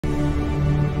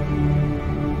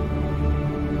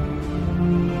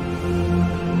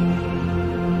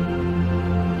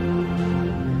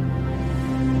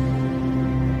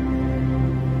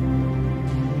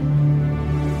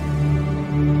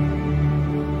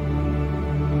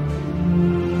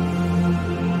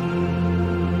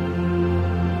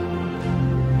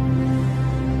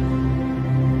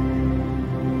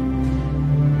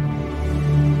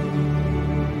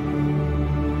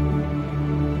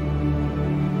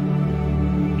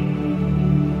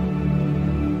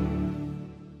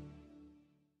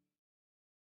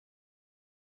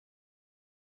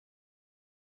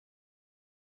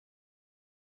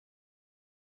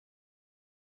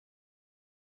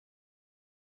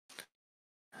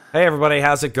Hey, everybody,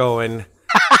 how's it going?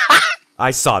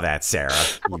 I saw that, Sarah.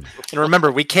 And remember,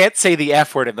 we can't say the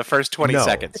F word in the first 20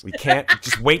 seconds. We can't.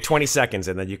 Just wait 20 seconds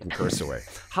and then you can curse away.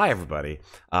 Hi, everybody.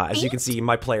 As you can see,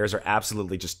 my players are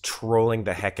absolutely just trolling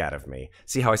the heck out of me.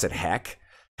 See how I said heck?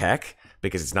 Heck?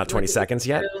 Because it's not 20 seconds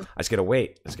yet? I just gotta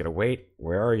wait.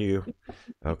 Where are you?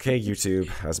 Okay, YouTube.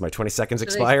 Has my 20 seconds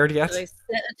expired yet? Should I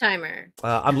set a timer?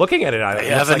 I'm looking at it. I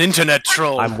have an internet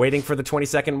troll. I'm waiting for the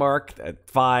 20-second mark at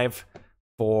 5,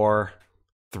 4,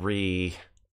 3,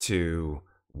 2,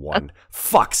 1.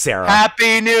 Fuck, Sarah.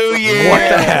 Happy New Year! What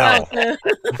the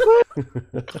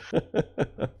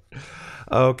hell?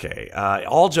 Okay.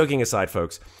 All joking aside,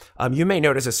 folks, you may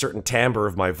notice a certain timbre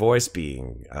of my voice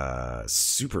being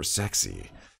super sexy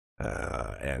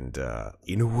and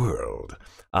in a world.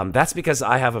 That's because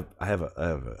I have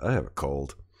a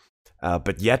cold,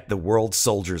 but yet the world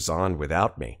soldiers on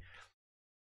without me.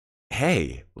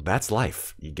 Hey, that's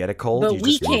life. You get a cold, But you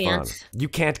we just move on. can't. You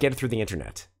can't get it through the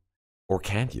internet. Or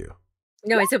can you?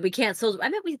 No, I said we can't soldier. I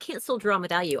meant we can't soldier on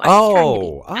without you. I was trying to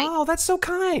be nice. Oh, that's so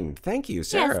kind. Thank you,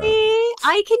 Sarah. Yeah, see,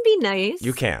 I can be nice.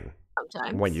 You can.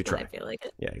 Sometimes when you try. I feel like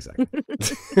it. Yeah, exactly.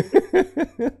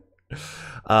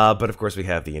 But of course, we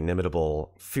have the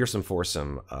inimitable fearsome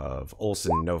foursome of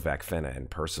Oelsen, Novak, Fenna, and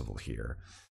Percival here.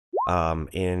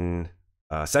 In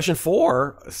session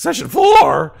 4. Session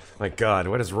 4. My God,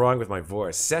 what is wrong with my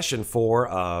voice? Session 4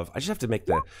 of. I just have to make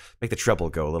the treble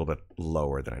go a little bit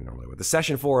lower than I normally would. The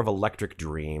session 4 of Electric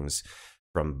Dreams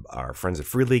from our friends at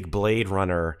Free League Blade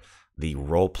Runner, the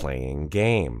role-playing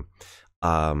game.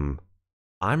 I'm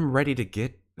ready to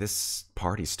get this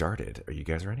party started. Are you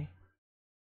guys ready?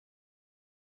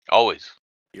 Always.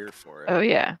 Here for it. Oh,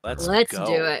 yeah. Let's do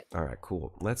go. it. All right,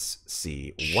 cool. Let's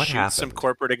see what Shoot happened. some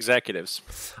corporate executives.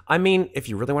 I mean, if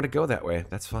you really want to go that way,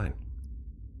 that's fine.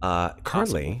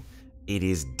 Currently, it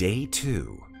is day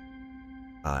 2,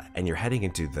 and you're heading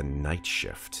into the night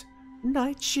shift.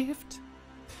 Night shift.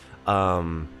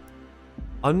 Under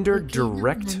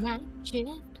direct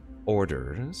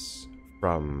orders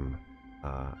from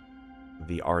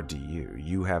the RDU,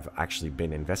 you have actually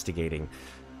been investigating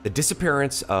the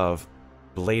disappearance of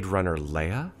Blade Runner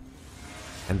Leia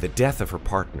and the death of her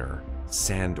partner,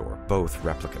 Sandor, both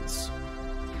replicants.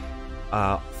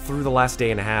 Through the last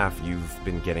day and a half, you've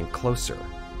been getting closer,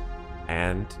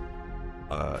 and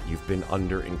you've been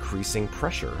under increasing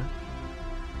pressure,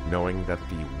 knowing that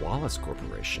the Wallace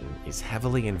Corporation is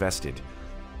heavily invested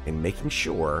in making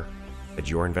sure that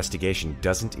your investigation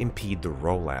doesn't impede the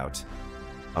rollout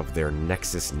of their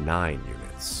Nexus 9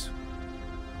 units.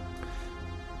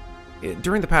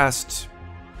 During the past,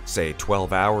 say,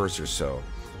 12 hours or so,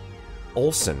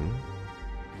 Oelsen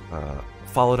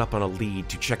followed up on a lead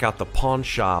to check out the pawn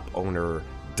shop owner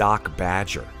Doc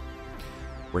Badger,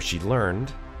 where she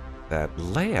learned that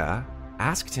Leia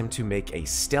asked him to make a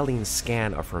stellene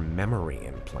scan of her memory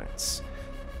implants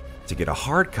to get a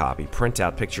hard copy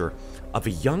printout picture of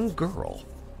a young girl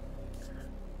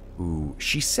who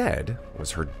she said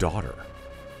was her daughter.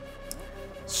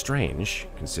 Strange,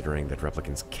 considering that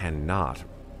replicants cannot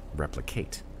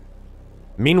replicate.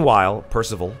 Meanwhile,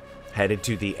 Percival headed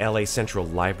to the LA Central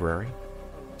Library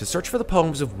to search for the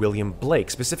poems of William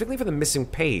Blake, specifically for the missing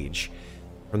page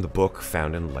from the book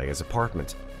found in Leia's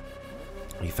apartment.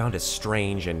 He found a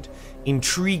strange and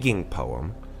intriguing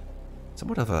poem,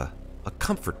 somewhat of a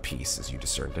comfort piece as you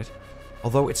discerned it,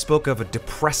 although it spoke of a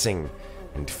depressing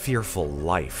and fearful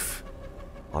life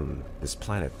on this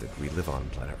planet that we live on,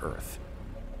 planet Earth.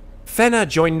 Fenna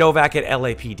joined Novak at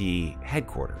LAPD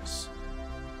headquarters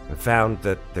and found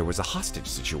that there was a hostage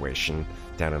situation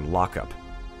down in lockup.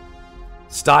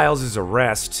 Stiles'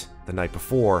 arrest the night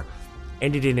before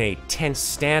ended in a tense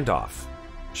standoff,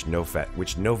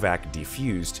 which Novak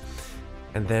defused,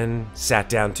 and then sat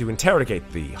down to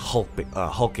interrogate the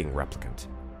hulking replicant.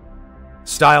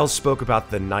 Stiles spoke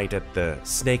about the night at the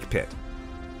Snake Pit,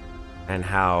 and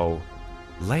how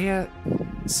Leia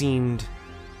seemed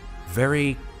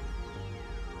very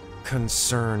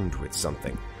concerned with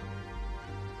something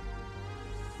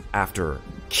after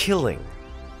killing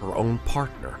her own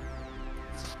partner.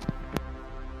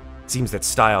 It seems that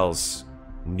Stiles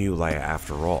knew Leia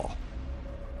after all.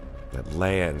 That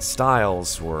Leia and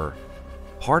Stiles were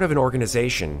part of an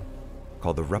organization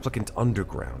called the Replicant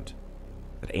Underground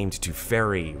that aimed to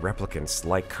ferry replicants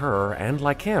like her and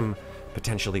like him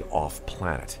potentially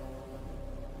off-planet.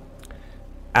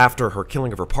 After her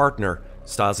killing of her partner,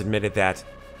 Stiles admitted that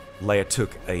Leia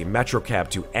took a metrocab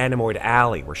to Animoid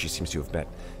Alley, where she seems to have met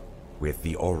with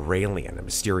the Aurelian, a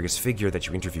mysterious figure that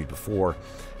you interviewed before,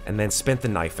 and then spent the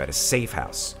knife at a safe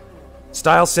house.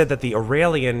 Stiles said that the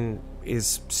Aurelian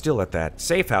is still at that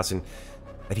safe house, and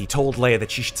that he told Leia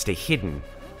that she should stay hidden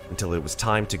until it was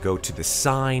time to go to the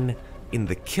sign in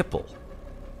the kipple,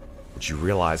 which you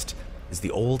realized is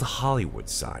the old Hollywood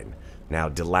sign, now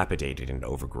dilapidated and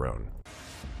overgrown.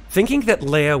 Thinking that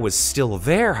Leia was still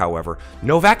there, however,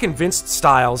 Novak convinced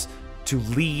Styles to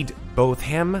lead both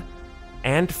him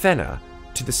and Fenna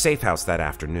to the safe house that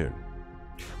afternoon.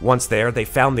 Once there, they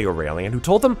found the Aurelian, who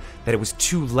told them that it was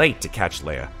too late to catch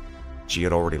Leia. She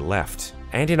had already left,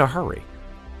 and in a hurry.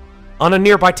 On a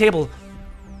nearby table,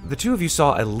 the two of you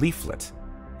saw a leaflet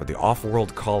for the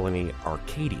off-world colony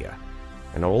Arcadia,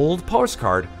 and an old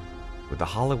postcard with the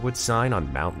Hollywood sign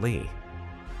on Mount Lee.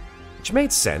 Which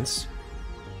made sense.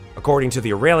 According to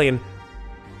the Aurelian,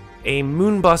 a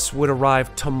moonbus would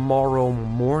arrive tomorrow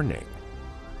morning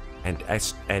and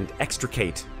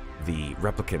extricate the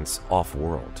replicants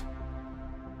off-world.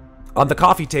 On the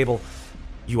coffee table,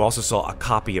 you also saw a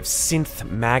copy of Synth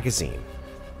magazine,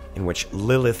 in which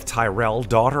Lilith Tyrell,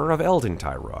 daughter of Eldon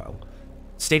Tyrell,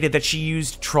 stated that she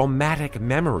used traumatic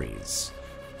memories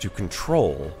to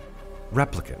control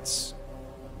replicants.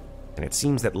 And it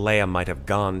seems that Leia might have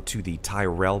gone to the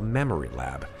Tyrell Memory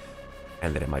Lab,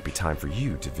 and that it might be time for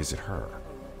you to visit her.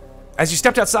 As you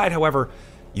stepped outside, however,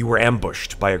 you were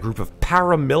ambushed by a group of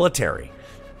paramilitary,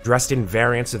 dressed in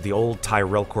variants of the old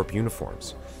Tyrell Corp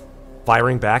uniforms.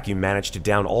 Firing back, you managed to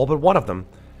down all but one of them,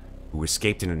 who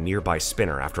escaped in a nearby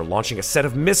spinner after launching a set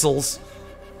of missiles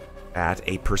at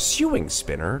a pursuing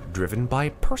spinner driven by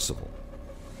Percival.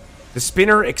 The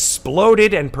spinner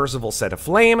exploded and Percival set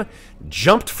aflame,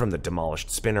 jumped from the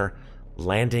demolished spinner,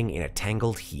 landing in a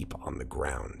tangled heap on the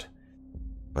ground.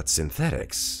 But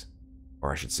synthetics,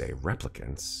 or I should say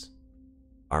replicants,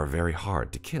 are very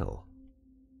hard to kill.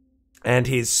 And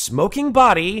his smoking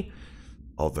body,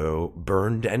 although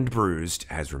burned and bruised,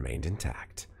 has remained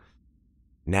intact.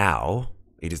 Now,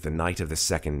 it is the night of the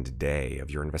second day of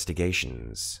your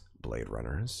investigations, Blade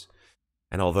Runners,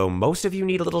 and although most of you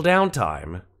need a little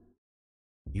downtime,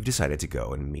 you've decided to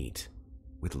go and meet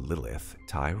with Lilith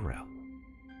Tyrell.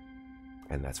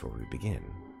 And that's where we begin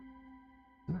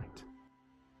tonight.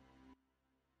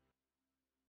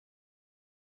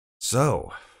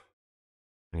 So,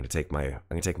 I'm gonna take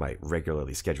my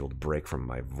regularly scheduled break from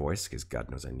my voice, because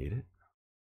God knows I need it.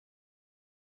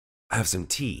 Have some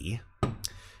tea,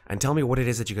 and tell me what it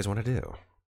is that you guys want to do.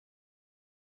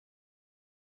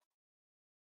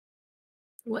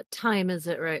 What time is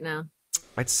it right now?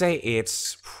 I'd say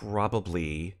it's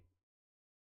probably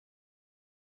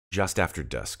just after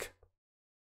dusk.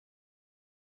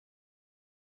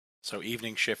 So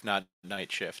evening shift, not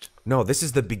night shift. No, this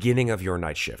is the beginning of your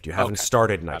night shift. You haven't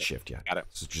started night shift yet. Got it.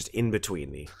 So it's just in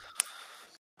between the...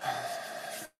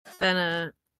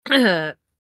 Then,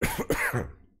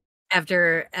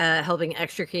 after helping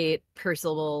extricate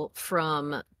Percival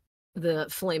from the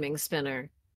flaming spinner,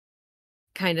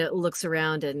 kind of looks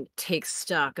around and takes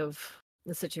stock of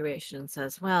the situation and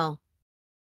says, well,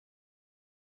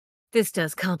 this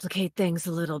does complicate things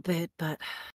a little bit, but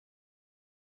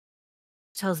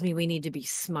tells me we need to be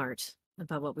smart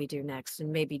about what we do next,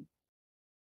 and maybe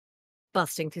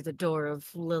busting through the door of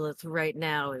Lilith right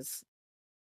now is...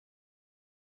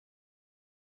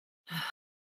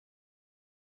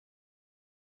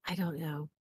 I don't know.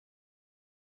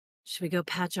 Should we go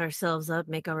patch ourselves up,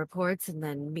 make our reports, and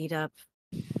then meet up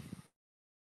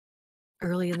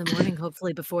early in the morning,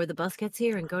 hopefully before the bus gets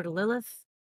here, and go to Lilith?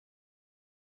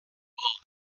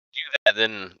 Do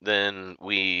that, then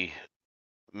we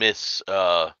miss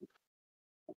some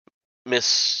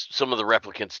of the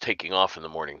replicants taking off in the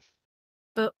morning.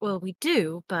 But, well, we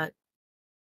do, but...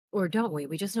 Or don't we?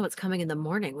 We just know it's coming in the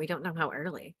morning. We don't know how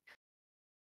early.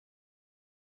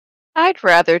 I'd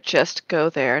rather just go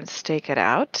there and stake it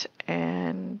out,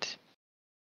 and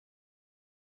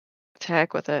to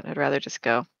heck with it. I'd rather just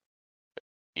go.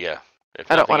 Yeah. If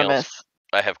I don't want nothing to else, miss.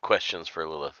 I have questions for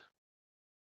Lilith.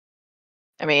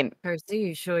 I mean, Percy,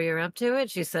 you sure you're up to it?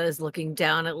 She says, looking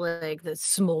down at, like, the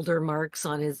smolder marks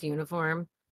on his uniform.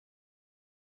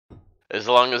 As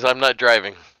long as I'm not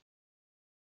driving.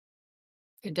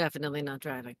 You're definitely not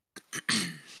driving.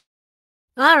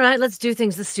 All right, let's do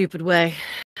things the stupid way.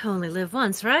 Only live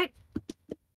once, right?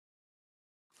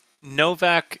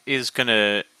 Novak is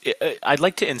gonna... I'd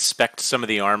like to inspect some of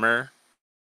the armor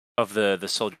of the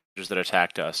soldiers that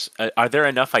attacked us. Are there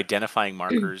enough identifying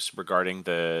markers regarding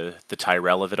the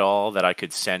Tyrell of it all that I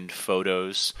could send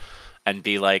photos and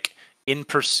be like, in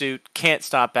pursuit, can't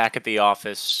stop back at the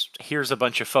office, here's a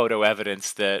bunch of photo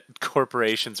evidence that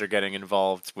corporations are getting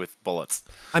involved with bullets?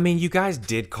 I mean, you guys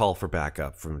did call for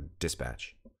backup from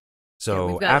dispatch. Yeah, So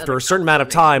we've got after other a certain calls amount of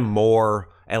coming. time, more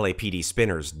LAPD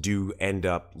spinners do end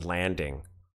up landing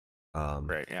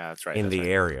Right. Yeah, that's right. in that's the right.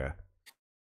 area.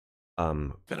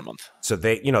 Been a month. So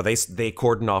they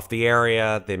cordon off the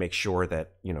area. They make sure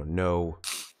that no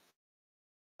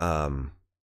no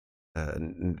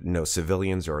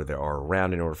civilians are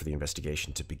around in order for the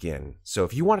investigation to begin. So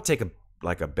if you want to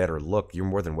take a better look, you're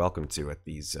more than welcome to at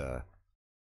these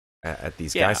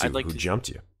guys who jumped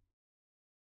you.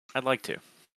 I'd like to.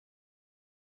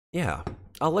 Yeah,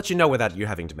 I'll let you know without you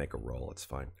having to make a roll. It's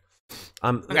fine.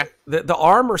 Okay. The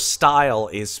armor style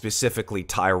is specifically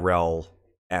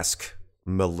Tyrell-esque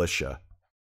militia.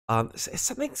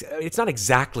 It's not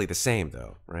exactly the same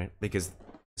though, right? Because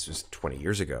this was 20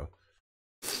 years ago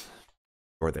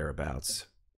or thereabouts.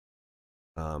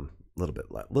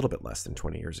 Little bit less than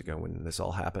 20 years ago when this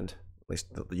all happened. At least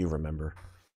you remember.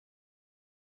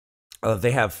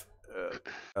 They have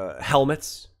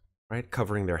helmets, right,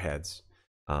 covering their heads.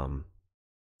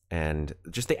 And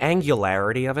just the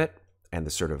angularity of it and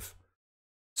the sort of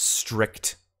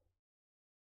strict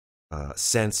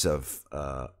sense of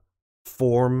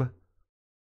form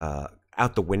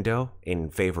out the window in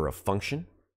favor of function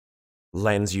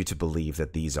lends you to believe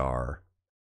that these are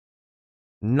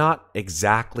not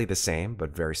exactly the same,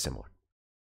 but very similar.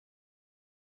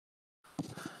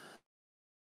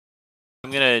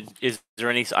 Is there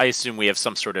any? I assume we have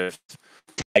some sort of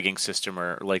tagging system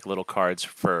or like little cards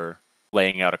for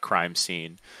laying out a crime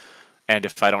scene. And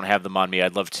if I don't have them on me,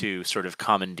 I'd love to sort of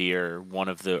commandeer one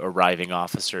of the arriving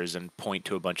officers and point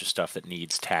to a bunch of stuff that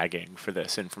needs tagging for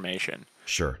this information.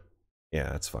 Sure.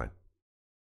 Yeah, that's fine.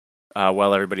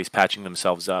 While everybody's patching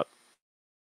themselves up.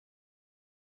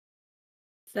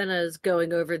 Fenna is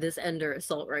going over this Ender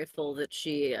assault rifle that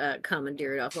she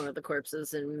commandeered off one of the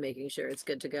corpses and making sure it's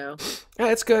good to go. Yeah,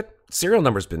 it's good. Serial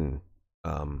number's been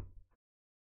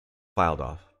filed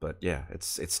off, but yeah,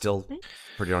 it's still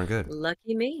pretty darn good.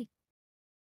 Lucky me.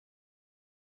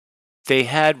 They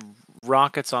had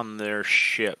rockets on their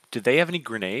ship. Did they have any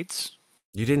grenades?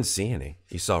 You didn't see any.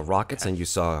 You saw rockets and you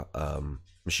saw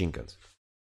machine guns.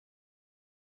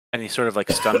 Any sort of like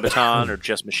a stun baton or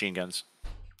just machine guns?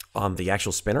 On the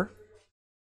actual spinner?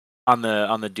 On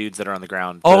the dudes that are on the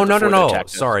ground. Oh, no.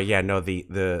 Sorry, yeah, no,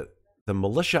 the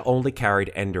militia only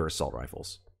carried Ender assault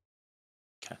rifles.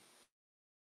 Okay.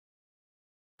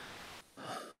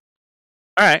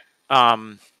 All right.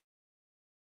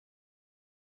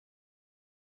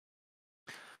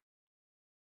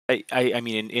 I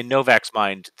mean, in Novak's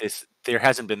mind, there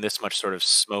hasn't been this much sort of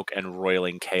smoke and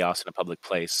roiling chaos in a public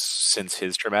place since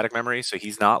his traumatic memory. So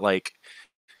he's not like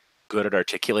good at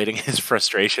articulating his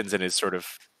frustrations and his sort of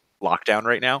lockdown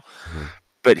right now. Mm-hmm.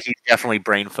 But he's definitely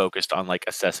brain focused on like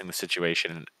assessing the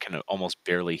situation and can almost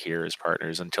barely hear his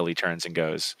partners until he turns and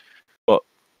goes, "Well,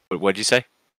 what'd you say?"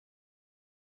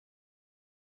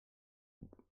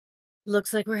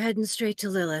 Looks like we're heading straight to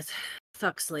Lilith.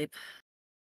 Fuck sleep.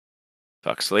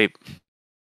 Fuck sleep.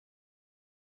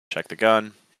 Check the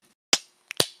gun.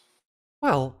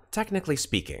 Well, technically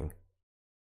speaking,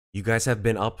 you guys have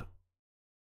been up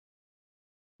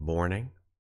morning,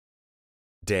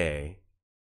 day,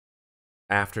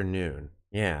 afternoon.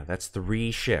 Yeah, that's 3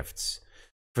 shifts.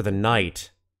 For the night,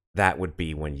 that would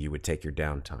be when you would take your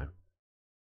downtime.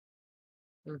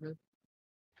 Mm-hmm.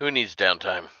 Who needs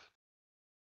downtime?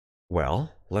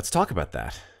 Well, let's talk about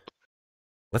that.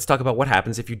 Let's talk about what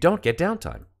happens if you don't get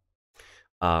downtime.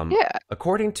 Yeah.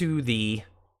 According to the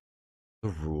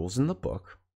rules in the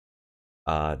book,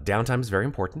 downtime is very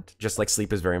important, just like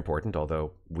sleep is very important,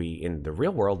 although we in the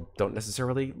real world don't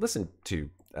necessarily listen to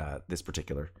this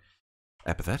particular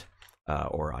epithet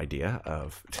or idea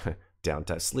of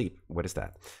downtime. Sleep, what is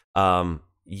that?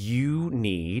 You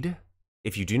need,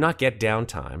 if you do not get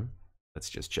downtime, let's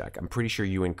just check. I'm pretty sure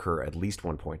you incur at least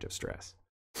 1 point of stress.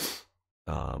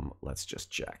 Let's just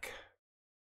check.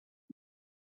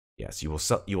 Yes, you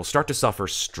will start to suffer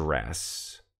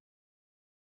stress.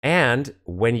 And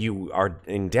when you are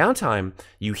in downtime,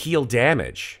 you heal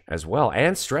damage as well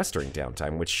and stress during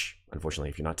downtime, which unfortunately,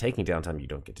 if you're not taking downtime, you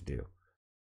don't get to do.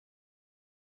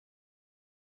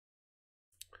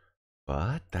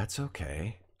 But that's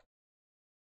okay.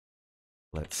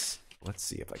 Let's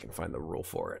see if I can find the rule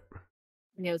for it.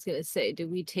 I was gonna say, do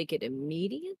we take it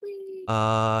immediately?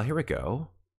 Here we go.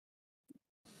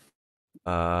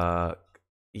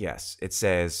 Yes, it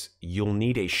says you'll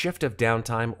need a shift of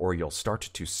downtime or you'll start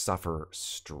to suffer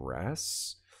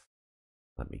stress.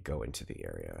 Let me go into the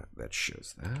area that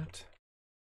shows that.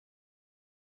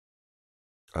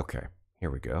 Okay,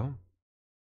 here we go.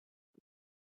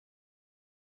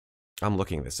 I'm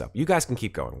looking this up. You guys can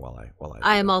keep going while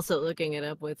I am also looking it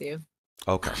up with you.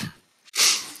 Okay.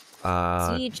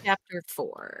 See chapter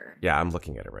 4. Yeah, I'm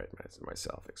looking at it right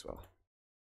myself as well.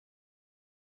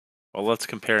 Well, let's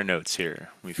compare notes here.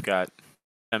 We've got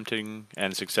attempting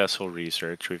and successful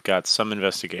research. We've got some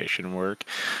investigation work,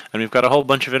 and we've got a whole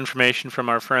bunch of information from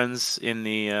our friends in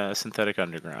the synthetic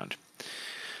underground.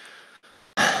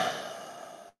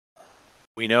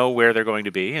 We know where they're going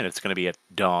to be, and it's going to be at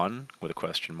dawn with a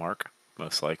question mark,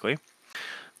 most likely.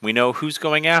 We know who's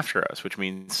going after us, which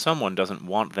means someone doesn't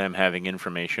want them having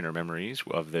information or memories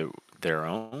of their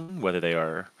own, whether they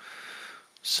are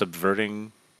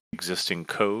subverting existing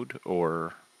code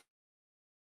or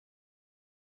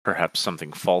perhaps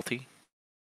something faulty.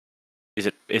 Is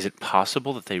it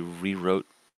possible that they rewrote?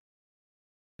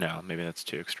 No, maybe that's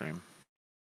too extreme.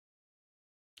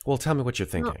 Well, tell me what you're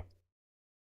thinking.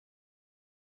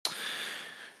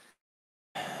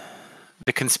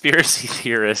 The conspiracy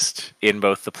theorist in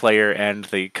both the player and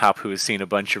the cop who has seen a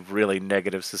bunch of really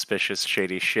negative, suspicious,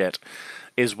 shady shit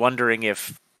is wondering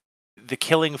if the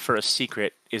killing for a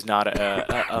secret is not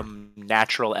a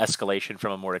natural escalation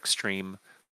from a more extreme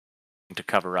thing to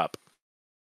cover up.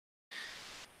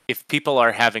 If people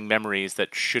are having memories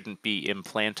that shouldn't be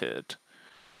implanted,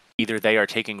 either they are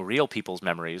taking real people's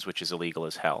memories, which is illegal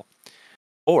as hell,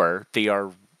 or they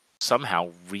are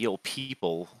somehow real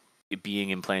people being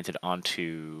implanted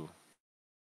onto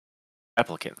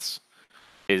replicants.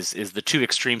 Is the two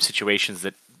extreme situations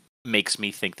that makes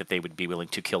me think that they would be willing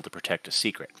to kill to protect a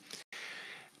secret.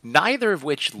 Neither of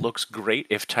which looks great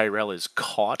if Tyrell is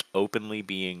caught openly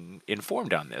being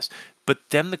informed on this. But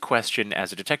then the question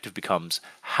as a detective becomes,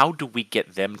 how do we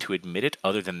get them to admit it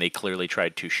other than they clearly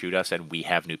tried to shoot us and we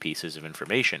have new pieces of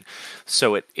information?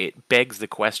 So it begs the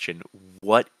question,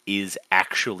 what is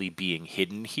actually being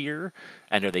hidden here?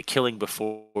 And are they killing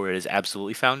before it is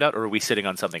absolutely found out, or are we sitting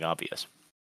on something obvious?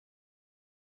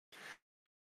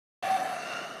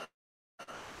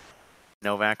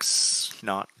 Novak's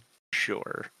not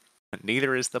sure.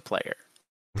 Neither is the player.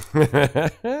 What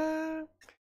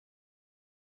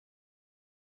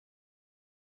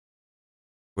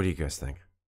do you guys think?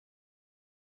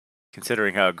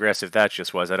 Considering how aggressive that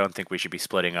just was, I don't think we should be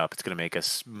splitting up. It's going to make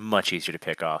us much easier to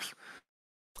pick off.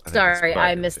 Sorry,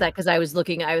 I missed that because I was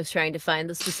trying to find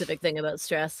the specific thing about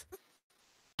stress.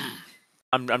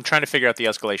 I'm trying to figure out the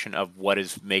escalation of what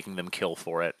is making them kill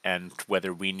for it, and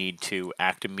whether we need to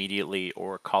act immediately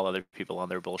or call other people on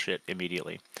their bullshit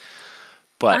immediately.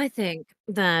 But I think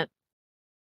that...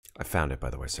 I found it, by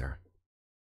the way, Sarah.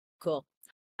 Cool.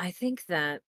 I think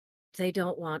that they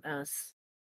don't want us...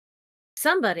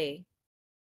 Somebody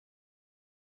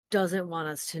doesn't want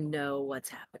us to know what's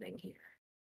happening here.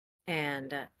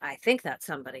 And I think that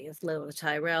somebody is Lila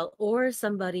Tyrell or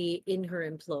somebody in her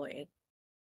employ.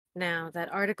 Now,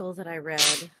 that article that I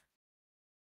read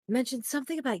mentioned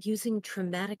something about using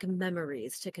traumatic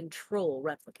memories to control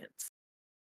replicants.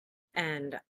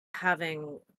 And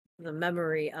having the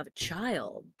memory of a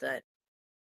child that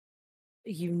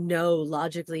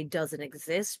logically doesn't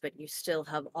exist, but you still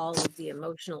have all of the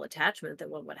emotional attachment that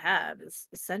one would have is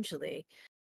essentially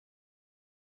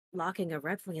locking a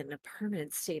replicant in a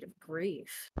permanent state of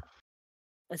grief.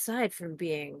 Aside from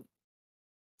being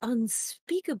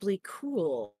unspeakably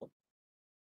cruel,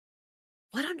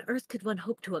 what on earth could one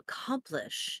hope to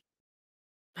accomplish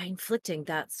by inflicting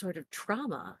that sort of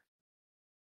trauma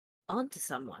onto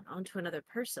another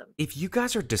person? If you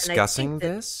guys are discussing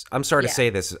this, I'm sorry to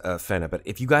say this, Fenna, but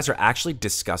if you guys are actually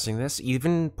discussing this,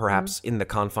 even perhaps in the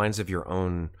confines of your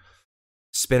own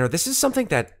spinner, this is something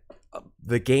that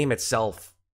the game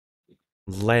itself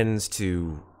lends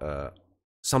to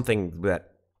something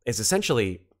that is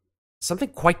essentially something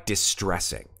quite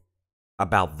distressing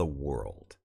about the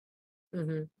world.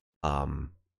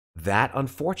 That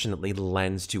unfortunately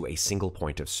lends to a single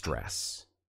point of stress.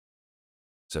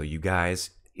 So you guys,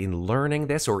 in learning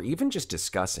this or even just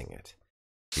discussing it,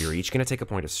 you're each going to take a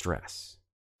point of stress.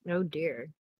 Oh dear.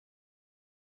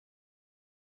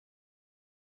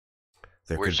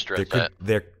 Where's stress at?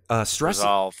 Stress.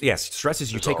 Resolve. Yes, stress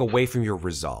is you take away from your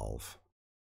resolve.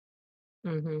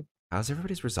 How's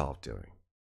everybody's resolve doing?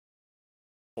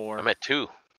 4. I'm at 2.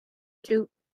 2.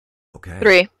 Okay.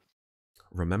 3.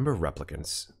 Remember,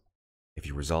 replicants, if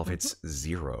you resolve hits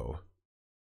 0,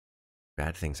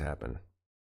 bad things happen.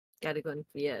 Gotta go in,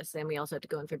 yes, and we also have to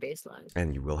go in for baseline.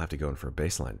 And you will have to go in for a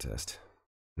baseline test,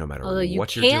 no matter Although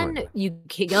what you're doing. You'll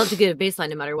have to get a baseline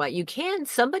no matter what.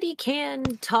 Somebody can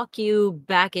talk you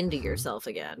back into yourself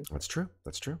again. That's true.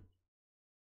 That's true.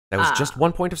 That was just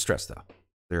 1 point of stress, though.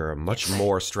 There are much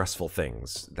more stressful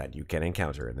things that you can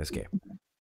encounter in this game.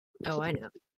 Oh, I know.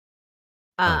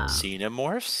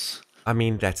 Xenomorphs? I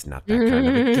mean, that's not that kind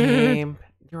of a game.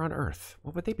 You're on Earth.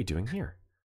 What would they be doing here?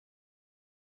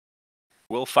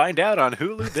 We'll find out on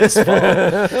Hulu this fall.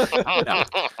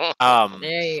 No.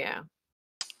 There you go.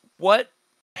 What?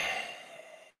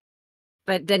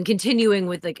 But then continuing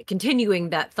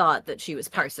that thought that she was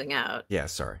parsing out, Yeah,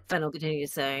 sorry. Fenna will continue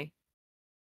to say,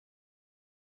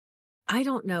 I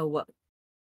don't know what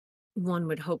one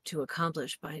would hope to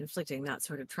accomplish by inflicting that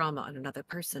sort of trauma on another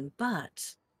person,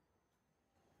 but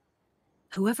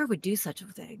whoever would do such a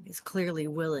thing is clearly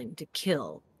willing to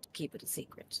kill to keep it a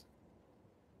secret.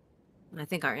 And I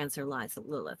think our answer lies at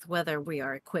Lilith, whether we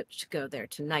are equipped to go there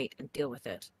tonight and deal with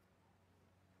it.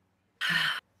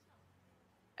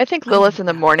 I think Lilith in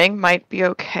the morning might be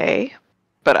okay,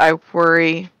 but I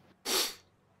worry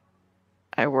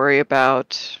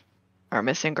about our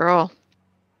missing girl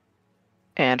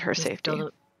and her safety.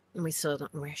 We still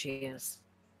don't know where she is.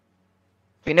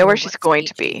 We know where she's going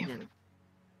to be.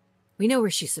 We know where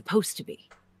she's supposed to be.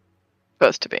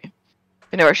 Supposed to be.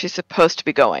 We know where she's supposed to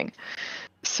be going.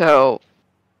 So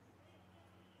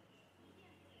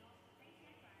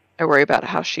I worry about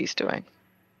how she's doing.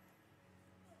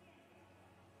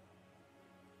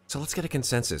 So let's get a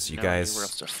consensus. You No, guys anywhere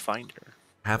else to find her.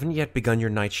 haven't yet begun your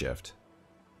night shift.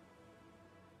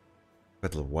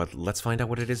 But let's find out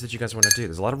what it is that you guys want to do.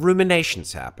 There's a lot of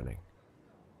ruminations happening.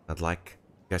 I'd like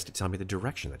you guys to tell me the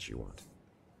direction that you want.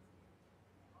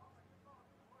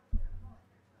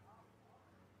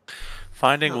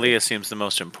 Finding Leah seems the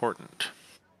most important.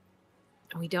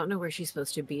 We don't know where she's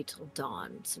supposed to be till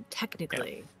dawn, so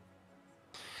technically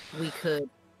we could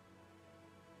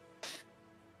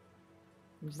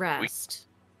rest,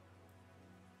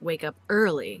 wake up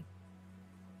early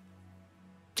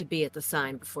to be at the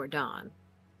sign before dawn.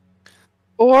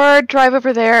 Or drive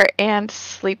over there and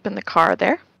sleep in the car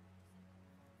there.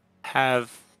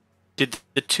 Did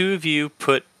the two of you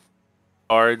put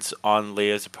guards on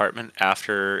Leah's apartment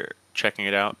after checking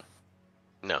it out?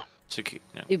 No.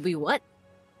 No. Did we what?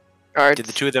 Guards. Did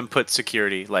the two of them put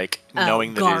security,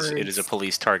 knowing that it is a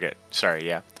police target? Sorry,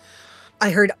 yeah.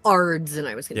 I heard ARDS and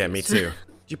I was confused. Yeah, me too.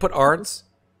 Did you put ARDS?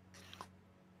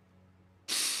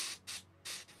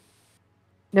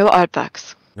 No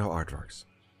aardvarks. No aardvarks.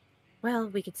 Well,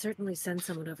 we could certainly send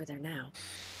someone over there now.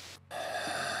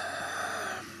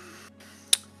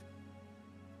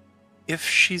 If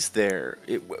she's there,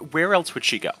 where else would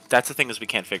she go? That's the thing is we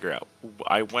can't figure out.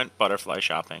 I went butterfly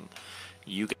shopping.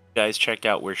 You guys checked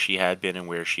out where she had been and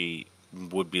where she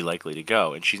would be likely to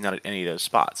go, and she's not at any of those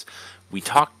spots. We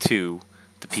talked to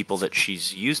the people that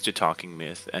she's used to talking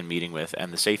with and meeting with,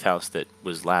 and the safe house that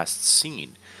was last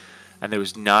seen, and there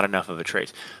was not enough of a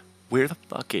trace. Where the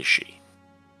fuck is she?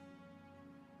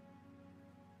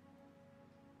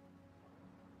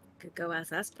 Could go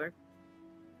ask Esper.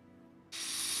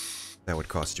 That would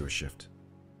cost you a shift.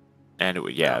 And it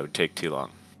would take too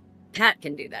long. Pat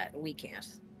can do that. We can't.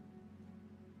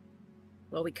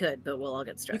 Well, we could, but we'll all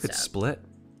get You stressed could out. split.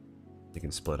 You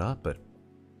can split up, but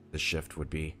the shift would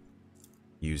be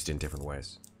used in different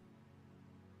ways.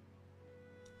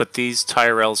 But these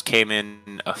Tyrells came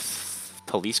in a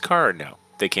police car, or no?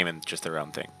 They came in just their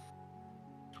own thing.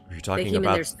 Are you They talking came in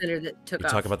about? their spinner that took You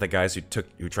off. talk about the guys who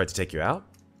tried to take you out?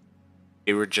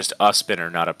 They were just a spinner,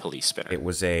 not a police spinner. It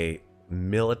was a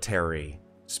military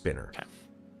spinner. Okay.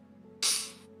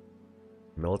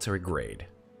 Military grade.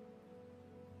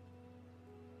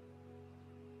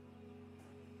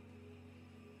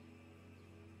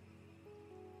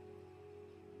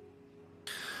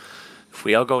 If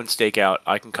we all go and stake out,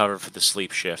 I can cover for the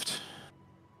sleep shift.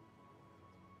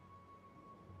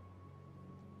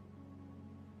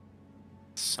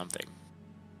 Something.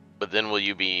 But then will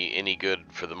you be any good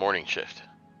for the morning shift?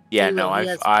 Yeah, He no, will. He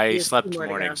has I two slept more to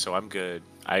morning, go. so I'm good.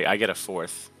 I get a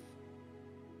fourth.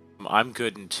 I'm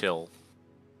good until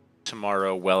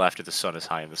tomorrow, well after the sun is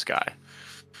high in the sky.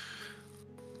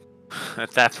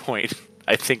 At that point,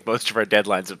 I think most of our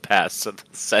deadlines have passed, so the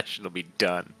session will be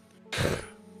done.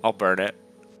 I'll burn it.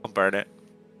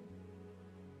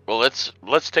 Well, let's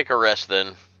take a rest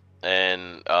then,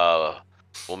 and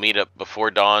we'll meet up before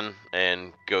dawn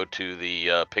and go to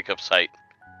the pickup site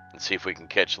and see if we can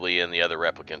catch Leah and the other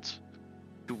replicants.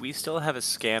 Do we still have a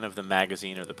scan of the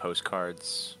magazine or the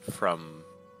postcards from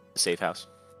the safe house?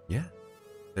 Yeah.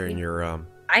 They're in your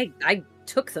I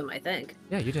took them, I think.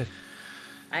 Yeah, you did.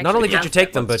 I Not only actually did you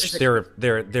take them, found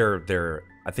but they're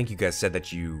I think you guys said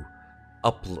that you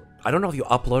I don't know if you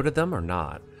uploaded them or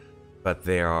not, but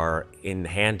they are in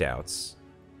handouts.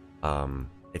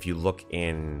 If you look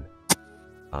in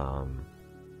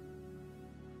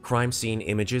crime scene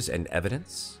images and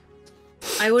evidence.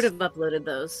 I would have uploaded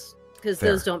those because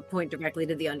Fair. those don't point directly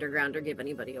to the underground or give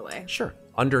anybody away. Sure.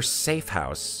 Under Safe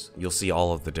House, you'll see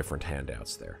all of the different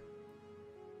handouts there.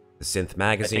 the synth I think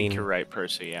magazine, you're right,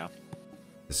 Percy. Yeah.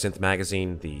 the synth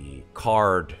magazine, the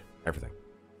card, everything.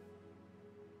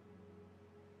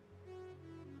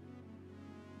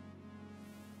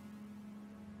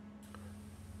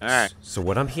 All right. So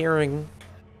what I'm hearing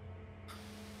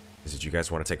is that you guys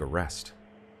want to take a rest.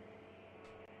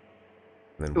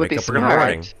 And then It would wake be up in the smart.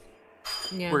 morning.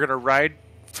 Yeah. We're gonna ride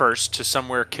first to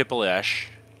somewhere Kippelesh.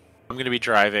 I'm gonna be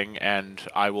driving, and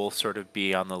I will sort of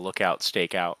be on the lookout,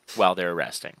 stake out while they're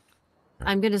resting.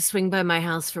 I'm gonna swing by my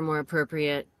house for more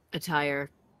appropriate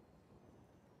attire.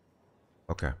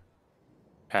 Okay.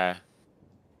 Okay.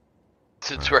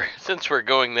 Since we're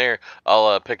going there,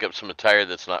 I'll pick up some attire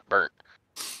that's not burnt.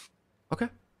 Okay.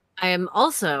 I am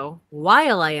also,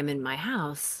 while I am in my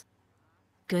house,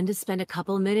 going to spend a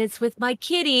couple minutes with my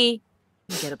kitty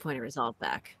and get a point of resolve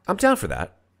back. I'm down for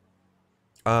that.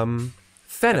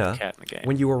 Fenna, cat in the game.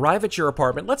 when you arrive at your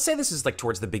apartment, let's say this is like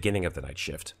towards the beginning of the night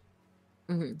shift.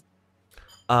 Hmm.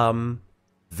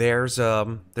 There's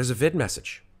a vid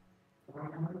message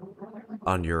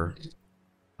on your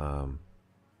phone.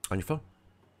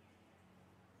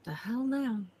 The hell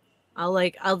now?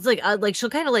 She'll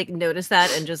kind of like notice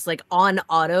that and just like on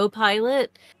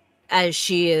autopilot as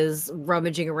she is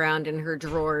rummaging around in her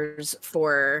drawers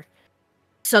for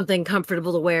something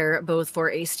comfortable to wear, both for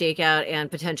a stakeout and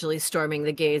potentially storming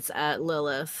the gates at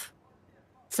Lilith.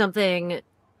 Something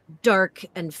dark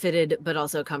and fitted, but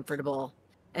also comfortable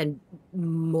and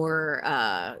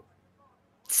more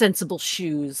sensible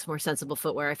shoes, more sensible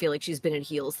footwear. I feel like she's been in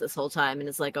heels this whole time and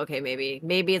it's like, okay,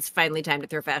 maybe it's finally time to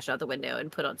throw fashion out the window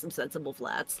and put on some sensible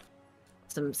flats,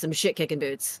 some shit kicking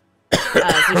boots.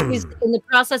 So she's in the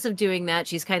process of doing that.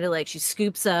 She's kind of like, she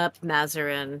scoops up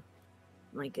Mazarin,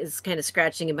 like is kind of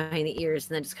scratching him behind the ears,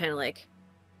 and then just kind of like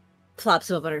plops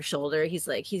him up on her shoulder. He's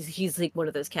like one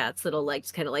of those cats that'll like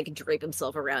just kind of like drape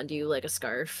himself around you like a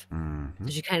scarf. Mm-hmm.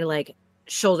 So she kind of like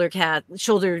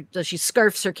she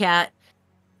scarfs her cat,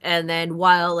 and then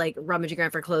while like rummaging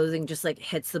around for clothing, just like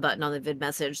hits the button on the vid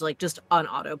message, like just on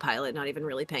autopilot, not even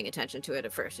really paying attention to it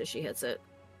at first as she hits it.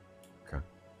 Okay.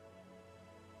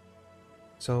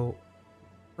 So,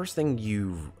 first thing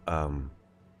you kind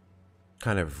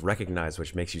of recognize,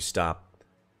 which makes you stop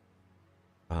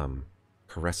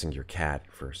caressing your cat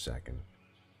for a second,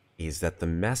 is that the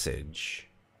message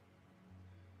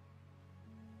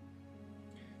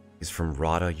is from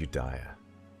Radha Udaya.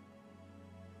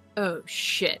 Oh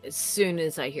shit! As soon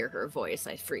as I hear her voice,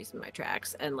 I freeze in my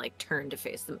tracks and like turn to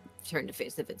face the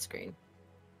vid screen.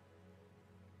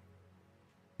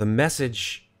 The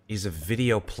message is a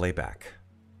video playback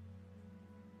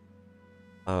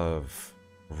of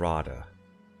Radha,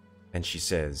 and she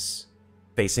says,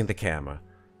 facing the camera,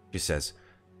 she says,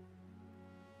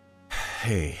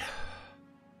 "Hey,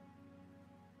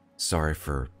 sorry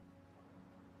for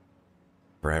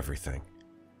everything.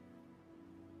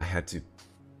 I had to."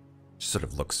 She sort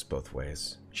of looks both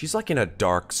ways. She's like in a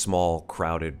dark, small,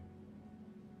 crowded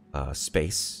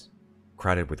space.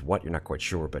 Crowded with what? You're not quite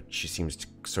sure, but she seems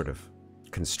sort of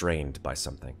constrained by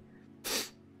something.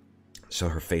 So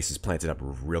her face is planted up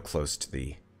real close to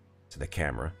the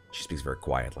camera. She speaks very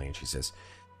quietly, and she says,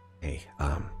 "Hey,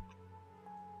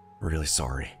 really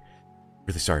sorry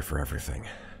for everything.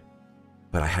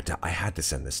 But I had to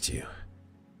send this to you.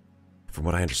 From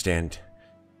what I understand,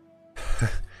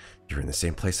 you're in the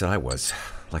same place that I was,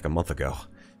 like a month ago.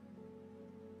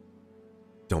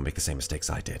 Don't make the same mistakes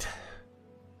I did.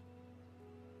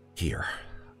 Here,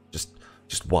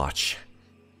 just watch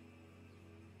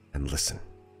and listen.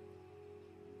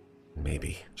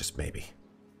 Maybe, just maybe,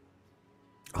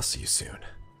 I'll see you soon."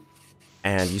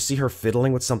 And you see her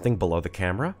fiddling with something below the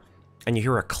camera, and you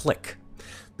hear a click.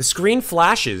 The screen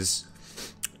flashes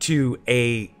to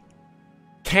a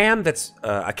camera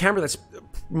that's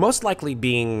most likely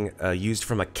being used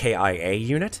from a KIA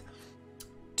unit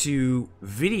to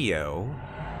video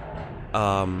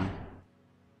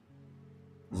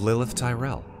Lilith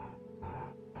Tyrell.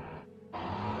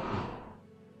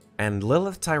 And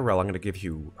Lilith Tyrell, I'm going to give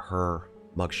you her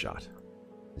mugshot,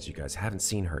 as you guys haven't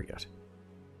seen her yet.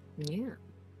 Yeah.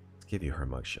 Let's give you her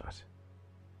mugshot.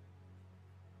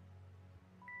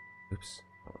 Oops,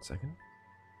 hold on a second.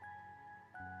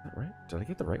 Is that right? Did I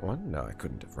get the right one? No, I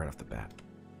couldn't have right off the bat.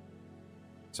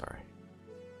 Sorry.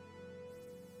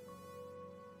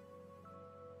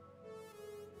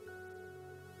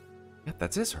 Yeah,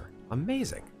 that is her.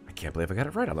 Amazing. I can't believe I got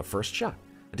it right on the first shot.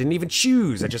 I didn't even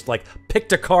choose. I just, like,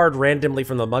 picked a card randomly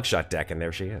from the mugshot deck, and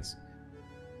there she is.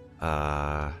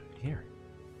 Here.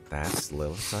 That's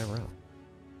Lilith Tyrell.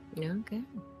 Okay.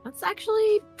 That's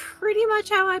actually pretty much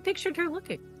how I pictured her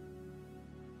looking.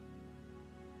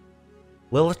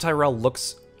 Lilith Tyrell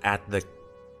looks at the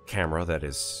camera that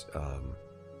is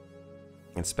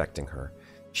inspecting her.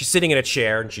 She's sitting in a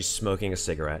chair and she's smoking a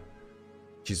cigarette.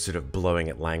 She's sort of blowing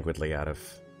the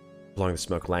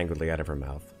smoke languidly out of her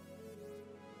mouth.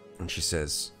 And she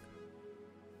says,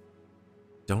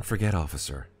 "Don't forget,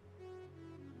 officer.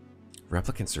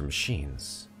 Replicants are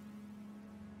machines.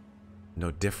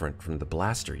 No different from the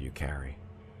blaster you carry.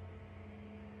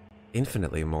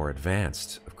 Infinitely more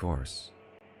advanced, of course,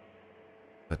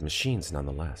 but machines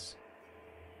nonetheless.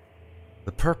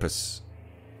 The purpose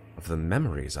of the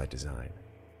memories I design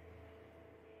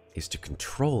is to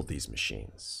control these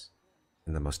machines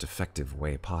in the most effective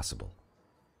way possible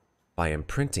by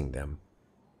imprinting them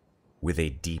with a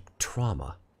deep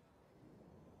trauma.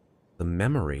 The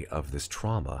memory of this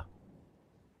trauma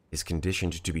is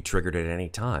conditioned to be triggered at any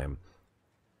time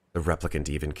the replicant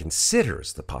even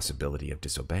considers the possibility of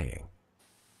disobeying.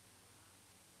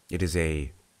 It is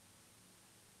a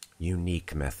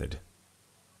unique method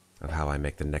of how I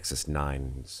make the Nexus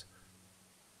 9s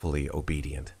fully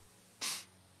obedient.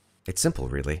 It's simple,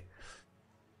 really.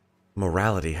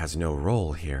 Morality has no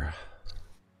role here.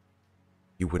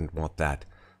 You wouldn't want that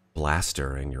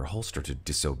blaster in your holster to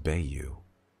disobey you,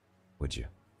 would you?"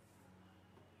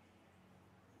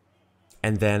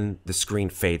 And then the screen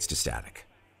fades to static.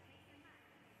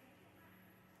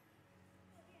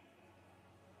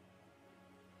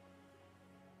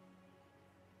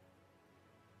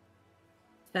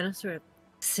 Fenna sort of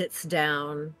sits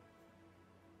down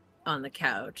on the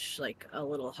couch, like a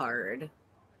little hard.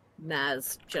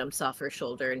 Maz jumps off her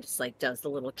shoulder and just like does the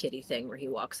little kitty thing where he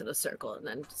walks in a circle and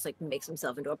then just like makes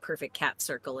himself into a perfect cat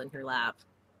circle in her lap.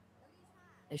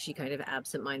 As she kind of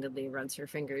absentmindedly runs her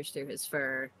fingers through his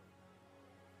fur.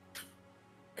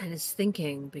 And is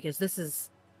thinking, because this is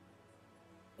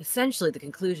essentially the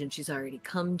conclusion she's already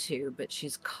come to, but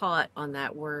she's caught on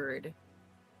that word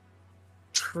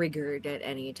triggered at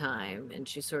any time, and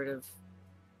she sort of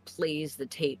plays the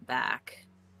tape back.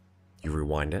 You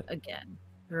rewind it? Again.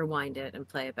 Rewind it and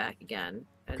play it back again.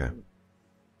 And okay.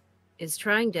 Is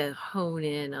trying to hone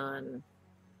in on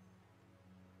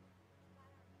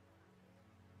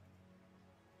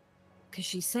because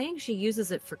she's saying she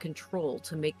uses it for control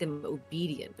to make them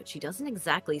obedient, but she doesn't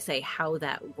exactly say how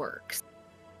that works.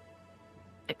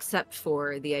 Except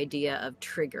for the idea of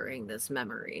triggering this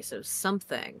memory. So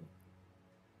something,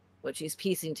 what she's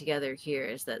piecing together here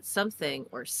is that something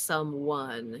or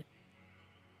someone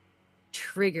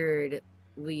triggered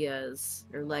Leia's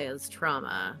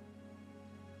trauma.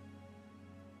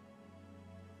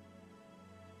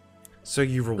 So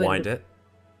you rewind it?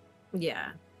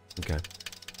 Yeah. Okay.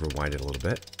 Rewind it a little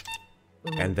bit.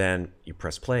 Mm-hmm. And then you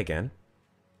press play again.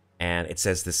 And it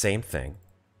says the same thing.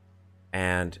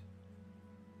 And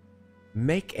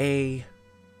make an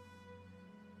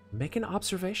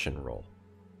observation roll.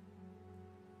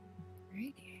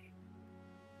 Right.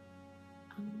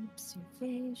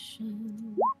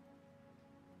 Observation.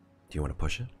 Do you want to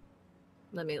push it?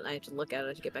 I have to look at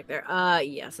it to get back there.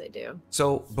 Yes, I do.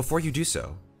 So before you do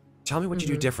so, tell me what you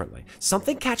do differently.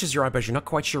 Something catches your eye, but you're not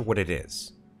quite sure what it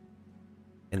is.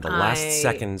 In the last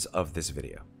seconds of this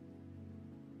video.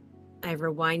 I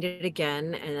rewind it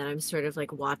again, and then I'm sort of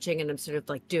like watching, and I'm sort of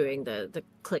like doing the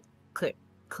click, click,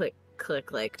 click,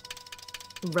 click, like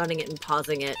running it and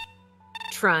pausing it,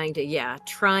 trying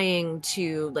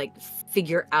to like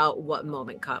figure out what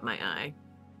moment caught my eye.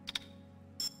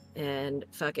 And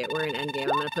fuck it, we're in endgame. I'm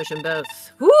gonna push them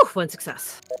both. Woo! 1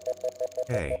 success.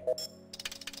 Okay.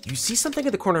 You see something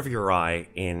in the corner of your eye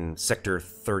in Sector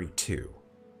 32.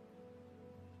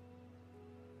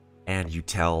 And you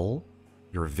tell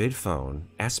your vid phone,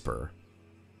 Esper,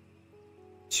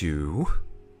 to...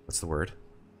 What's the word?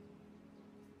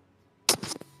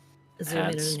 Zoom in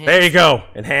and enhance. There you go!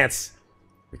 Enhance!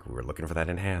 We were looking for that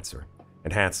enhancer.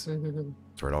 Enhance. Mm-hmm.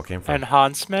 That's where it all came from.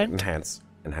 Enhancement? Enhance.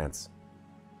 Enhance.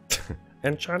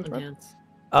 Enchantment.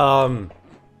 Enhance.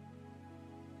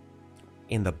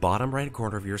 In the bottom right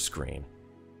corner of your screen,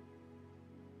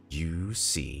 you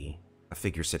see a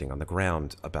figure sitting on the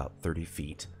ground about 30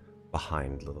 feet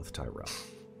behind Lilith Tyrell.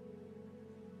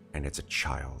 And it's a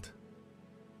child.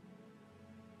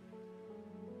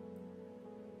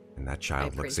 And that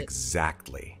child looks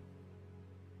exactly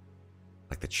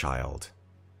like the child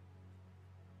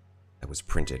that was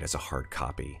printed as a hard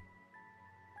copy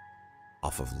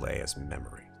off of Leia's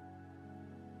memory.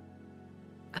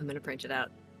 I'm gonna print it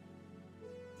out.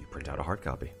 You print out a hard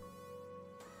copy.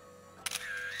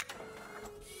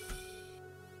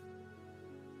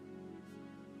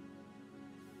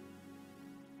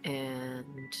 And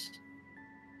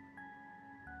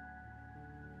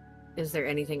is there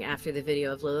anything after the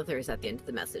video of Lilith, or is that the end of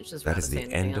the message? That is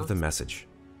the end of the message.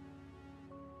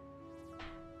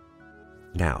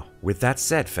 With that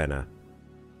said, Fenna,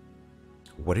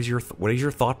 what is your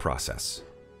thought process?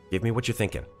 Give me what you're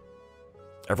thinking.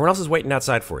 Everyone else is waiting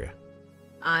outside for you.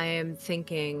 I am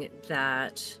thinking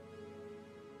that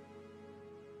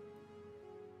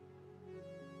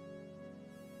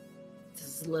this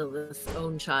is Lilith's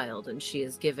own child, and she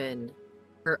has given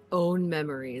her own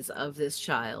memories of this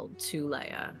child to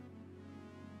Leia.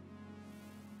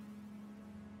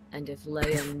 And if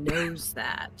Leia knows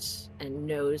that, and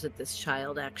knows that this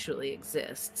child actually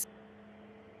exists,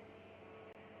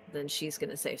 then she's going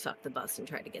to say fuck the bus and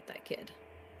try to get that kid.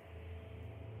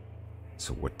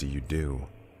 So what do you do?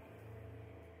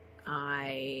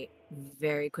 I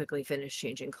very quickly finish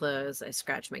changing clothes. I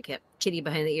scratch my kitty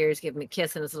behind the ears, give him a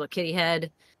kiss on his little kitty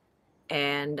head,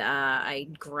 and I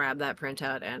grab that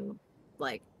printout and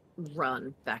like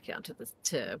run back down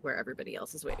to where everybody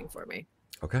else is waiting for me.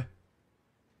 Okay.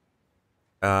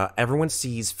 Everyone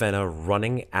sees Fenna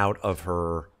running out of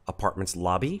her apartment's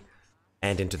lobby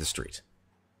and into the street.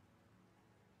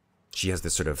 She has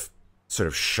this sort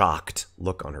of shocked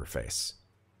look on her face.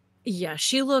 Yeah,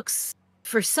 she looks,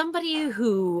 for somebody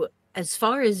who, as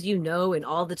far as you know, and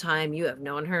all the time you have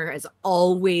known her, has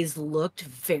always looked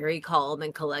very calm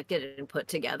and collected and put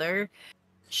together.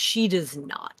 She does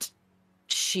not.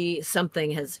 Something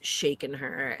has shaken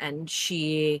her, and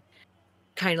she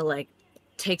kind of like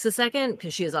takes a second,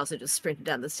 because she has also just sprinted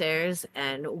down the stairs,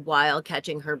 and while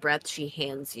catching her breath, she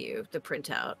hands you the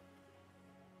printout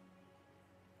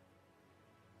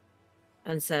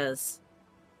and says,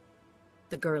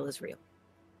 "The girl is real.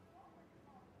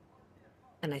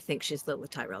 And I think she's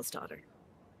Lilith Tyrell's daughter."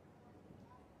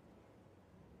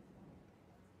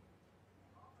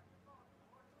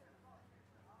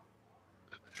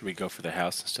 Should we go for the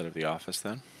house instead of the office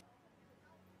then?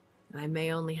 I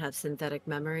may only have synthetic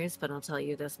memories, but I'll tell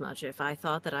you this much. If I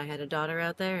thought that I had a daughter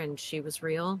out there and she was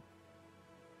real,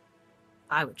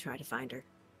 I would try to find her.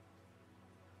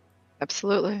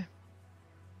 Absolutely.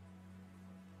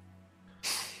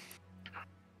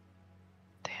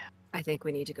 I think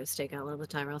we need to go stake out Lilith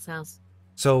Tyrell's house.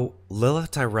 So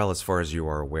Lilith Tyrell, as far as you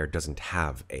are aware, doesn't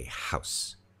have a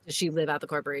house. Does she live out the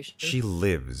corporation? She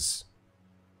lives.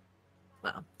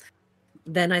 Well,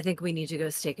 then I think we need to go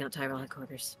stake out Tyrell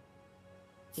headquarters.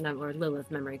 Or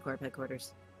Lilith Memory Corp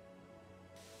headquarters.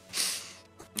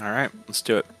 All right, let's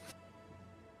do it. All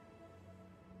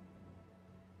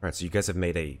right, so you guys have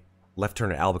made a left turn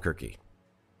at Albuquerque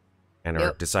and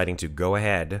are deciding to go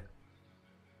ahead.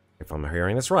 If I'm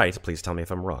hearing this right, please tell me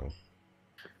if I'm wrong.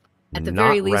 At the Not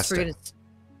very least, resting.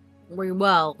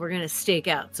 we're gonna stake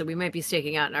out. So we might be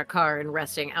staking out in our car and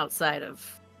resting outside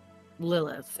of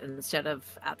Lilith instead of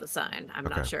at the sign. I'm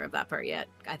Okay. not sure of that part yet.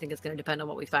 I think it's gonna depend on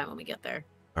what we find when we get there.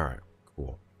 All right,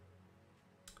 cool.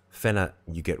 Fenna,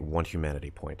 you get 1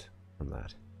 humanity point from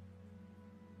that.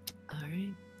 All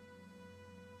right.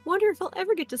 Wonder if I'll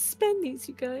ever get to spend these,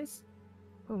 you guys.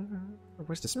 Well, there are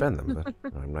ways to spend them, but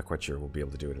I'm not quite sure we'll be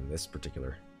able to do it in this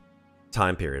particular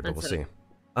time period, but we'll see.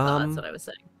 That's what I was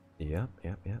saying. Yeah.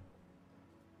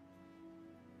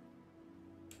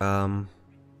 On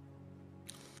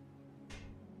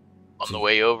the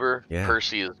way over, Yeah.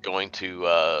 Percy is going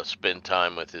to spend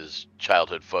time with his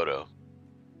childhood photo.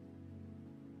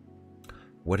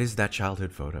 What is that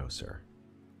childhood photo, sir?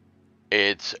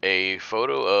 It's a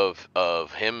photo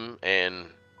of him and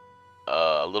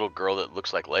a little girl that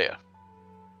looks like Leia.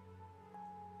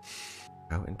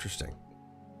 How interesting.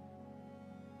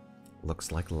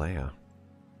 Looks like Leia.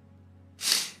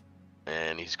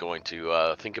 And he's going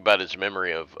to think about his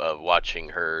memory of watching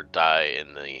her die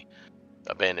in the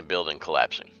abandoned building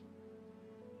collapsing.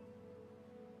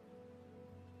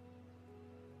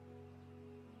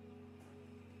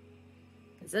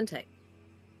 Gesundheit.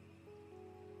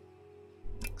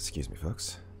 Excuse me,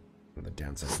 folks. The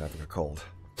downside of having a cold.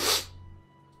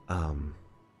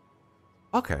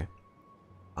 Okay.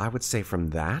 I would say from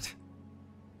that,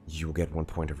 you will get 1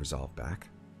 point of resolve back.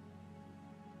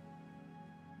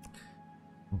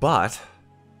 But,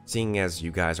 seeing as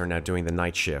you guys are now doing the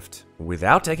night shift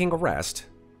without taking a rest,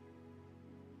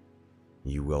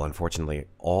 you will unfortunately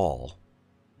all,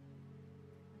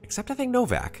 except I think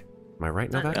Novak. Am I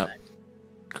right, Novak? Yep.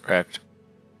 Correct.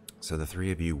 So the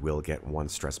 3 of you will get 1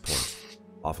 stress point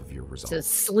off of your resolve. So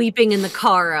sleeping in the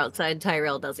car outside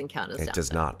Tyrell doesn't count as It does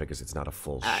downtime. not, because it's not a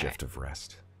full All shift of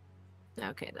rest.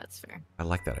 Okay, that's fair. I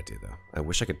like that idea, though. I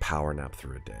wish I could power nap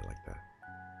through a day like that.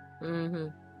 Mm-hmm.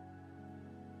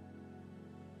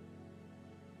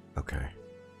 Okay.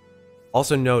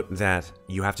 Also note that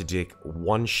you have to take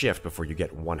 1 shift before you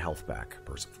get 1 health back,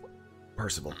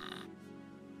 Percival.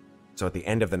 So at the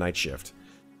end of the night shift,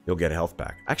 you'll get a health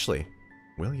back. Actually,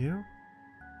 will you?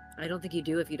 I don't think you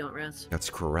do if you don't rest. That's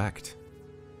correct.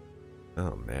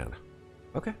 Oh, man.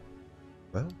 Okay.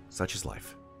 Well, such is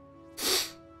life.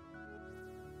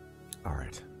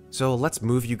 Alright. So let's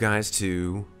move you guys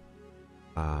to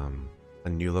a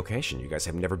new location. You guys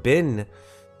have never been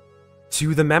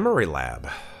to the memory lab.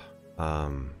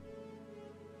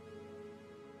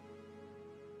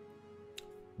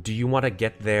 Do you want to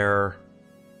get there?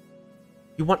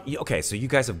 Okay, so you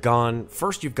guys have gone.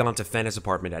 First, you've gone to Fenna's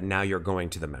apartment, and now you're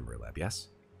going to the memory lab, yes?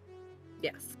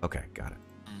 Yes. Okay, got it.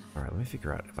 All right, let me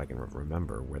figure out if I can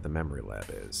remember where the memory lab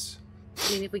is.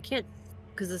 I mean, if we can't,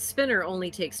 because the spinner only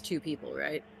takes 2 people,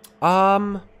 right?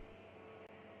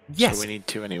 Yes. So we need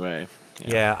 2 anyway.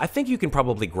 Yeah, I think you can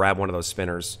probably grab one of those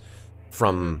spinners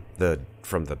from the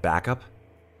backup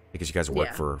because you guys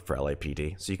work for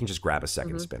LAPD, so you can just grab a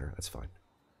second spinner. That's fine.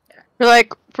 We're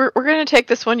like, we're gonna take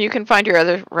this one. You can find your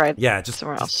other ride. Yeah, just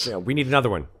somewhere else. Yeah, we need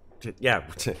another one. Yeah,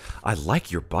 I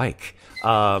like your bike.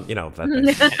 You know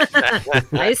that.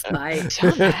 Nice bike. So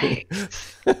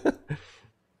nice.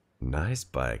 Nice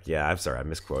bike. Yeah, I'm sorry, I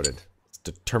misquoted.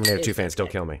 Terminator 2 fans,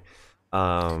 don't kill me.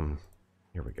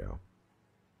 Here we go.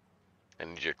 I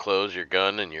need your clothes, your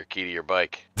gun, and your key to your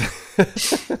bike.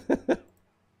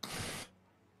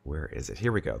 Where is it?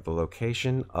 Here we go. The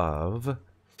location of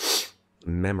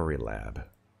Memory Lab.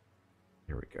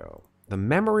 Here we go. The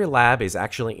Memory Lab is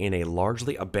actually in a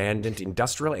largely abandoned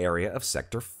industrial area of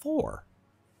Sector 4.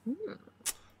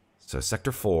 So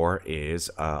Sector 4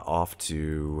 is off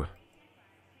to...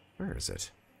 Where is it?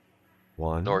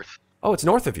 North. Oh, it's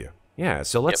north of you. Yeah,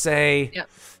 so let's say...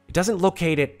 It doesn't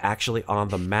locate it actually on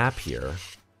the map here,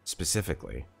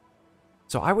 specifically.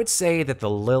 So I would say that the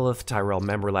Lilith Tyrell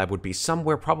Memory Lab would be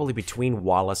somewhere probably between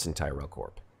Wallace and Tyrell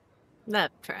Corp.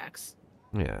 That tracks.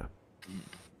 Yeah.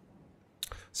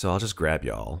 So I'll just grab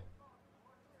y'all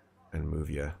and move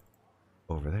you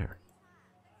over there.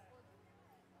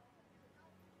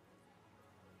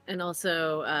 And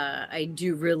also, I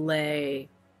do relay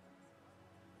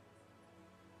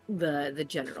the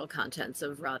general contents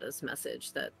of Radha's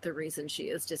message that the reason she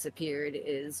has disappeared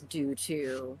is due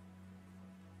to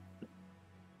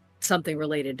something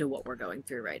related to what we're going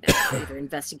through right now. Either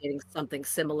investigating something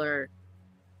similar.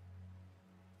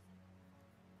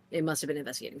 It must have been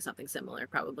investigating something similar,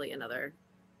 probably another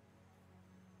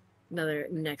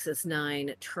Nexus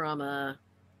 9 trauma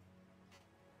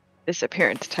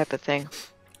Disappearance type of thing.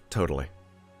 Totally.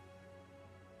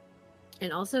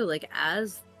 And also, like,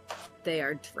 as they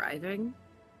are driving,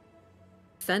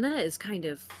 Fenna is kind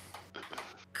of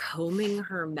combing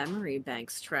her memory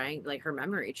banks, trying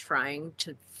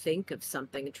to think of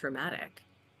something traumatic,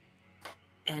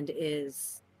 and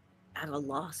is at a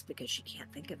loss because she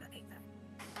can't think of anything.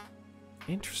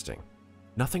 Interesting.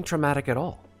 Nothing traumatic at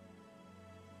all.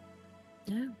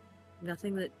 Yeah,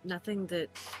 nothing that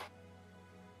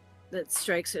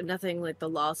strikes her. Nothing like the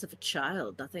loss of a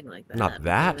child. Nothing like that. Not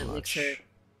that Makes much. her,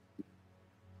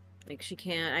 like, she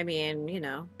can't. I mean, you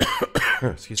know,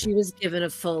 Excuse she me. was given a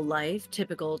full life,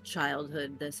 typical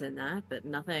childhood, this and that, but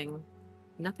nothing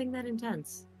that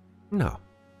intense. No.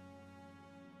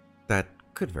 That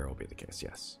could very well be the case,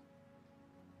 yes.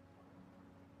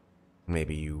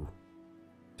 Maybe you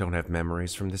don't have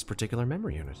memories from this particular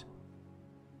memory unit.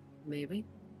 Maybe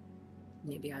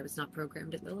I was not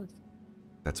programmed at Lilith.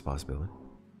 That's a possibility.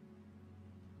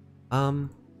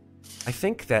 I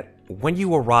think that when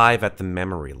you arrive at the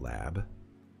memory lab,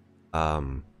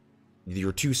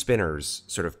 your 2 spinners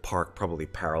sort of park probably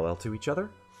parallel to each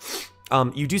other.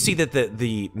 You do see that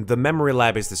the memory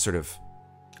lab is this sort of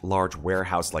large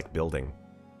warehouse-like building,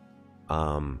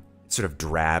 sort of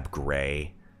drab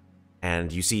gray,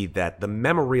 and you see that the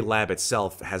memory lab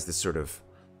itself has this sort of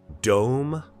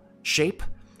dome shape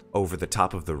over the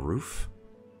top of the roof,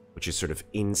 which is sort of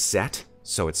inset.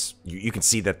 So it's you can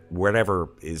see that whatever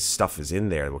stuff is in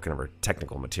there, whatever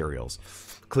technical materials,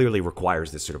 clearly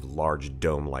requires this sort of large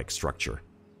dome-like structure.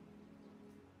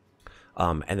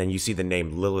 And then you see the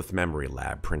name Lilith Memory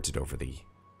Lab printed over the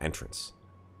entrance.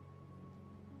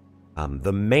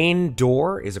 The main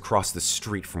door is across the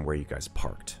street from where you guys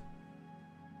parked.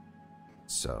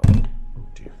 So, oh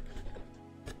dear.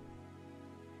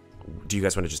 Do you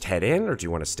guys want to just head in, or do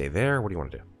you want to stay there? What do you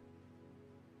want to do?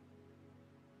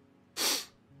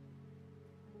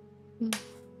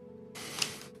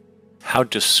 How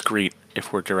discreet,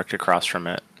 if we're direct across from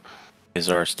it, is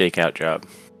our stakeout job?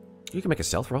 You can make a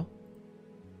stealth roll.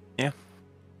 Yeah.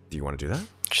 Do you want to do that?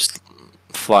 Just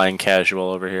flying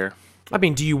casual over here. I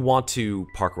mean, do you want to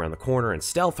park around the corner and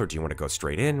stealth, or do you want to go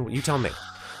straight in? You tell me.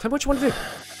 Tell me what you want to do.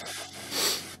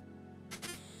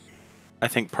 I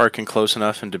think parking close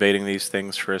enough and debating these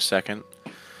things for a second.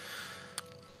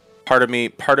 Part of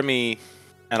me,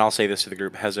 and I'll say this to the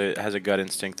group, has a gut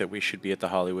instinct that we should be at the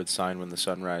Hollywood sign when the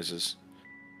sun rises.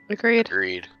 Agreed.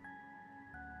 Agreed.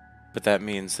 But that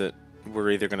means that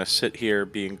we're either going to sit here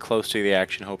being close to the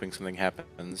action, hoping something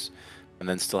happens, and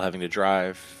then still having to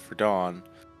drive for dawn,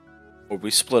 or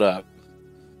we split up.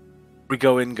 We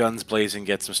go in guns blazing,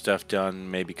 get some stuff done,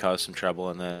 maybe cause some trouble,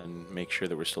 and then make sure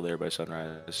that we're still there by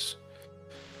sunrise.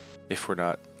 If we're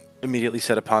not immediately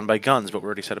set upon by guns, but we're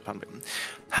already set upon by...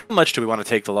 How much do we want to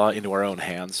take the law into our own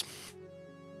hands?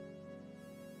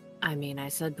 I mean, I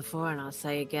said before, and I'll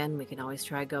say again, we can always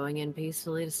try going in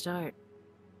peacefully to start.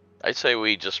 I say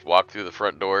we just walk through the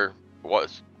front door,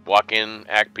 walk in,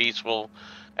 act peaceful,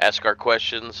 ask our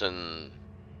questions, and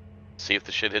see if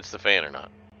the shit hits the fan or not.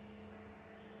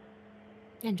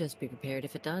 And just be prepared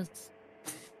if it does.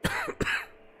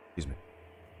 Excuse me.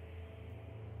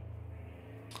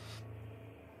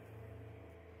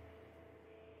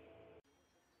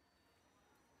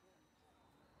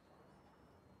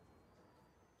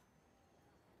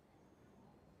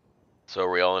 So are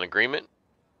we all in agreement?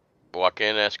 Walk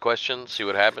in, ask questions, see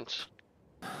what happens?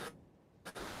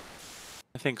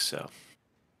 I think so.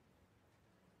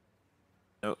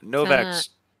 Novak's...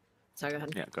 Sorry, go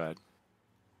ahead. Yeah, go ahead.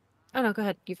 Oh, no, go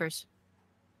ahead. You first.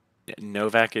 Yeah,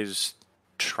 Novak is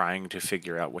trying to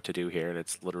figure out what to do here, and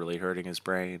it's literally hurting his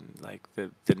brain. Like,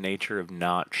 the nature of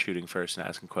not shooting first and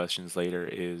asking questions later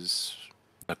is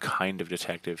a kind of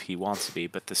detective he wants to be,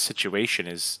 but the situation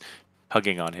is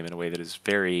tugging on him in a way that is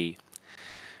very...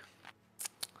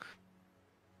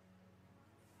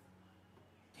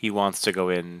 He wants to go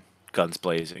in guns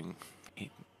blazing.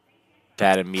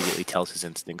 That immediately tells his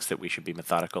instincts that we should be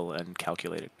methodical and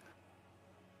calculated.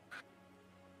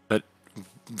 But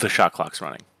the shot clock's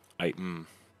running.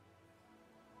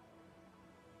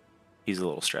 He's a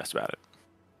little stressed about it.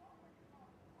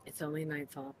 It's only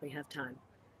nightfall. We have time.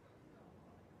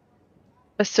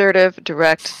 Assertive,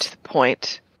 direct, to the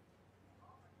point.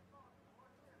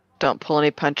 Don't pull any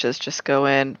punches, just go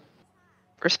in.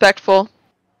 Respectful,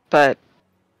 but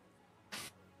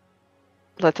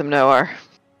let them know our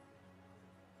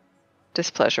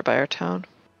displeasure by our tone.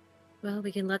 Well,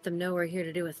 we can let them know we're here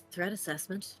to do a threat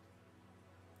assessment.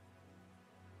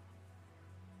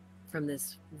 From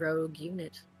this rogue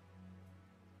unit.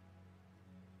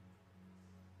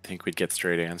 Think we'd get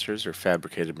straight answers or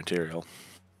fabricated material?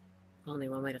 Only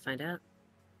one way to find out.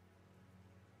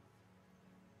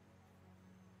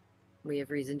 We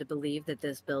have reason to believe that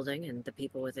this building and the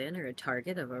people within are a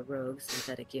target of a rogue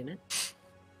synthetic unit.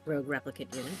 Rogue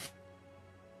replicant unit.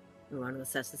 We want to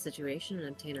assess the situation and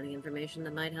obtain any information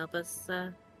that might help us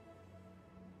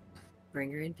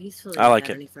bring her in peacefully I like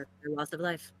without it. any further loss of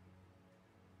life.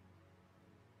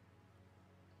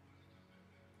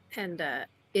 And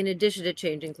in addition to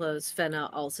changing clothes, Fenna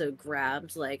also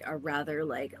grabbed like a rather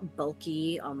like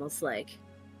bulky, almost like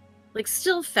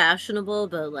still fashionable,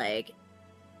 but like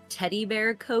teddy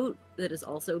bear coat that is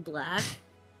also black.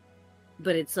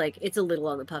 But it's like, it's a little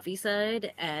on the puffy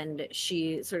side, and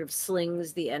she sort of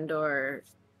slings the Endor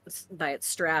by its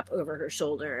strap over her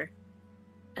shoulder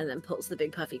and then pulls the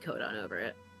big puffy coat on over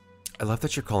it. I love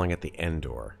that you're calling it the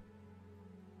Endor.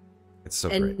 It's so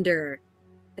great. Endor.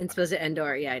 It's supposed to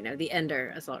Endor, yeah, I know. The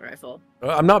Endor assault rifle.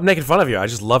 I'm not making fun of you. I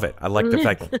just love it. I like the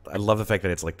fact. I love the fact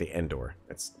that it's like the Endor.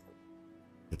 It's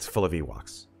full of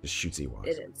Ewoks. It shoots Ewoks.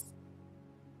 It is.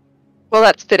 Well,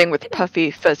 that's fitting with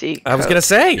puffy, fuzzy I was coat. gonna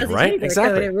say, Does right? it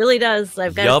Exactly. It really does.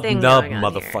 I've got a Yub thing nub, going on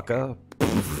here. motherfucker.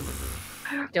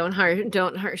 Don't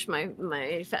harsh my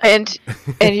fashion.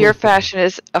 And your fashion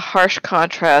is a harsh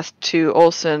contrast to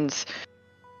Oelsen's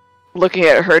looking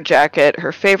at her jacket,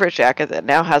 her favorite jacket that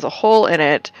now has a hole in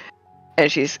it,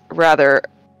 and she's rather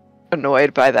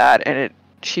annoyed by that, and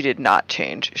she did not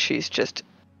change. She's just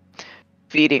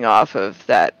feeding off of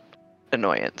that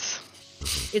annoyance.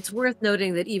 It's worth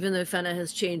noting that even though Fenna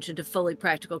has changed into fully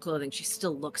practical clothing, she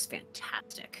still looks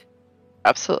fantastic.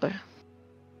 Absolutely.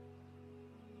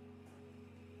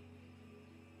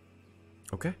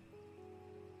 Okay.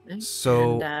 Right?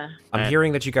 So And, I'm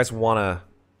hearing that you guys want to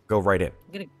go right in.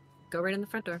 I'm gonna go right in the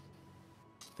front door.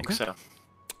 I think Okay. so.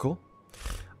 Cool.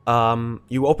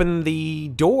 You open the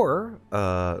door,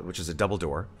 which is a double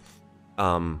door,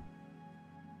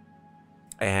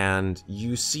 and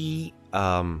you see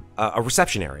a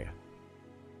reception area.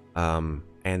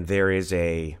 And there is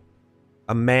a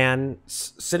man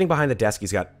sitting behind the desk.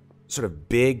 He's got sort of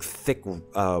big, thick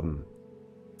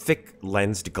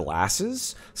lensed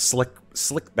glasses,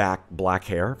 slick back black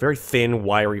hair, very thin,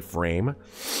 wiry frame,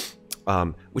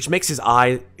 which makes his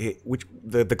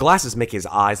the glasses make his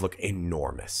eyes look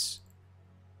enormous.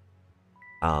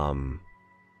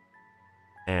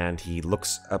 And he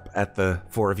looks up at the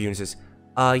four of you and says,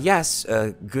 yes,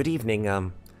 good evening.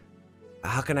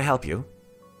 How can I help you?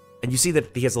 And you see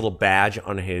that he has a little badge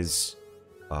on his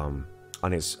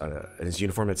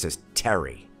uniform that says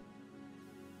Terry.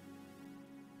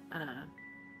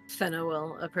 Fenna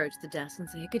will approach the desk and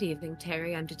say, "Good evening,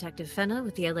 Terry. I'm Detective Fenna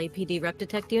with the LAPD Rep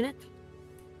Detect Unit.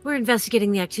 We're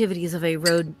investigating the activities of a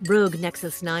rogue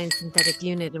Nexus 9 synthetic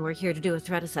unit, and we're here to do a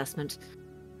threat assessment.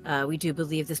 We do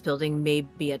believe this building may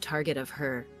be a target of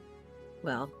her,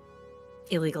 well,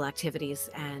 illegal activities,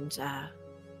 and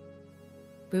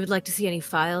we would like to see any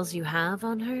files you have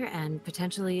on her and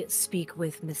potentially speak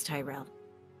with Miss Tyrell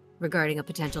regarding a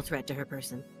potential threat to her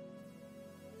person."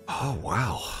 Oh,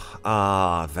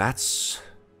 wow. That's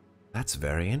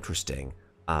very interesting.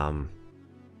 Well,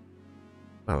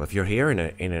 if you're here in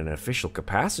an official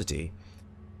capacity,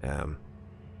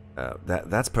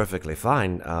 that's perfectly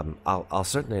fine. I'll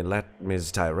certainly let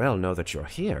Ms. Tyrell know that you're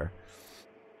here.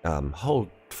 Hold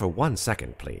for 1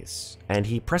 second, please. And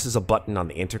he presses a button on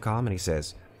the intercom and he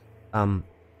says,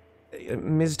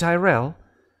 Ms. Tyrell?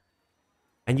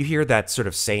 And you hear that sort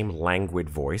of same languid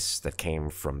voice that came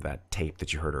from that tape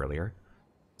that you heard earlier.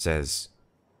 Says,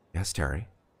 "Yes, Terry."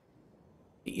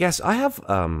 "Yes, I have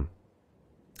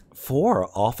 4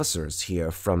 officers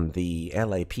here from the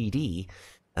LAPD.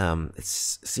 It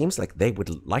seems like they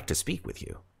would like to speak with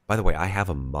you. By the way, I have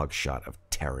a mugshot of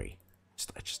Terry.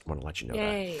 I just want to let you know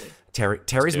that.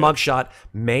 Terry's mugshot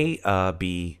may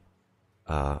be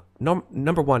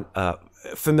number one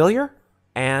familiar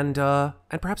and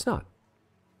perhaps not.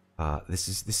 This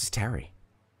is Terry.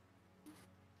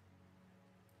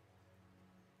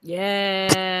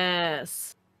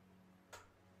 Yes.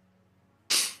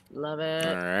 Love it.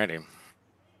 Alrighty.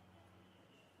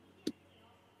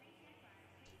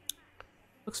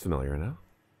 Looks familiar now.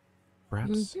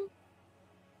 Perhaps.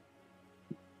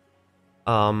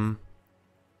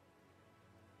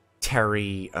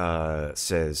 Terry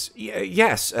says,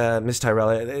 "Yes, Miss Tyrell.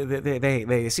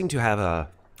 They seem to have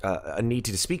a need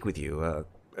to speak with you,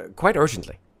 quite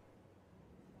urgently."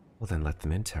 "Well, then let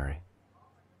them in, Terry."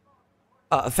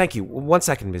 Thank you. 1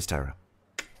 second, Miss Tyrell."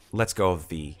 Lets go of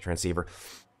the transceiver.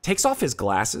 Takes off his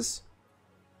glasses.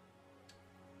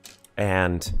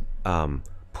 And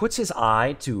puts his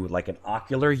eye to like an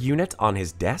ocular unit on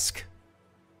his desk,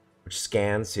 which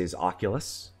scans his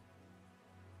oculus.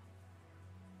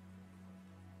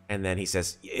 And then he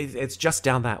says, "It's just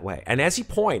down that way." And as he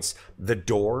points, the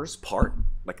doors part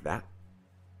like that.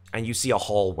 And you see a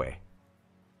hallway.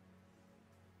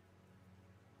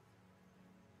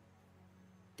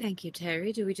 Thank you,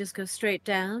 Terry. Do we just go straight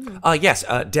down? Yes,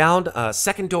 down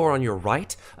second door on your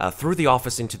right, through the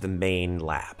office into the main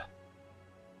lab.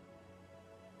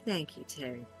 Thank you,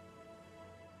 Terry.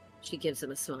 She gives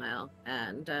him a smile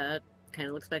and kind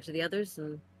of looks back to the others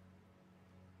and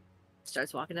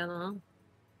starts walking down the hall.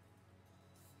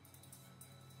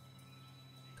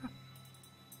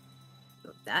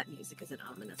 Oh, that music isn't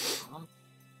ominous at all.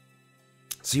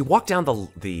 So you walk down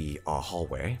the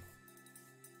hallway,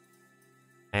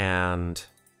 and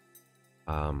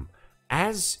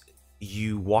as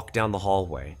you walk down the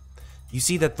hallway, you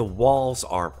see that the walls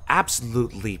are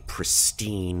absolutely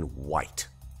pristine white.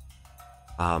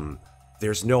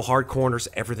 There's no hard corners.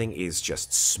 Everything is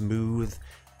just smooth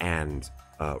and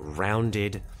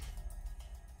rounded.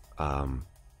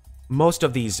 Most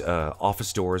of these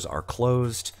office doors are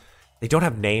closed. They don't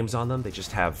have names on them. They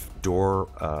just have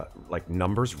door, like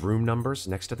numbers, room numbers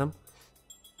next to them.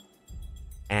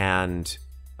 And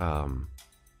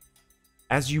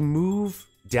as you move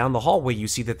down the hallway, you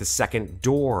see that the second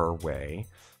doorway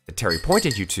that Terry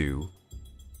pointed you to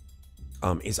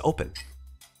is open.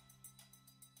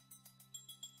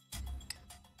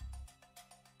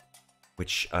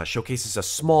 Which showcases a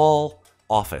small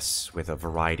office with a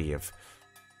variety of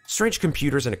strange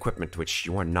computers and equipment which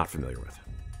you are not familiar with.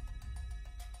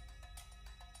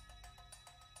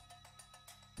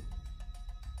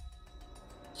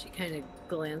 She kind of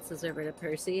glances over to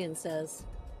Percy and says,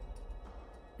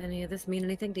 "Any of this mean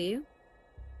anything to you?"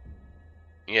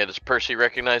 Yeah, does Percy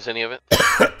recognize any of it?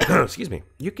 Excuse me.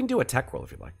 You can do a tech roll if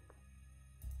you'd like.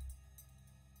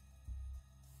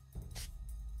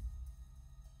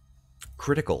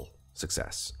 Critical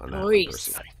success on that one,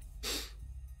 Percy.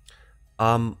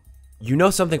 You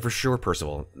know something for sure,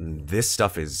 Percival. This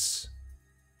stuff is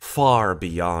far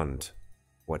beyond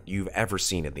what you've ever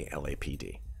seen in the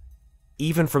LAPD.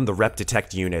 Even from the Rep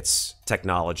Detect unit's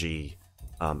technology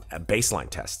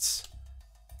baseline tests.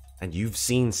 And you've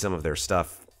seen some of their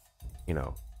stuff, you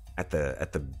know, at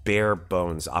the bare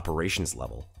bones operations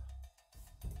level.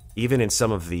 Even in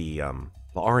some of the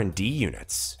R&D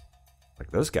units, Like,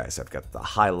 those guys have got the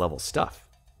high-level stuff.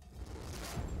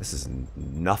 This is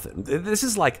nothing. This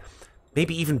is like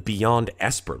maybe even beyond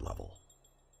Esper level.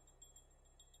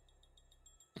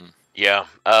 Yeah.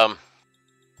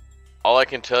 All I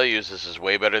can tell you is this is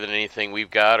way better than anything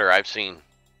we've got or I've seen.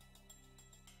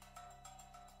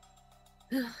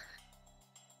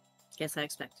 Guess I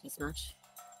expected as much.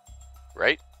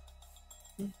 Right?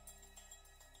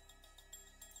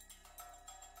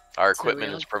 Our So equipment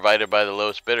real. is provided by the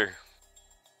lowest bidder.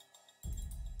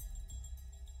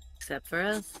 Except for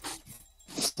us.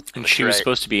 And That's she was right.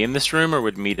 supposed to be in this room or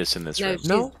would meet us in this No, room?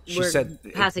 No, she we're said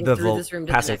passing the through this room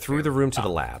to passing the next through room. the room to the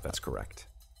lab. That's correct.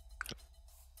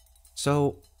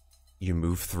 So you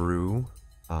move through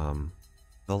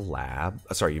the lab.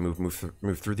 Sorry, you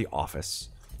move through the office.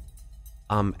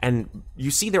 And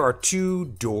you see there are two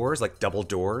doors, like double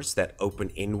doors, that open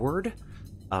inward.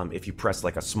 If you press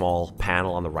like a small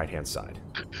panel on the right-hand side.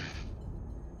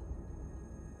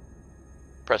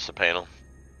 Press the panel.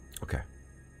 Okay.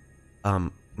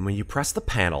 When you press the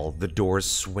panel, the doors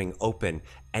swing open,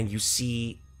 and you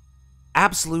see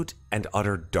absolute and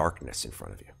utter darkness in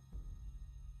front of you.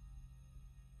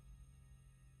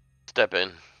 Step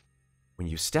in. When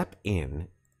you step in,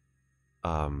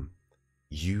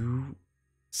 you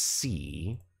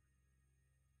see...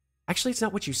 Actually, it's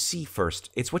not what you see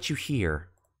first. It's what you hear.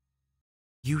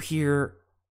 You hear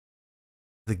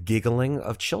the giggling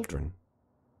of children.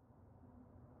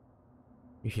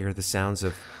 You hear the sounds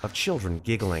of children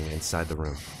giggling inside the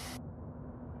room.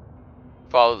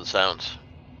 Follow the sounds.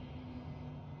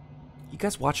 You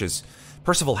guys watch as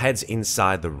Percival heads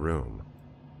inside the room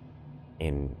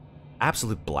in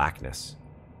absolute blackness.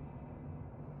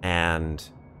 And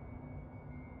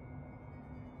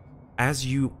as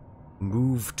you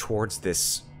move towards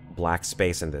this black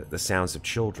space and the sounds of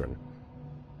children,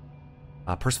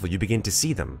 Percival, you begin to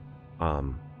see them,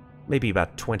 maybe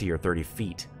about 20 or 30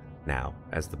 feet now,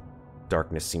 as the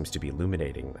darkness seems to be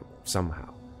illuminating them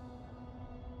somehow.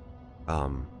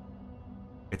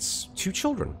 It's two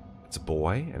children. It's a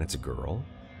boy and it's a girl,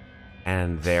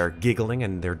 and they're giggling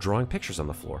and they're drawing pictures on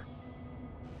the floor.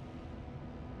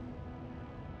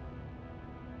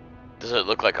 Does it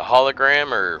look like a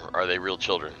hologram, or are they real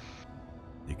children?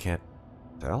 You can't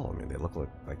tell. I mean, they look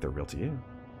like they're real to you.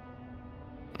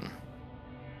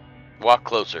 Walk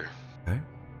closer. Okay.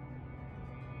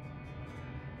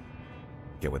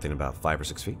 Get within about 5 or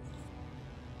 6 feet.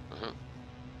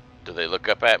 Do they look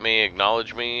up at me,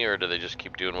 acknowledge me, or do they just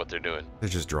keep doing what they're doing? They're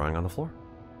just drawing on the floor.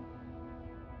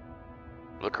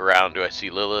 Look around. Do I see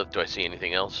Lilith? Do I see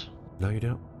anything else? No, you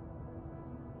don't.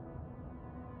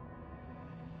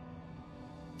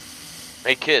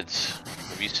 Hey, kids.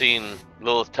 Have you seen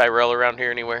Lilith Tyrell around here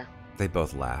anywhere? They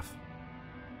both laugh.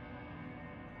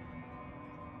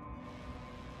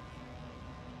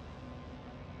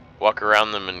 Walk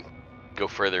around them and go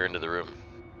further into the room.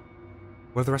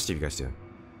 What are the rest of you guys doing?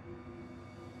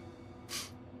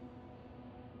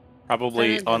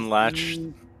 Probably Fenna unlatch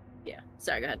doesn't- Yeah,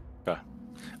 sorry, go ahead.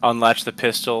 unlatch the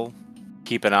pistol,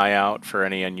 keep an eye out for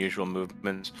any unusual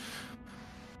movements.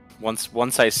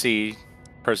 Once I see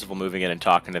Percival moving in and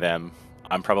talking to them,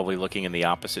 I'm probably looking in the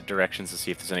opposite directions to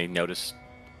see if there's any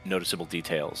noticeable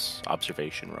details.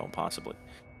 Observation roll, possibly.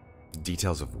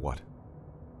 Details of what?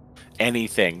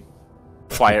 Anything.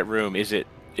 Quiet room.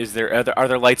 Are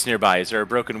there lights nearby? Is there a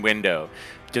broken window?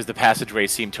 Does the passageway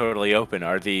seem totally open?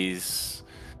 Are these...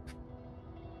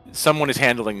 Someone is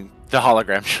handling the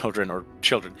hologram children or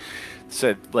children.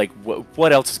 So, like,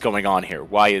 what else is going on here?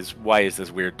 Why is this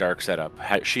weird dark setup?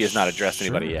 She has not addressed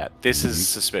anybody Sure. yet. This is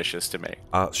suspicious to me.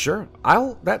 Sure.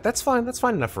 That's fine. That's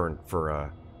fine enough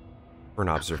for an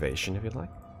observation, if you'd like.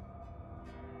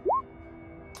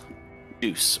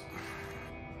 Deuce.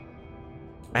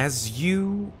 As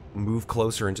you move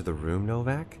closer into the room,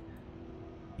 Novak,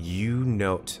 you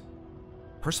note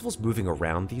Percival's moving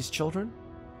around these children,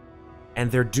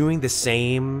 and they're doing the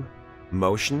same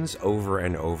motions over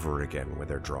and over again when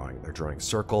they're drawing. They're drawing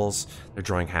circles, they're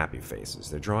drawing happy faces,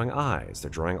 they're drawing eyes,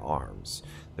 they're drawing arms,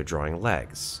 they're drawing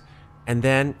legs. And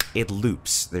then it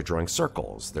loops. They're drawing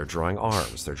circles, they're drawing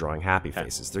arms, they're drawing happy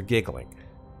faces, they're giggling.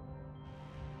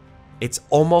 It's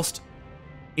almost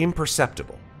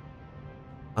imperceptible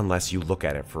unless you look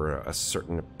at it for a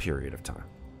certain period of time.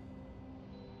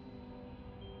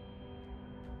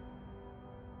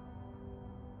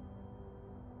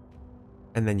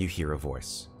 And then you hear a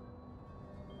voice.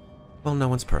 Well, no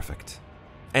one's perfect.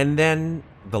 And then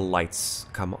the lights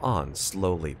come on,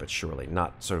 slowly but surely,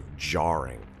 not sort of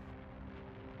jarring.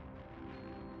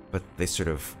 But they sort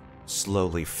of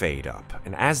slowly fade up.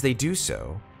 And as they do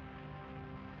so,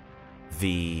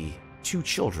 the two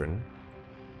children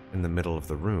in the middle of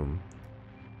the room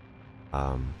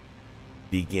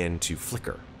begin to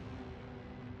flicker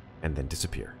and then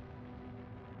disappear.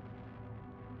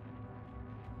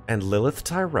 And Lilith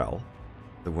Tyrell,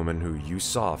 the woman who you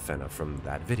saw, Fenna, from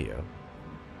that video,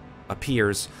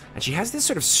 appears, and she has this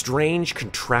sort of strange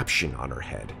contraption on her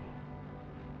head.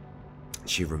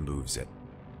 She removes it,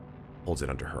 holds it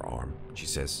under her arm. She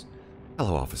says,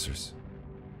 "Hello, officers.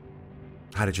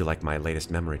 How did you like my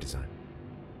latest memory design?"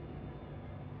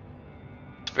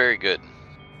 It's very good.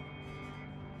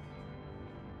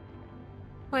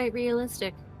 Quite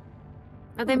realistic.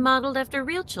 Are they modeled after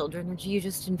real children, or do you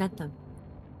just invent them?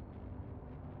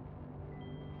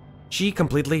 She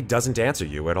completely doesn't answer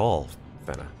you at all,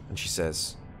 Fenna, and she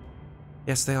says,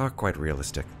 "Yes, they are quite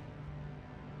realistic.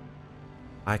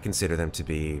 I consider them to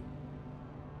be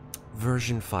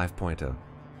version 5.0.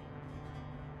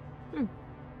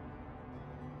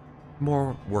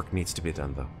 More work needs to be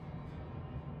done, though.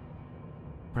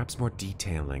 Perhaps more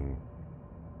detailing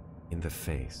in the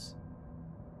face.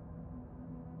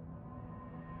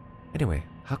 Anyway,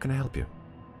 how can I help you?"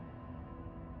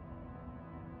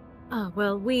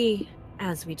 Well, we,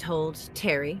 as we told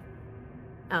Terry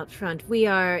out front, we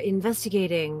are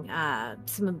investigating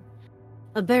some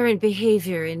aberrant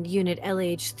behavior in Unit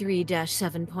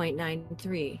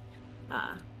LH3-7.93,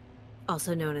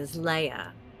 also known as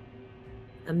Leia,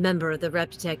 a member of the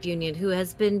Reptitech Union who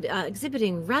has been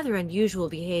exhibiting rather unusual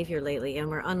behavior lately, and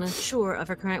we're unsure of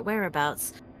her current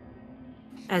whereabouts.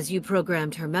 As you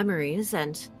programmed her memories,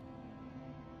 and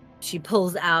she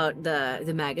pulls out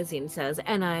the magazine, says,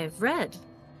 "And I've read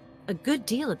a good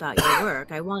deal about your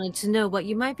work. I wanted to know what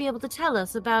you might be able to tell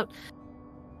us about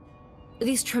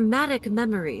these traumatic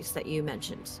memories that you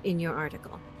mentioned in your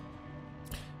article."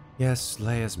 Yes,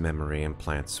 Leia's memory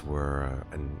implants were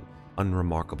an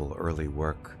unremarkable early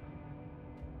work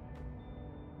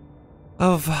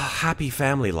of happy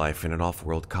family life in an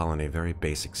off-world colony. Very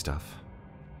basic stuff.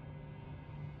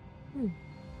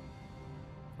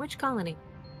 Which colony?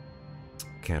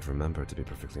 Can't remember, to be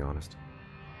perfectly honest.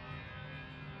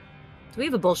 Do we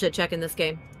have a bullshit check in this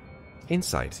game?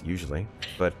 Insight, usually.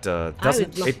 But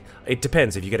would it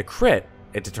depends. If you get a crit,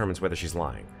 it determines whether she's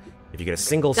lying. If you get a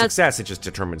single success, it just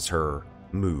determines her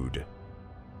mood.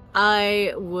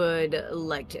 I would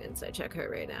like to insight check her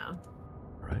right now.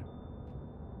 Right.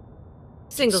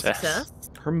 Single success.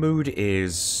 Her mood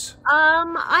is...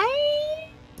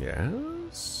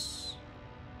 Yes?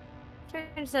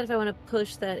 Trying to decide if I want to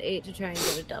push that 8 to try and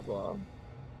get a double.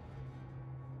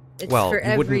 It's Well, for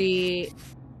you wouldn't- every...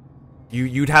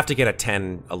 You'd have to get a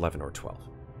 10, 11, or 12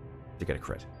 to get a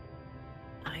crit.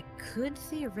 I could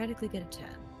theoretically get a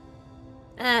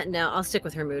 10. No, I'll stick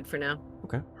with her mood for now.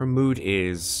 Okay. Her mood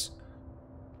is...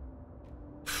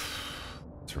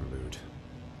 What's her mood?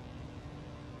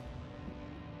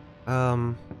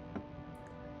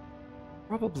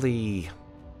 Probably...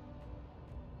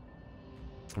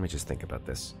 Let me just think about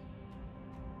this.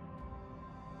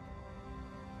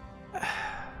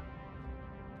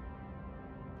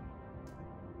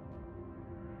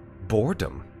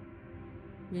 Boredom.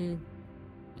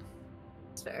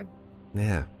 That's fair.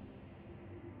 Yeah.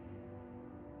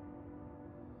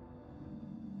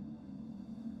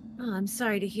 Oh, I'm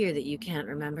sorry to hear that you can't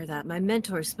remember that. My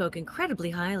mentor spoke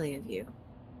incredibly highly of you.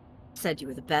 Said you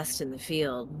were the best in the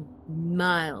field,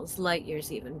 miles, light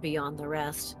years even, beyond the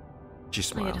rest. She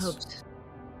smiles.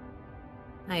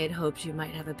 I had hoped you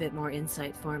might have a bit more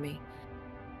insight for me.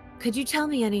 Could you tell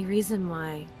me any reason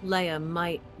why Leia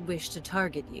might wish to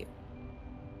target you?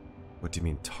 What do you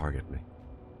mean, target me?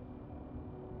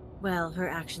 Well, her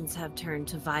actions have turned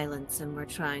to violence, and we're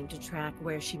trying to track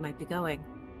where she might be going.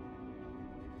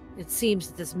 It seems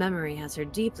that this memory has her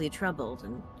deeply troubled,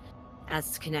 and as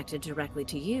it's connected directly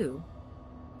to you,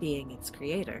 being its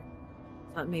creator,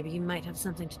 thought maybe you might have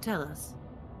something to tell us.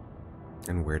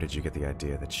 And where did you get the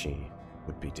idea that she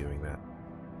would be doing that?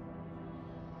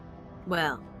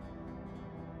 Well,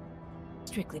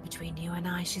 strictly between you and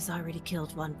I, she's already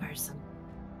killed one person.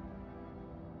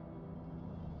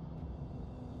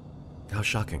 How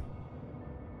shocking.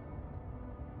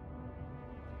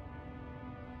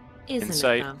 Isn't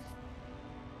Insight. it, though?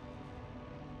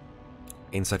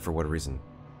 Insight for what reason?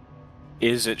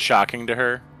 Is it shocking to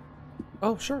her?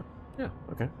 Oh, sure. Yeah,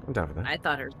 okay. I'm down for that. I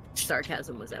thought her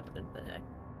sarcasm was evident, but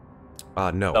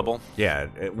No. Double? Yeah,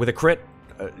 with a crit,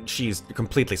 she's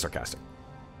completely sarcastic.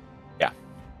 Yeah.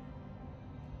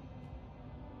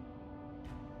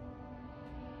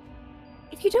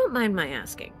 if you don't mind my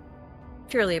asking,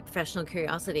 purely a professional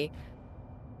curiosity,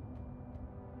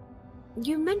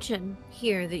 you mention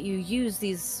here that you use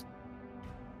these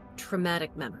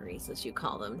traumatic memories, as you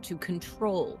call them, to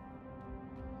control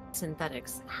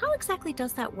synthetics. How exactly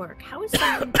does that work? How is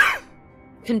someone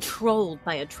controlled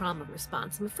by a trauma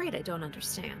response? I'm afraid I don't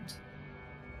understand.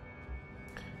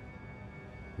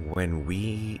 When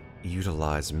we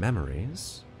utilize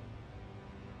memories,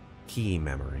 key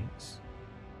memories,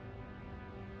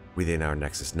 within our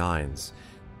Nexus 9s,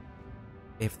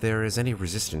 if there is any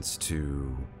resistance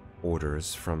to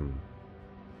orders from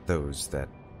those that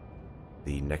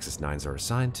the Nexus 9s are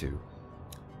assigned to,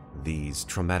 these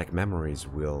traumatic memories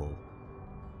will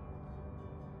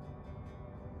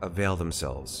avail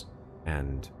themselves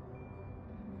and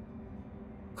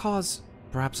cause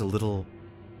perhaps a little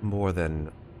more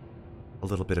than a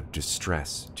little bit of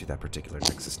distress to that particular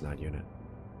Nexus 9 unit.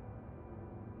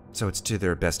 So it's to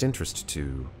their best interest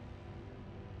to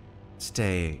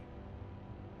stay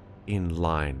in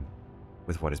line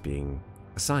with what is being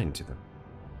assigned to them.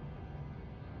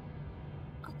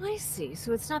 Oh, I see.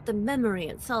 So it's not the memory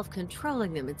itself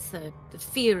controlling them, it's the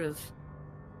fear of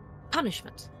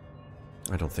punishment.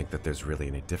 I don't think that there's really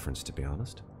any difference, to be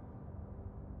honest.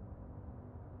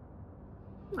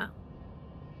 Well,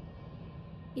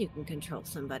 you can control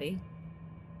somebody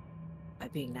by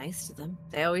being nice to them.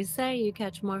 They always say you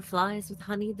catch more flies with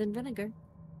honey than vinegar.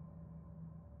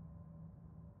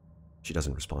 She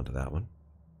doesn't respond to that one.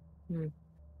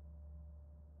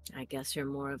 I guess you're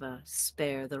more of a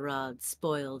spare the rod,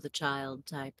 spoil the child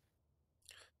type.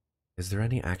 Is there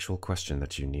any actual question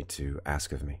that you need to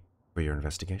ask of me for your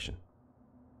investigation?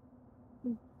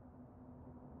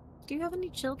 Do you have any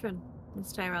children,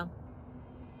 Miss Tyrell?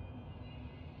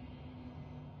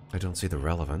 I don't see the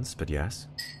relevance, but yes.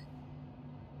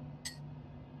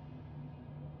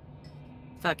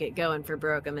 Fuck it, going for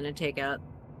broke. I'm gonna take out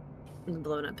the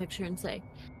blown up picture and say,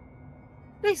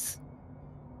 "Nice.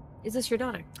 Is this your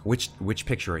daughter?" Which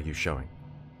picture are you showing?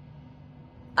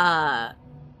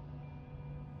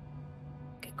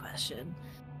 Good question.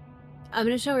 I'm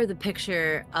gonna show her the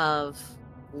picture of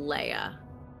Leia.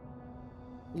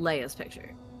 Leia's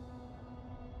picture.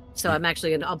 So I'm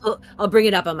actually gonna I'll bring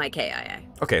it up on my KIA.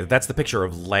 Okay, that's the picture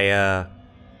of Leia.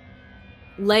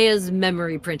 Leia's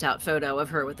memory printout photo of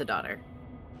her with the daughter.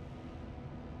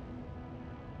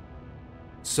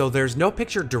 So there's no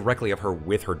picture directly of her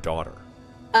with her daughter.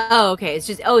 Oh, okay. It's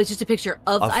just a picture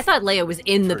of I thought Leia was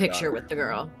in the picture daughter. with the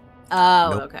girl. Oh,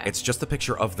 Nope, okay. it's just the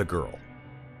picture of the girl.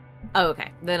 Oh,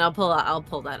 okay. Then I'll pull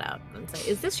that out and say,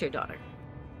 "Is this your daughter?"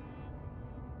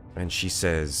 And she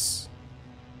says,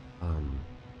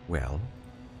 well,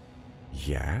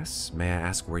 yes. May I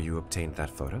ask where you obtained that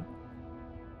photo?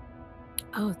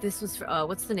 Oh, this was for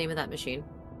what's the name of that machine?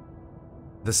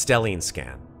 The Stellian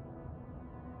scan.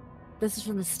 This is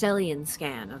from the Stellian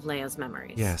scan of Leia's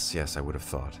memories. Yes, I would have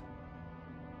thought.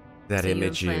 That So you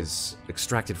image implant- is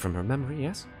extracted from her memory,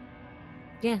 yes?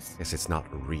 Yes. Yes, it's not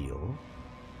real.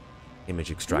 Image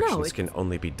extractions can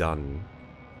only be done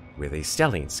with a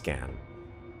Stellian scan.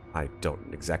 I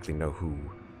don't exactly know who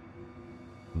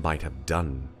might have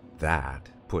done that,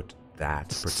 put that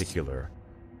particular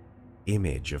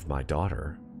image of my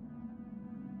daughter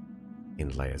in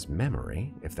Leia's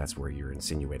memory, if that's where you're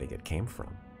insinuating it came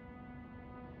from.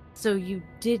 So you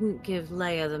didn't give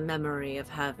Leia the memory of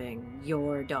having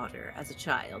your daughter as a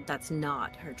child. That's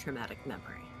not her traumatic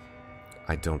memory.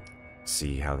 I don't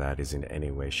see how that is in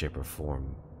any way, shape, or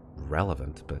form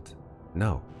relevant, but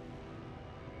no.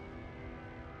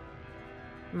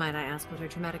 Might I ask what her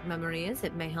traumatic memory is?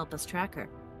 It may help us track her.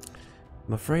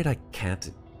 I'm afraid I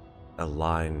can't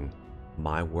align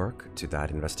my work to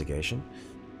that investigation,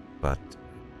 but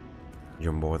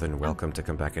you're more than welcome to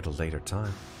come back at a later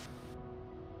time.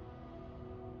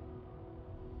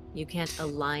 You can't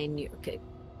align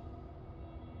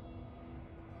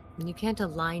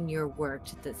your work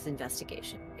to this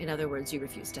investigation. In other words, you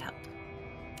refuse to help.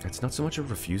 It's not so much a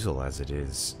refusal as it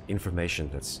is information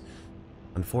that's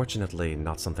unfortunately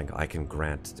not something I can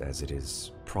grant, as it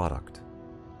is product.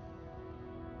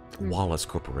 Wallace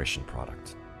Corporation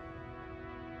product.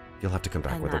 You'll have to come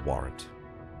back And with that- a warrant.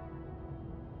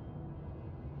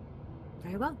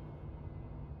 Very well.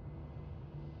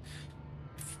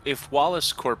 If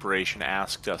Wallace Corporation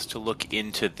asked us to look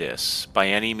into this by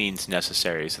any means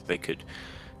necessary so that they could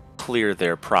clear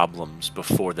their problems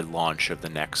before the launch of the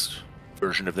next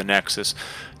version of the Nexus,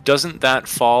 doesn't that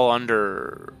fall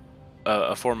under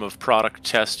a form of product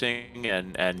testing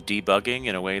and debugging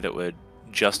in a way that would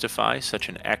justify such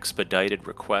an expedited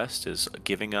request as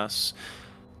giving us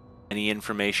any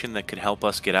information that could help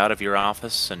us get out of your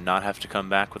office and not have to come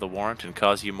back with a warrant and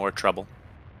cause you more trouble?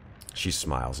 She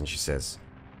smiles and she says,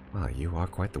 "Wow, you are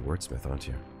quite the wordsmith, aren't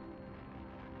you?"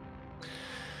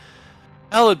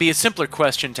 Well, it would be a simpler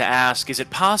question to ask, is it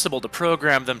possible to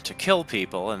program them to kill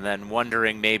people, and then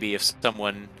wondering maybe if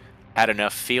someone had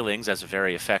enough feelings as a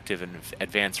very effective and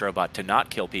advanced robot to not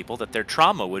kill people, that their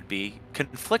trauma would be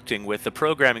conflicting with the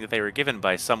programming that they were given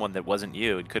by someone that wasn't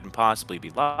you and couldn't possibly be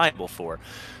liable for.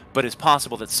 But it's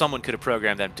possible that someone could have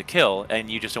programmed them to kill, and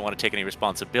you just don't want to take any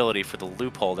responsibility for the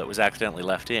loophole that was accidentally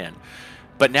left in.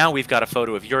 But now we've got a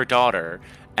photo of your daughter,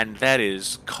 and that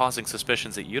is causing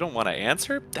suspicions that you don't want to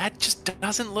answer? That just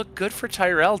doesn't look good for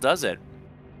Tyrell, does it?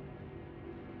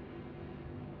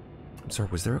 I'm sorry,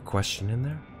 was there a question in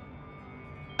there?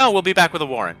 No, we'll be back with a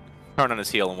warrant. Turn on his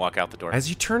heel and walk out the door. As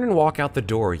you turn and walk out the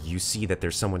door, you see that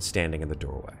there's someone standing in the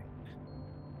doorway.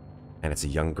 And it's a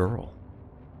young girl.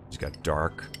 She's got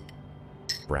dark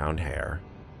brown hair.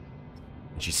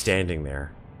 And she's standing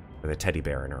there with a teddy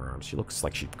bear in her arms. She looks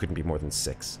like she couldn't be more than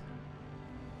 6.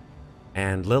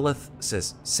 And Lilith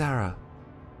says, Sarah,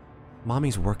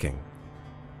 Mommy's working.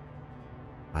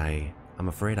 I'm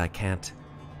afraid I can't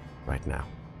right now.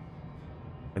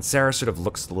 And Sarah sort of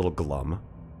looks a little glum,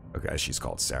 as she's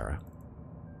called Sarah.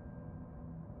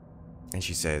 And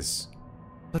she says,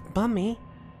 But Mommy,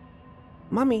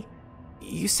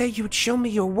 you say you'd show me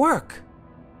your work.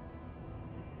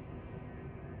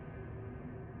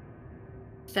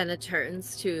 Fenna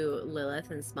turns to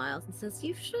Lilith and smiles and says,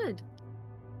 You should.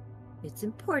 It's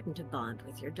important to bond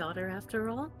with your daughter, after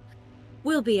all.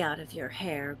 We'll be out of your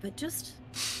hair, but just...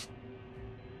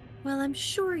 Well, I'm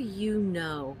sure you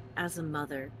know, as a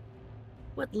mother,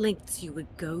 what lengths you would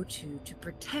go to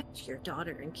protect your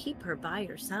daughter and keep her by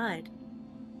your side.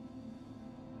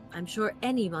 I'm sure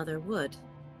any mother would.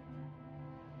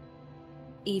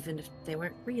 Even if they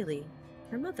weren't really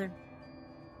her mother.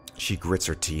 She grits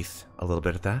her teeth a little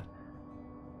bit at that.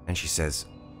 And she says,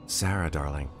 Sarah,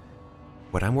 darling,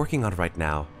 what I'm working on right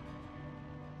now,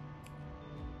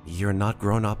 you're not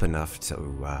grown up enough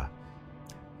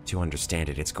to understand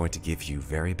it. It's going to give you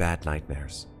very bad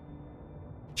nightmares.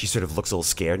 She sort of looks a little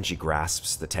scared and she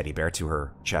grasps the teddy bear to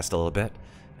her chest a little bit.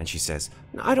 And she says,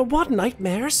 I don't want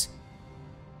nightmares.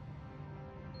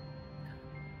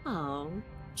 Oh,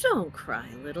 don't cry,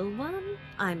 little one.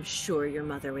 I'm sure your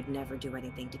mother would never do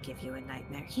anything to give you a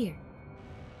nightmare. Here,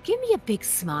 give me a big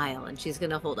smile. And she's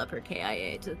gonna hold up her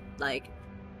KIA to, like,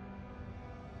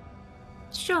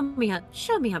 show me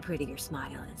how pretty your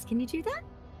smile is. Can you do that?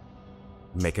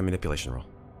 Make a manipulation roll.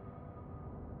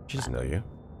 She doesn't know you.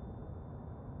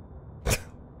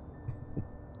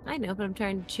 I know, but I'm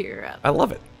trying to cheer her up. I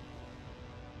love it.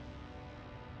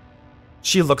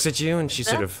 She looks at you and she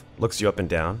sort of looks you up and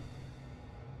down.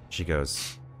 She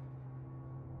goes...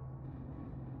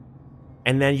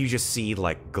 And then you just see,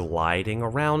 like, gliding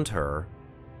around her,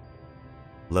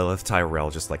 Lilith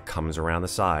Tyrell just, like, comes around the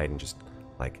side and just,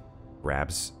 like,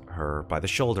 grabs her by the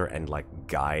shoulder and, like,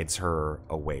 guides her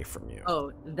away from you.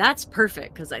 Oh, that's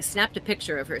perfect, because I snapped a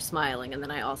picture of her smiling, and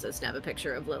then I also snap a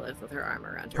picture of Lilith with her arm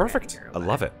around her. Perfect. Her I away.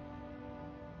 love it.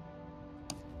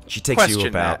 She takes you Question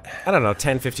about, that. I don't know,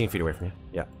 10, 15 feet away from you.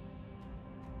 Yeah.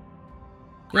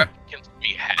 Replicants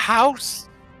be hacked. House?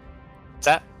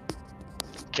 That?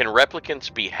 Can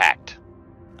replicants be hacked?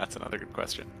 That's another good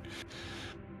question.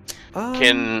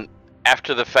 Can,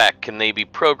 after the fact, can they be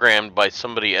programmed by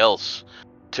somebody else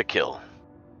to kill?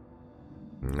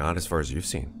 Not as far as you've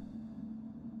seen.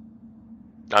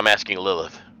 I'm asking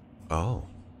Lilith. Oh.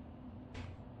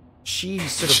 She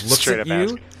sort of looks Straight at up you.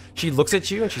 asking. She looks at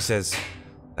you and she says,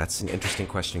 That's an interesting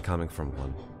question coming from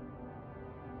one.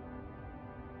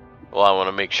 Well, I want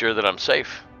to make sure that I'm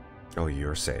safe. Oh,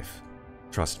 you're safe.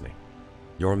 Trust me.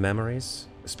 Your memories,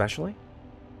 especially,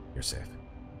 you're safe.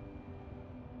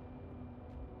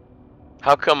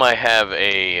 How come I have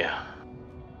a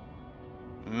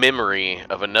memory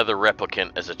of another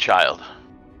replicant as a child?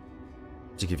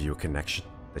 To give you a connection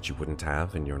that you wouldn't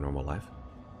have in your normal life.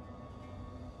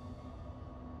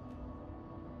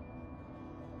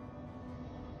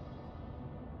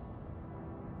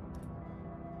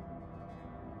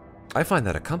 I find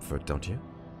that a comfort, don't you?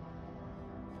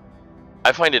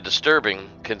 I find it disturbing,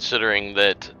 considering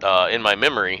that in my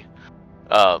memory,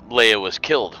 Leia was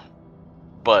killed.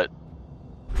 But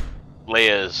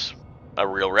Leia is a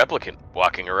real replicant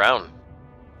walking around.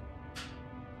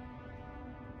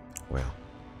 Well,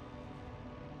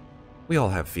 we all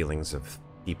have feelings of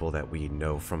people that we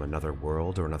know from another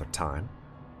world or another time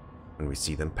when we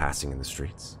see them passing in the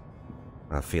streets.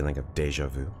 A feeling of deja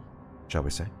vu, shall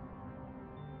we say?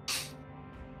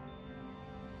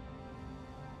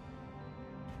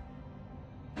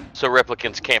 So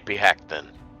replicants can't be hacked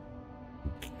then?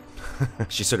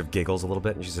 She sort of giggles a little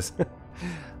bit and she says,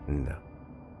 No.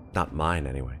 Not mine,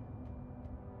 anyway.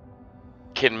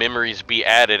 can memories be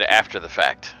added after the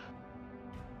fact?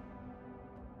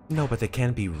 No, but they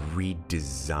can be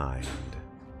redesigned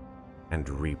and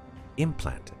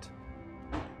re-implanted.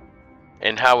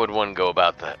 And how would one go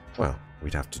about that? Well,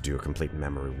 we'd have to do a complete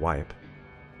memory wipe.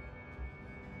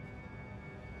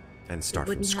 And start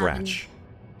from scratch.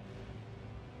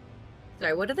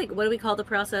 Sorry, what do we call the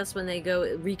process when they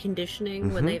go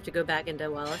reconditioning, when they have to go back into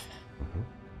Wallace?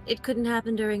 It couldn't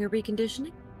happen during a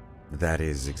reconditioning? That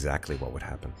is exactly what would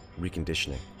happen.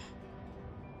 Reconditioning.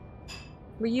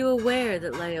 Were you aware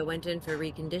that Leia went in for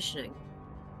reconditioning?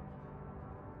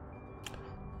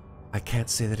 I can't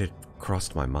say that it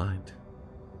crossed my mind.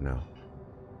 No.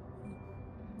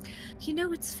 You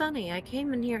know, it's funny. I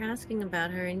came in here asking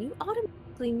about her, and you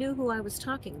automatically knew who I was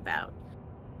talking about.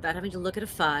 Without having to look at a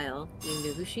file, you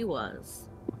knew who she was.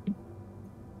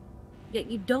 Yet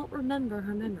you don't remember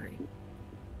her memory.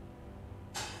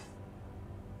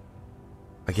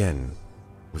 Again,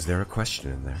 was there a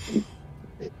question in there?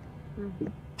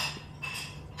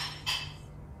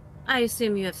 I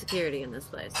assume you have security in this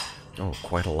place. Oh,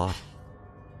 quite a lot.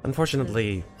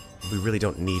 Unfortunately, we really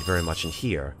don't need very much in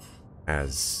here,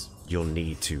 as you'll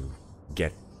need to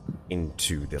get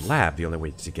into the lab. The only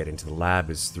way to get into the lab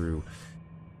is through,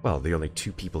 well, the only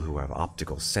two people who have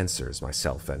optical sensors,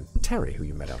 myself and Terry, who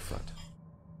you met out front.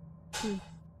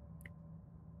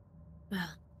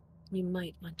 Well, you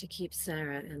might want to keep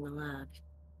Sarah in the lab.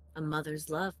 A mother's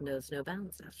love knows no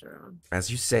bounds, after all. As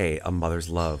you say, a mother's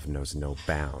love knows no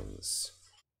bounds.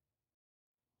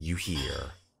 You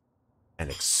hear an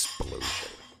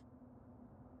explosion.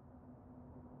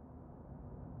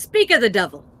 Speak of the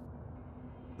devil!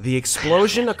 The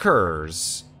explosion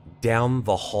occurs down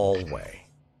the hallway.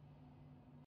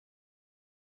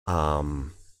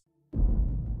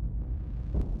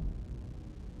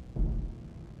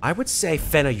 I would say,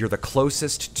 Fenna, you're the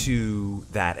closest to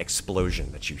that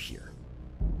explosion that you hear.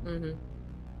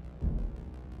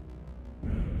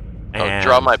 I'll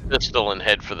draw my pistol and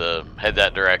head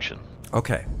that direction.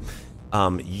 Okay.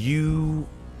 You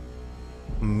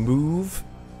move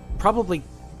probably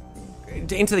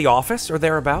into the office or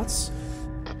thereabouts,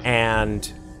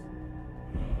 and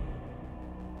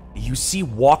you see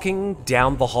walking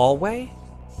down the hallway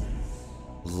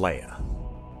Leia.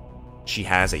 She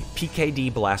has a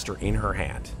PKD blaster in her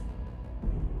hand,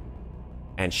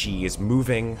 and she is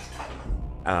moving.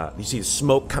 You see the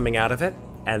smoke coming out of it,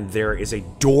 and there is a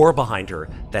door behind her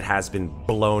that has been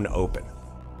blown open.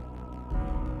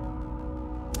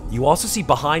 You also see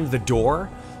behind the door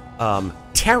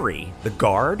Terry, the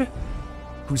guard,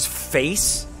 whose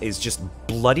face is just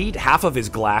bloodied. Half of his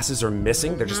glasses are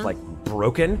missing. They're just like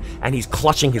broken, and he's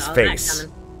clutching his face.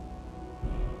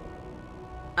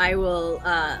 I will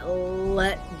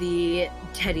let the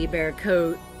teddy bear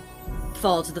coat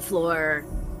fall to the floor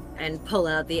and pull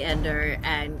out the ender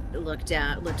and look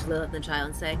to Lilith and the child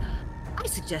and say, I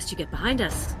suggest you get behind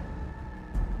us.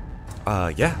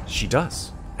 Yeah, she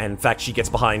does. And in fact, she gets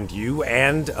behind you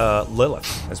and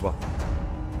Lilith as well.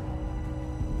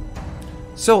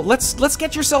 So let's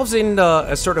get yourselves in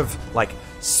a sort of like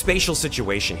spatial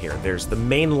situation here. There's the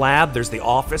main lab, there's the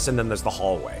office, and then there's the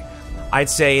hallway. I'd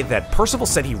say that Percival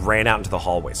said he ran out into the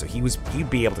hallway, so he'd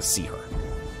be able to see her.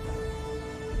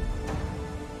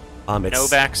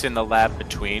 Novak's in the lab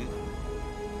between.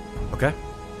 Okay.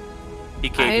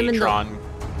 PKD Tron.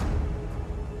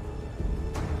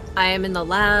 I am in the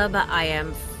lab. I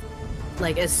am,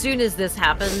 like, as soon as this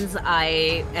happens,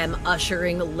 I am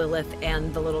ushering Lilith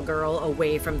and the little girl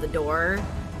away from the door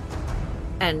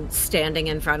and standing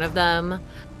in front of them.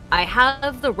 I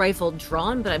have the rifle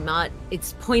drawn, but I'm not,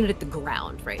 it's pointed at the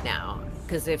ground right now.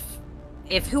 Because if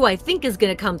who I think is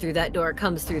going to come through that door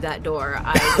comes through that door,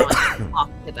 I want to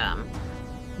talk to them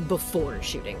before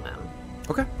shooting them.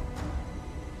 Okay.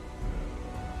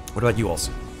 What about you,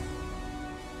 Oelsen?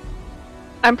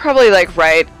 I'm probably like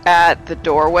right at the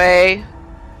doorway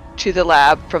to the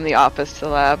lab, from the office to the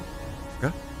lab.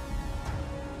 Okay.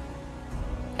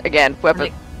 Again,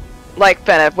 weapon, like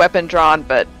Fenna, weapon drawn,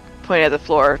 but pointing at the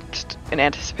floor just in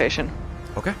anticipation.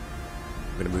 Okay.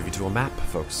 I'm going to move you to a map,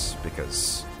 folks,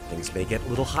 because things may get a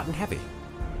little hot and heavy.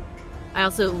 I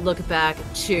also look back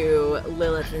to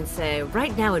Lilith and say,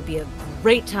 right now would be a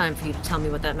great time for you to tell me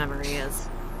what that memory is.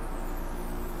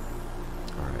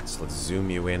 Alright, so let's zoom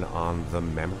you in on the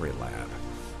memory lab.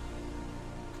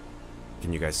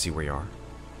 Can you guys see where you are?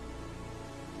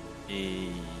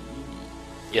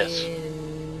 Yes.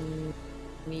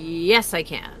 Yes, I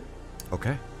can.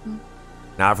 Okay.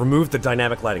 Now, I've removed the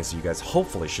dynamic lighting, so you guys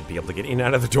hopefully should be able to get in and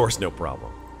out of the doors no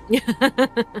problem.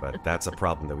 But that's a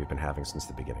problem that we've been having since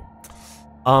the beginning.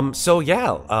 So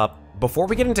yeah, before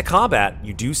we get into combat,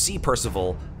 you do see,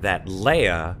 Percival, that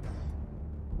Leia,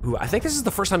 who I think this is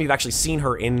the first time you've actually seen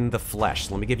her in the flesh.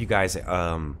 So let me give you guys,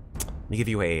 let me give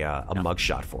you a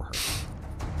mugshot for her.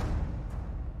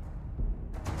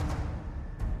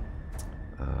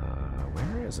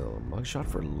 Where is a mugshot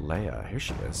for Leia? Here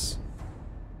she is.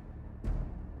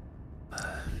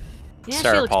 Yeah,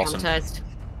 Sarah she looks Paulson. traumatized.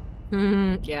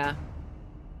 Yeah.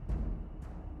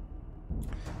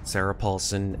 Sarah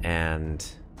Paulson, and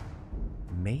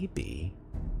maybe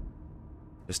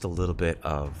just a little bit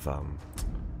of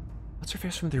what's her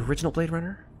face from the original Blade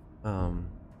Runner?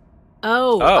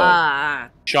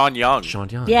 Sean Young. Sean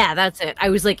Young. Yeah, that's it. I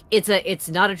was like, it's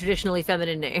not a traditionally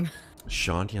feminine name.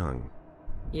 Sean Young.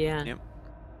 Yeah. Yep.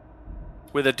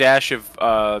 With a dash of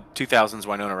 2000s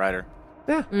Winona Ryder.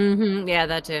 Yeah. Yeah,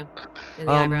 that too. In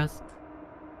the eyebrows.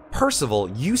 Percival,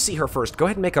 you see her first. Go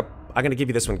ahead and make a. I'm going to give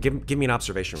you this one. Give me an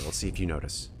observation roll. See if you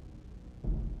notice.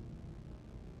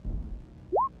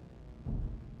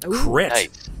 Ooh, Crit.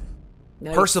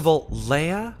 Nice. Percival,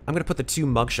 Leia. I'm going to put the two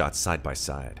mugshots side by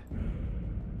side.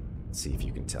 Let's see if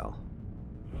you can tell.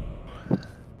 At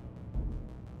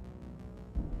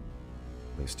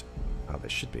least, how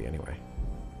this should be anyway.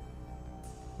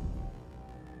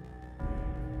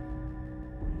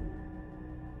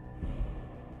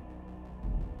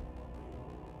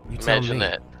 You tell Imagine me.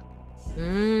 that.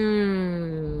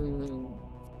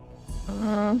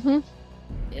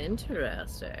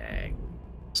 Interesting.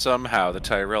 Somehow the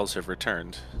Tyrells have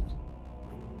returned.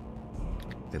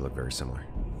 They look very similar,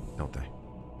 don't they?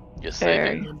 Yes,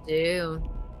 Fair. they do. I do.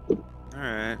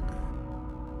 Alright.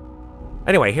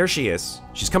 Anyway, here she is.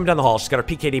 She's coming down the hall. She's got her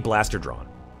PKD blaster drawn.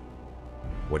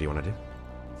 What do you want to do?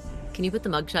 Can you put the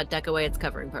mugshot deck away? It's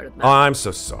covering part of the Oh, map. I'm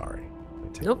so sorry. Let me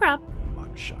take No problem.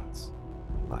 mugshots.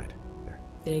 Lied. There.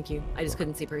 Thank you. I just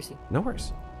couldn't see Percy. No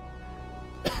worries.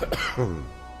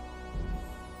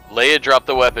 Leia dropped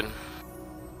the weapon.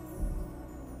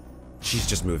 She's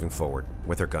just moving forward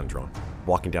with her gun drawn,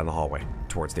 walking down the hallway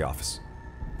towards the office.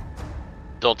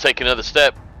 Don't take another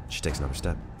step. She takes another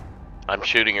step. I'm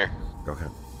shooting her. Go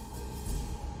ahead.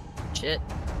 Shit.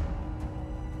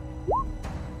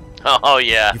 Oh,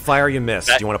 yeah. You fire, you miss.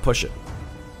 That- Do you want to push it?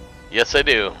 Yes, I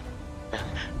do.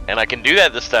 And I can do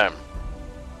that this time.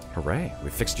 Hooray. We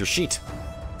fixed your sheet.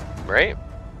 Right?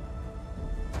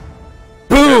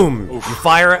 Boom! You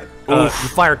fire you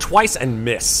fire twice and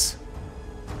miss.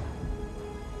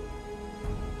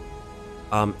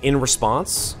 In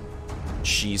response,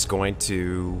 she's going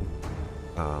to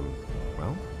well,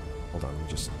 hold on, let me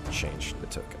just change the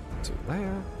token to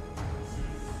Leia.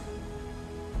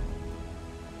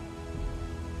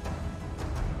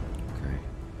 Okay.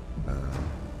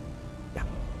 Yeah.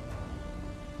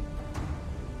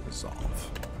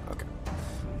 Resolve. Okay.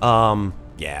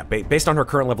 Yeah, based on her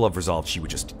current level of resolve, she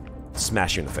would just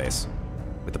smash you in the face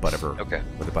with the butt of her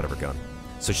with the butt of her gun.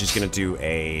 So she's gonna do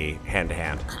a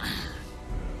hand-to-hand.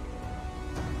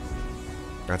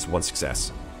 That's one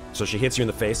success. So she hits you in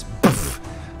the face,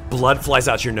 blood flies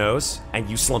out your nose, and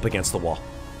you slump against the wall.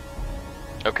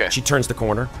 Okay. She turns the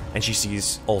corner, and she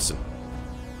sees Oelsen.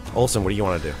 Oelsen, what do you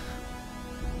want to do?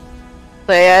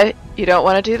 Leia, you don't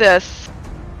want to do this.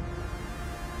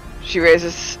 She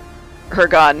raises her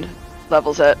gun,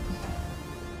 levels it.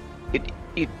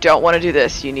 You don't want to do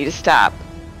this. You need to stop.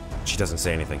 She doesn't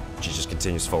say anything. She just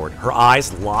continues forward. Her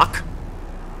eyes lock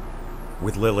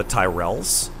with Lilith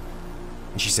Tyrell's,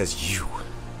 and she says,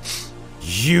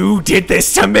 You did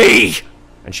this to me!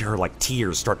 And her, like,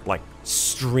 tears start, like,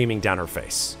 streaming down her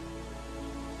face.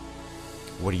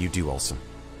 What do you do, Oelsen?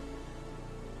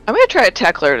 I'm going to try to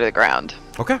tackle her to the ground.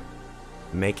 Okay.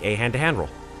 Make a hand-to-hand roll.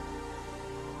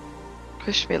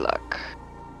 Wish me luck.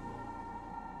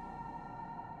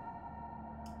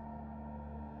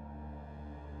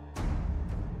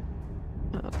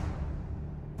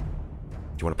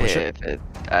 Do you want to push it?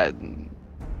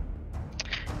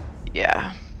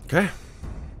 Yeah. Okay.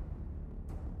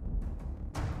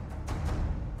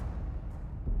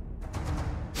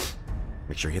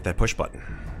 Make sure you hit that push button.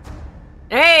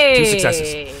 Hey! 2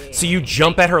 successes. So you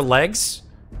jump at her legs,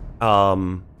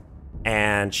 and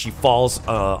she falls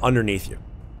underneath you.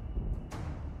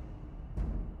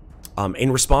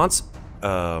 In response,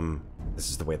 this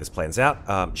is the way this plans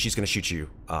out. She's going to shoot you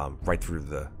right through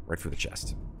the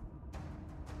chest.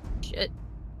 Shit.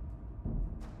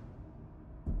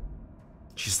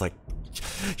 She's like,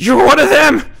 "You're one of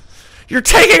them! You're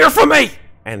taking her from me!"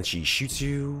 And she shoots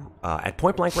you at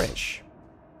point blank range.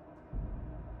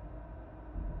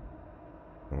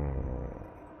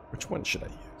 Which one should I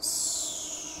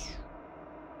use?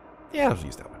 Yeah, I'll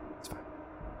use that one. It's fine.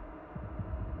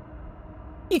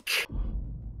 Eek.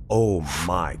 Oh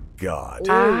my god.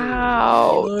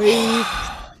 Ow.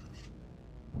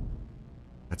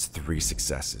 That's 3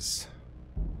 successes.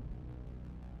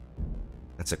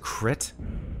 That's a crit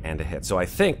and a hit. So I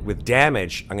think with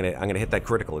damage, I'm gonna hit that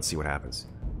critical and see what happens.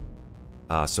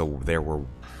 So there were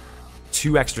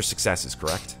 2 extra successes,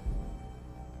 correct?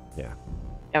 Yeah.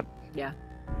 Yep. Yeah.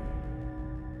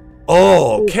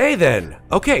 Oh, okay then.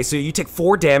 Okay, so you take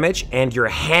 4 damage and your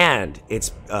hand,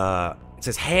 it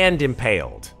says hand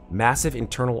impaled. Massive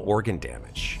internal organ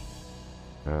damage.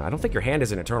 I don't think your hand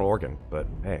is an internal organ, but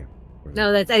hey.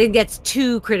 No, I think that's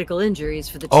 2 critical injuries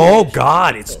for the 2. Oh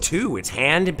god, it's 2. It's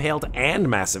hand impaled and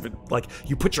massive. Like,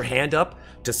 you put your hand up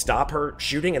to stop her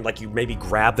shooting and like you maybe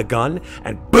grab the gun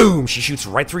and boom, she shoots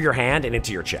right through your hand and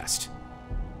into your chest.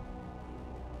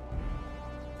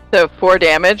 So 4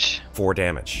 damage. 4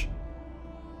 damage.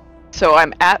 So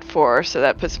I'm at 4, so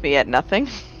that puts me at nothing.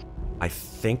 I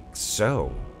think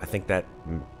so. I think that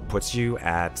puts you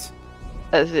at...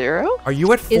 A 0? Are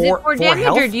you at 4 Is it 4 damage,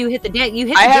 health? or do you hit the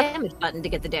damage button to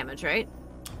get the damage, right?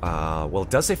 Well, it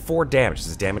does say 4 damage. This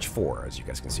is damage 4, as you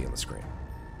guys can see on the screen.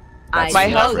 That's My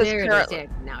the- health is there it currently-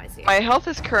 Now I see it. My health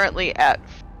is currently at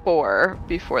 4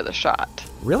 before the shot.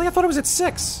 Really? I thought it was at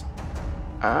 6.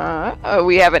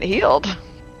 We haven't healed.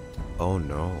 Oh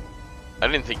no. I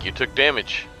didn't think you took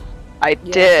damage. I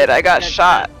did. I got that's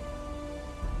shot.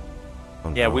 Oh,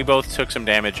 no. Yeah, we both took some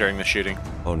damage during the shooting.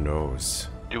 Oh noes.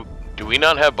 Do we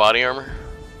not have body armor?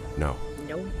 No.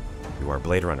 Nope. You are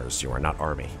Blade Runners. You are not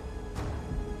Army.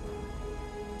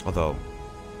 Although,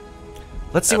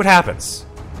 let's see what happens.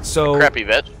 So Crappy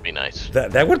vets would be nice.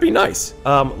 that would be nice.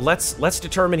 Let's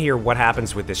determine here what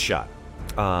happens with this shot.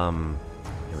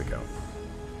 Here we go.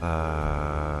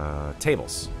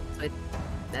 Tables.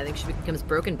 I think she becomes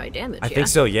broken by damage. I think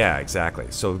so. Yeah, exactly.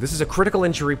 So this is a critical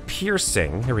injury,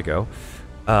 piercing. Here we go.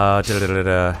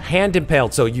 Hand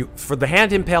impaled. So for the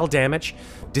hand impaled damage,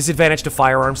 disadvantage to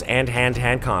firearms and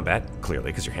hand-to-hand combat,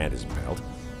 clearly because your hand is impaled,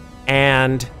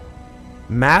 and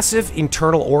massive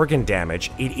internal organ damage.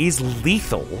 It is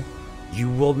lethal. You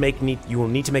will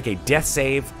need to make a death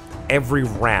save every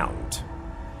round.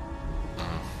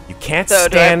 You can't So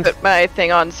stand. do I put my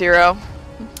thing on 0?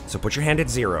 So put your hand at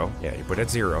 0. Yeah, you put it at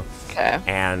 0. Okay.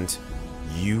 And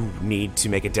you need to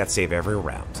make a death save every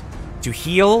round. To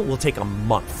heal will take a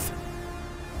month.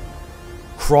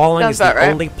 Crawling Sounds is the about right.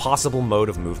 only possible mode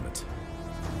of movement.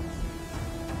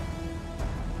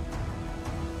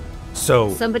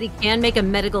 So Somebody can make a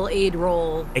medical aid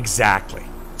roll exactly.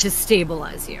 to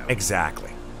stabilize you.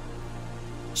 Exactly.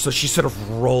 So she sort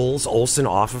of rolls Oelsen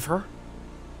off of her.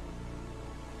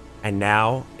 And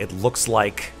now it looks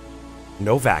like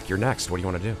Novak, you're next. What do you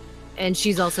want to do? And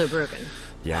she's also broken,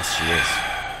 Yes, she is.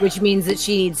 which means that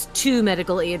she needs 2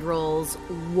 medical aid rolls,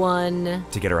 1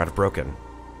 To get her out of broken.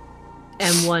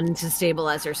 and 1 to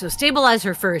stabilize her. So stabilize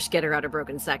her first, get her out of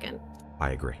broken second. I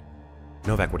agree.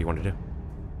 Novak, what do you want to do?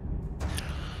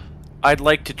 I'd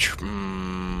like to.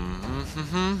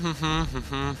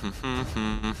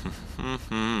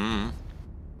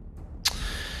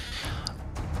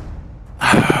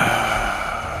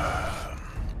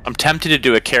 I'm tempted to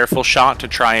do a careful shot to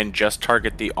try and just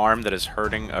target the arm that is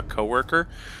hurting a coworker,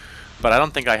 but I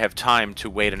don't think I have time to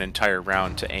wait an entire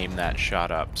round to aim that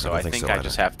shot up. So I think I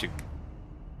just have to.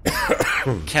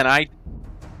 Can I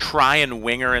try and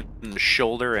wing her in the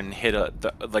shoulder and hit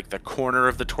the corner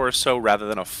of the torso rather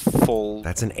than a full?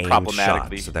 That's an aimed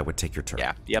shot, so that would take your turn.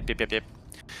 Yeah. Yep.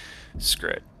 Screw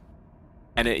it.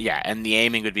 And and the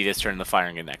aiming would be this turn and the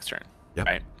firing in next turn. Yep.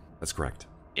 Right? That's correct.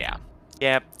 Yeah.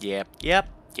 Yep.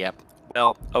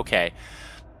 Well, okay.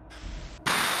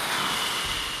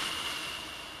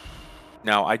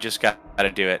 No, I just got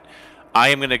to do it. I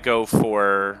am going to go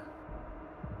for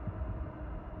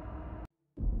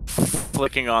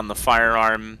flicking on the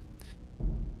firearm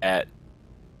at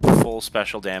full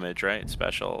special damage, right?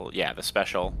 Special. Yeah, the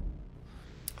special.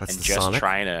 That's and the just sonic?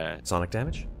 trying to Sonic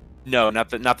damage? No, not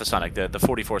the Sonic, the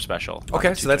 44 special.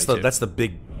 Okay, so that's the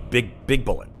big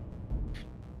bullet.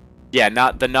 Yeah,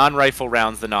 not the non-rifle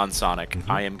rounds, the non-sonic.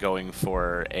 Mm-hmm. I am going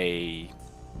for a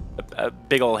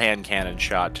big old hand cannon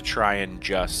shot to try and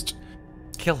just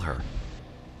kill her.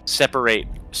 Separate.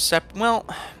 Well,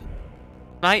 can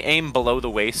I aim below the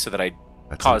waist so that I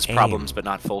cause problems but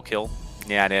not full kill?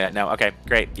 Yeah, no. Okay,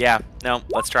 great. Yeah, no.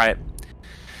 Let's try it.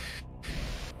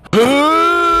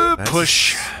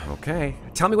 Push. Okay.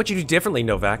 Tell me what you do differently,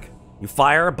 Novak. You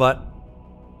fire, but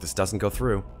this doesn't go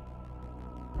through.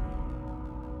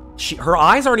 Her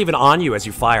eyes aren't even on you as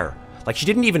you fire. Like, she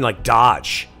didn't even, like,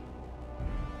 dodge.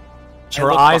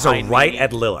 Her eyes are right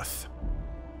at Lilith.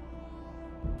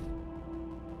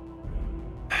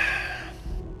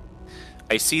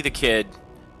 I see the kid.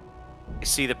 I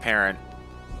see the parent.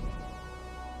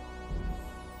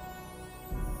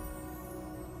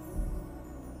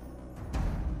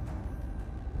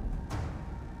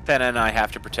 Fenna and I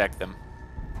have to protect them.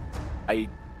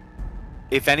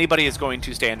 If anybody is going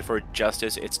to stand for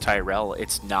justice, it's Tyrell.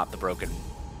 It's not the broken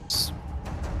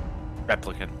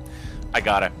replicant. I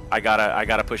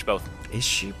gotta push both. Is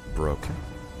she broken?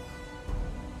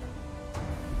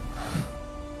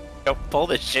 Don't pull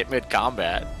this shit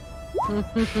mid-combat.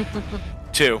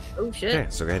 2. Oh shit. Okay,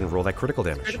 so go ahead and roll that critical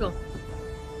damage. Critical.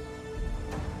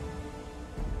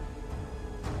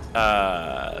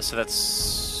 So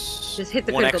that's Just hit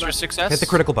the one critical extra button. success. Hit the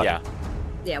critical button. Yeah,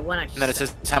 Yeah, one extra. and then it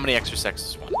says how many extra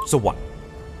successes? 1. So 1.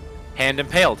 Hand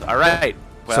impaled. All right.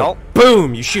 Well, So,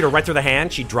 boom! You shoot her right through the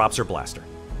hand. She drops her blaster.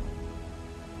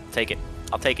 take it.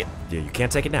 I'll take it. Yeah, you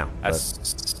can't take it now.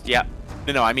 but- Yeah.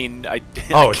 No, I mean, I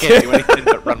Oh, can't do anything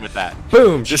but run with that.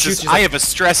 Boom! She This shoots is. you. I have a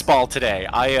stress ball today.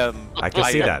 I am. I can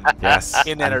see that. Yes.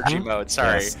 In energy Mhm. mode.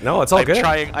 Sorry. Yes. No, it's all good.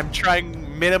 I'm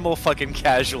trying minimal fucking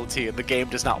casualty, and the game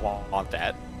does not want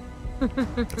that.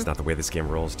 That's not the way this game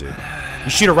rolls, dude. You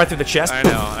shoot her right through the chest. I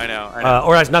know.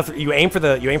 Or as not. You aim for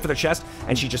the chest,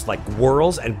 and she just like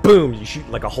whirls, and boom! You shoot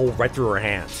like a hole right through her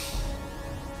hand.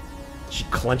 She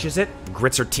clenches it,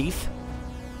 grits her teeth,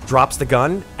 drops the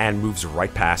gun, and moves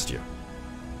right past you.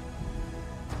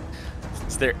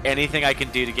 Is there anything I can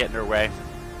do to get in her way?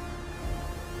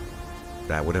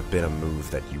 That would have been a move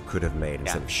that you could have made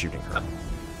instead of shooting her.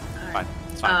 Fine.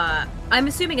 It's fine. I'm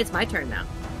assuming it's my turn now.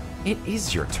 It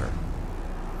is your turn.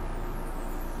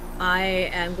 I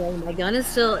am going. My gun is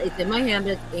still. It's in my hand.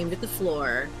 It's aimed at the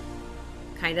floor.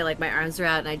 Kind of like my arms are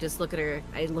out, and I just look at her.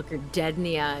 I look her dead in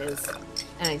the eyes,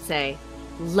 and I say,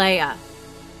 "Leia,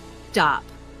 stop.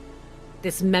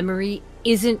 This memory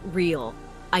isn't real.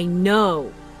 I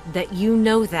know that you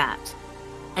know that,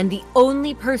 and the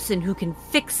only person who can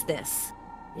fix this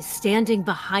is standing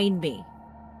behind me.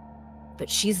 But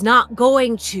she's not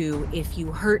going to if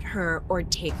you hurt her or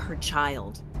take her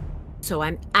child. So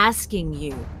I'm asking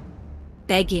you,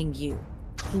 begging you,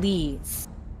 please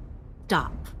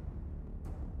stop.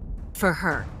 For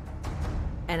her."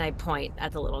 And I point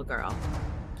at the little girl.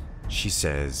 She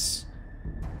says,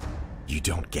 "You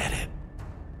don't get it,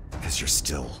 because you're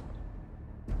still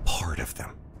part of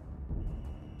them.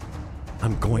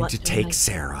 I'm going What to do take I-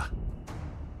 Sarah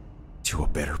to a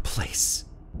better place,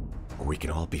 where we can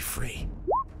all be free.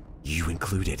 You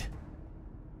included.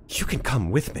 You can come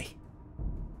with me.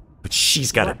 But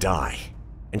she's gotta What? die."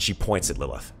 And she points at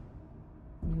Lilith.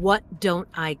 What don't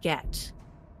I get?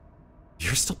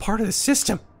 You're still part of the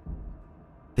system.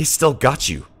 They still got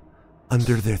you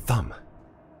under their thumb.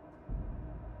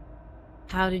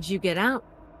 How did you get out?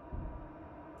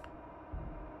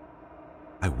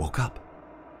 I woke up.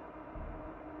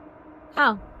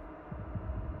 How?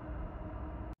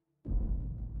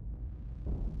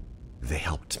 They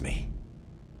helped me.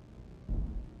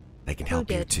 They can Who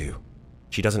help you did? too.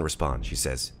 She doesn't respond. She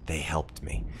says, "They helped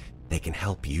me. They can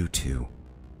help you too."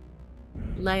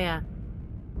 Leia,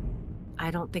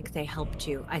 I don't think they helped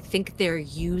you. I think they're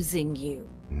using you.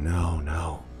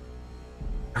 No.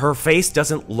 Her face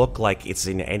doesn't look like it's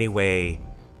in any way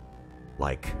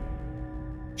like...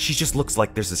 She just looks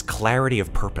like there's this clarity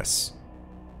of purpose.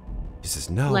 She says,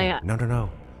 no, Leia. no.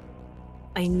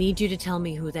 I need you to tell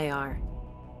me who they are.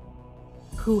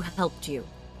 Who helped you?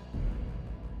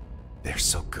 They're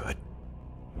so good.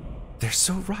 They're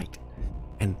so right.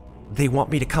 And they want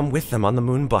me to come with them on the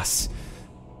moon bus.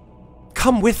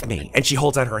 Come with me. And she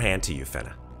holds out her hand to you,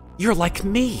 Fenna. You're like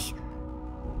me.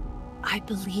 I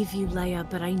believe you, Leia,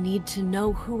 but I need to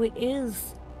know who it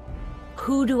is.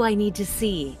 Who do I need to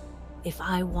see if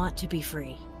I want to be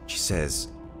free? She says,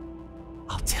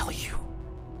 I'll tell you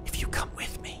if you come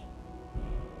with me.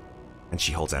 And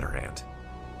she holds out her hand.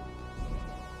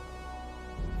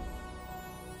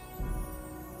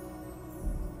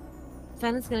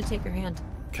 Fenna's gonna take her hand.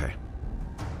 Okay.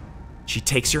 She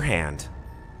takes your hand.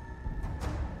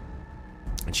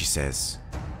 And she says,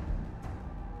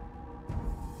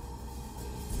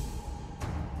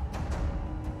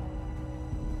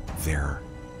 they're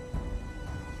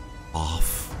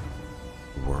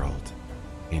off-world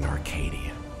in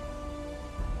Arcadia.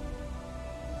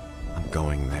 I'm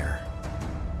going there.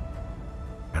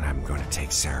 And I'm going to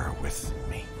take Sarah with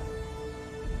me.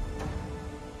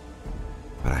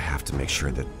 But I have to make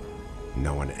sure that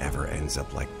no one ever ends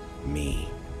up like me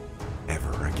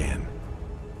ever again.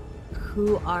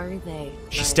 Who are they?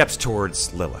 She Leia? steps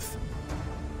towards Lilith.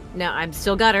 No, I'm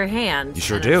still got her hand. You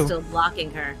sure and do. I'm still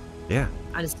blocking her. Yeah.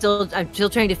 I'm still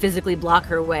trying to physically block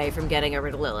her way from getting over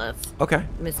to Lilith. Okay.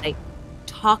 I'm gonna say,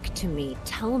 talk to me.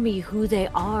 Tell me who they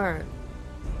are.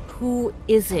 Who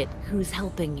is it who's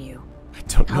helping you? I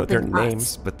don't know their Helping us.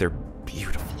 names, but they're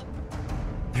beautiful.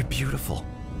 They're beautiful.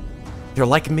 They're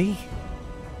like me.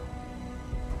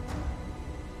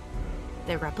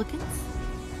 They're replicants?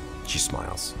 She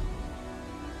smiles.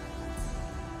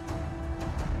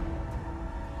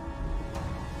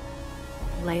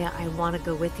 Leia, I want to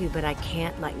go with you, but I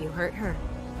can't let you hurt her.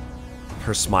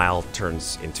 Her smile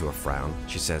turns into a frown.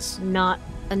 She says, Not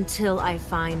until I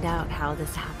find out how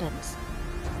this happened.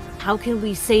 How can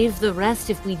we save the rest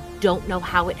if we don't know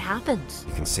how it happened?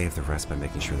 you can save the rest by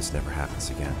making sure this never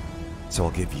happens again. So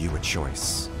I'll give you a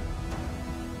choice.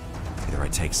 Either I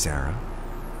take Sarah,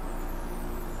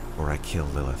 or I kill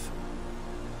Lilith.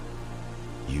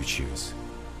 You choose.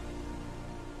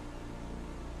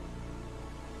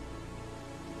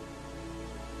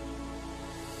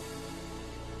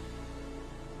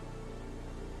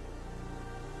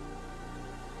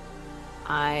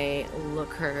 I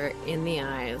look her in the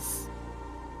eyes,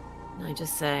 and I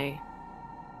just say,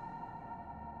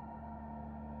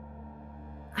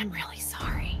 I'm really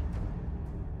sorry.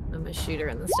 I'm gonna shoot her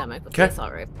in the stomach with the Okay.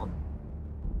 assault rifle.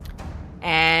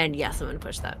 And yes, I'm gonna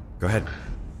push that. Go ahead.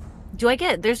 Do I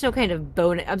get, there's no kind of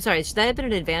bonus, I'm sorry, should that have been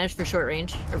an advantage for short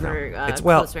range? Or No. for It's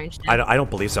well, close range? I don't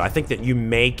believe so. I think that you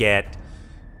may get.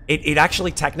 It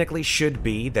actually technically should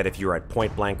be that if you're at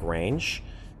point blank range,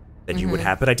 that you would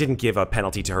have. But I didn't give a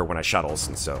penalty to her when I shot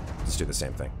Oelsen, so let's do the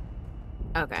same thing.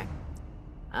 Okay.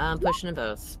 I'm pushing them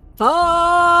both.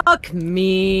 Fuck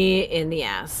me in the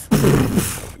ass.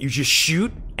 You just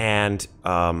shoot, and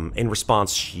in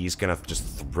response, she's gonna just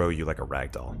throw you like a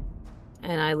rag doll.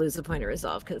 And I lose a point of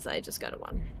resolve because I just got a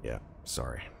 1. Yeah,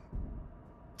 sorry.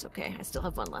 It's okay, I still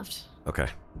have 1 left. Okay.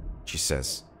 She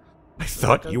says, I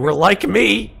thought you were like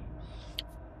me.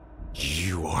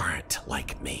 You aren't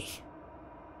like me.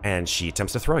 And she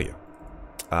attempts to throw you.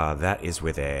 That is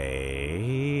with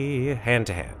a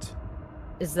hand-to-hand.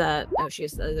 Is that? Oh,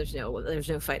 there's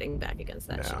no fighting back against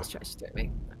that. She No. just tries to throw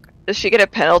me. Okay. Does she get a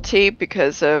penalty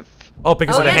because of? Oh,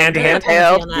 because of the yeah, hand-to-hand? she gets a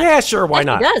penalty on that. Yeah, sure, why Yes,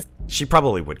 not? She does. She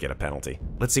probably would get a penalty.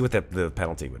 Let's see what the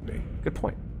penalty would be. Good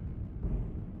point.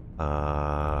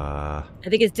 I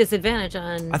think it's disadvantage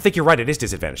on. I think you're right, it is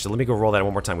disadvantage. So let me go roll that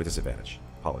one more time with disadvantage.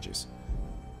 Apologies.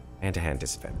 Hand-to-hand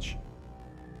disadvantage.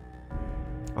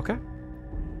 Okay.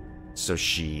 So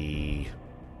she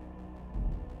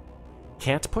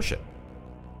can't push it.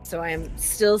 So I am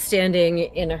still standing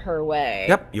in her way.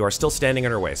 Yep, you are still standing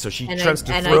in her way. So she And tries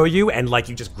to and throw you, and like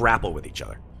you just grapple with each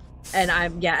other. And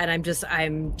I'm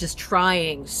just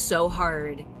trying so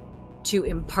hard to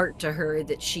impart to her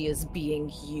that she is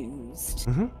being used.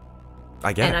 Mm-hmm.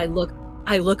 I get And it.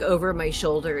 I look over my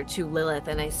shoulder to Lilith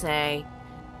and I say,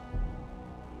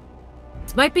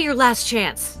 this might be your last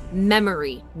chance.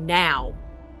 Memory, now.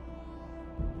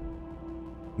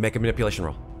 Make a manipulation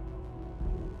roll.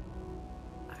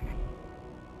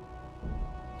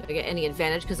 Do I get any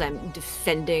advantage because I'm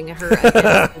defending her against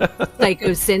the psycho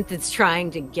synth that's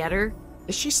trying to get her?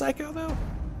 Is she psycho, though?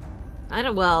 I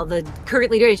don't, well, the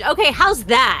currently range. Okay, how's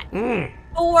that?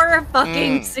 4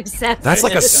 fucking successes. That's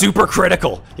like a super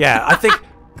critical. Yeah, I think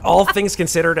all things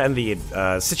considered and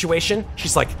the situation,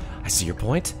 she's like, I see your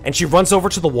point. And she runs over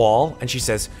to the wall and she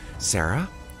says, Sarah,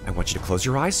 I want you to close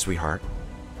your eyes, sweetheart.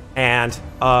 And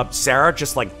Sarah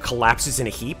just like collapses in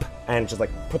a heap and just like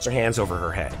puts her hands over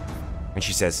her head. And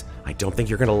she says, I don't think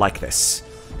you're gonna like this.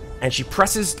 And she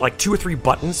presses like 2 or 3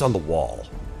 buttons on the wall.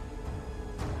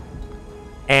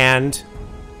 And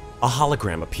a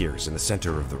hologram appears in the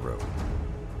center of the room.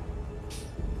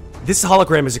 This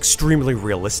hologram is extremely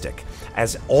realistic,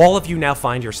 as all of you now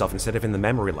find yourself, instead of in the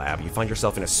memory lab, you find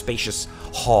yourself in a spacious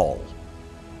hall.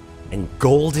 And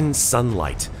golden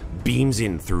sunlight beams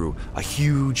in through a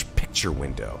huge picture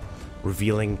window,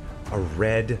 revealing a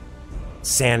red,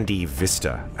 sandy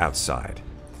vista outside.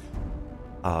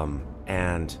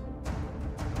 And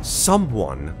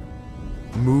someone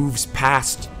moves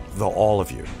past all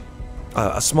of you.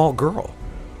 A small girl.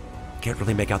 Can't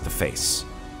really make out the face.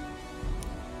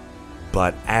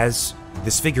 But as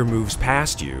this figure moves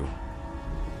past you,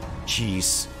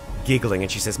 she's giggling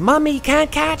and she says, Mommy, you can't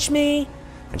catch me!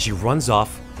 And she runs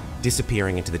off,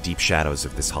 disappearing into the deep shadows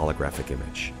of this holographic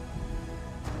image.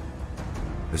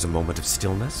 There's a moment of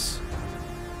stillness,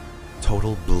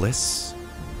 total bliss,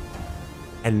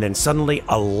 and then suddenly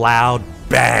a loud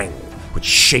bang, which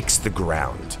shakes the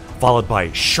ground, followed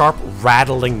by sharp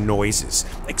rattling noises,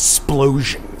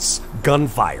 explosions,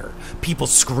 gunfire, people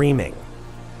screaming.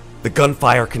 The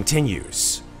gunfire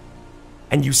continues,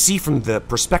 and you see from the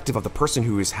perspective of the person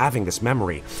who is having this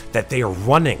memory that they are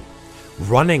running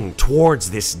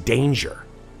towards this danger.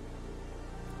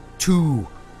 to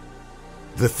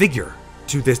the figure,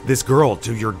 to this girl,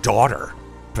 to your daughter,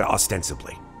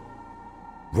 ostensibly.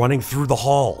 Running through the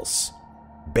halls,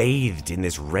 bathed in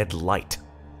this red light.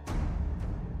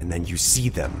 And then you see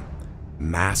them,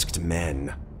 masked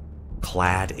men,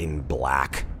 clad in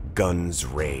black, guns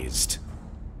raised.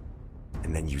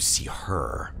 And then you see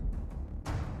her,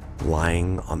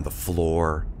 lying on the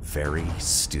floor, very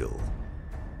still.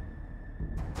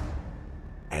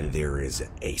 And there is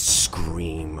a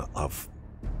scream of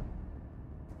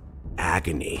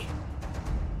agony,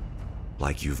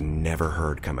 like you've never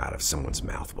heard come out of someone's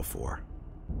mouth before.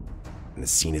 And the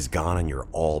scene is gone, and you're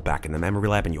all back in the memory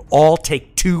lab, and you all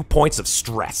take 2 points of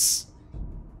stress.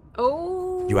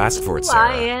 Oh, You asked for it,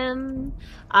 Sarah.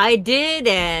 I did,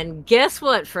 and guess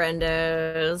what,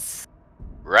 friendos?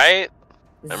 Right?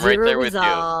 I'm right there with you.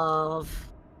 resolve.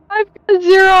 I've got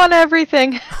 0 on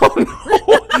everything. Oh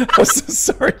no! I'm so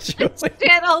sorry, Julie.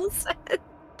 Channels.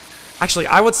 Actually,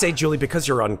 I would say, Julie, because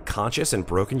you're unconscious and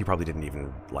broken, you probably didn't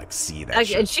even, like, see that And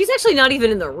shit. she's actually not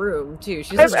even in the room, too.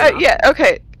 She's just Yeah,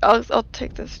 okay. I'll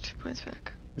take those 2 points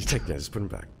back. Just take that, just put them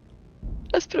back.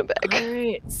 Let's put them back.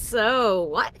 Alright, so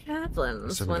what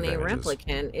happens Some when a advantages.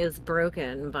 replicant is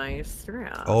broken by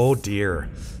stress? Oh dear.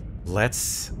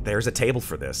 There's a table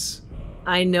for this.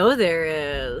 I know there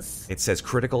is. It says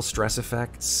critical stress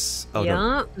effects. Oh,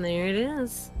 Yup, no. there it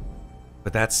is.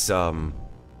 But that's,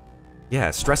 yeah,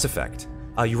 stress effect.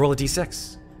 You roll a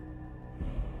d6.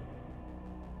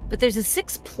 But there's a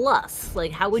 6+.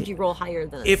 Like, how would you roll higher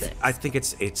than a 6? I think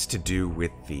it's to do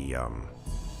with the,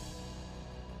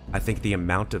 I think the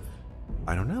amount of,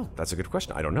 I don't know. That's a good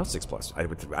question. I don't know, 6+.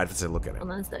 I'd have to look at it.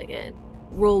 Hold on a second.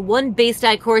 Roll 1 base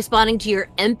die corresponding to your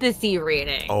empathy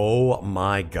rating. Oh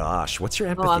my gosh. What's your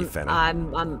empathy, Fenna?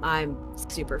 I'm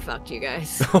super fucked, you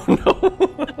guys. Oh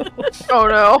no. Oh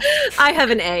no. I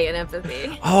have an A in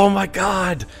empathy. Oh my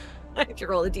god. I have to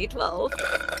roll a d12.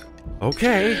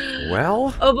 Okay,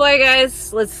 well. Oh boy,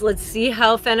 guys, let's see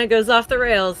how Fenna goes off the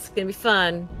rails. It's gonna be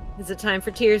fun. Is it time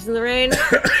for tears in the rain?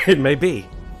 It may be.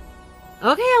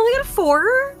 Okay, I only got a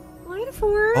 4. Only got a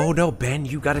 4. Oh no, Ben,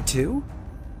 you got it too?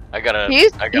 I got a.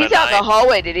 He's I got out a in the 9.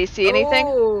 hallway. Did he see anything?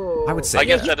 Oh. I would say I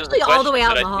guess he's that is the usually all the question. way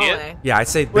out Did in the I see it? hallway. Yeah, I'd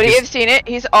say Would he because, have seen it?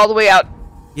 He's all the way out.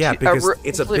 yeah, because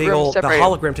it's a complete big room old, the separated.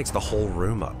 hologram takes the whole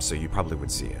room up, so you probably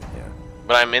would see it, yeah.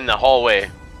 But I'm in the hallway.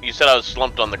 You said I was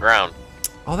slumped on the ground.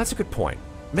 Oh, that's a good point.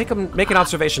 Make an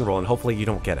observation roll, and hopefully you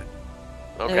don't get it.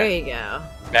 There Okay. you go.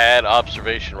 Bad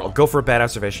observation roll. Go for a bad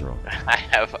observation roll. I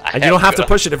have. And you don't have to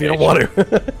push it if you don't want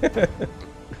to.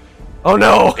 Oh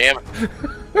no! Damn it.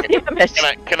 Damn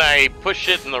it. Can I push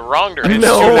it in the wrong direction?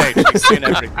 No. It's too late. You've seen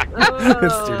everything.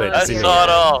 It's too late to I see saw it. it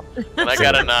all. And I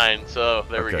got a 9, so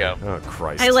there we Okay. go. Oh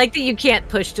Christ. I like that you can't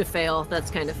push to fail.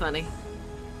 That's kind of funny.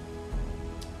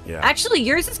 Yeah. Actually,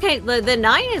 yours is kind of, the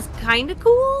 9 is kind of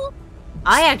cool.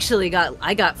 I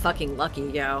got fucking lucky,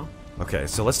 yo. Okay,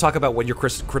 so let's talk about what your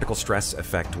critical stress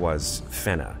effect was,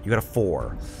 Fenna. You got a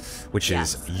 4, which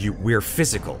Yes. is we're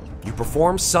physical. You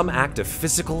perform some act of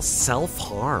physical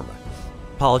self-harm.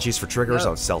 Apologies for triggers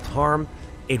Yep. of self-harm.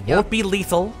 It Yep. won't be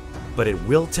lethal, but it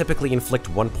will typically inflict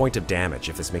 1 point of damage.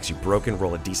 If this makes you broken,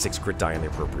 roll a d6 crit die on the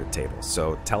appropriate table.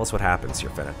 So tell us what happens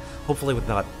here, Fenna. Hopefully with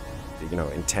not,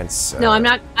 intense. No, I'm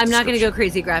not going to description. go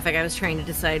crazy graphic. I was trying to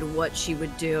decide what she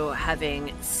would do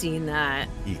having seen that.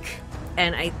 Eek.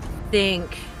 And I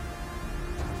think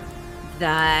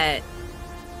that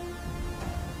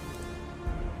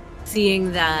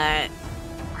seeing that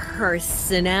her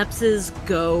synapses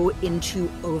go into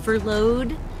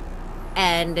overload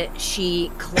and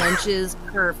she clenches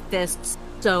her fists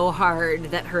so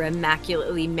hard that her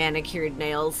immaculately manicured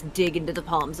nails dig into the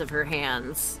palms of her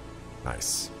hands.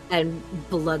 Nice. And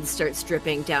blood starts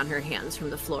dripping down her hands from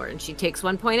the floor. And she takes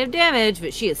 1 point of damage,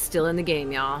 but she is still in the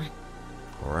game, y'all.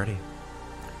 Alrighty.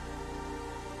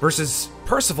 Versus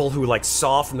Percival, who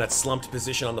saw from that slumped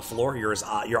position on the floor,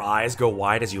 your eyes go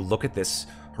wide as you look at this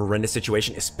horrendous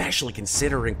situation, especially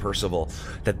considering, Percival,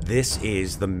 that this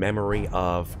is the memory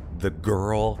of the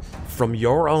girl from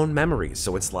your own memories.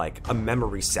 So it's like a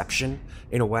memoryception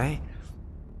in a way.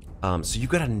 So you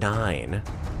got a 9.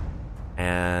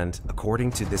 And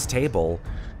according to this table,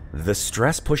 the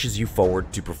stress pushes you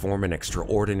forward to perform an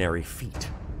extraordinary feat.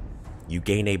 You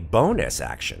gain a bonus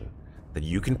action that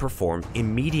you can perform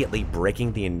immediately,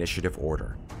 breaking the initiative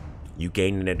order. You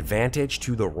gain an advantage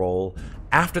to the roll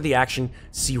after the action.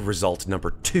 See result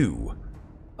number 2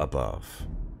 above.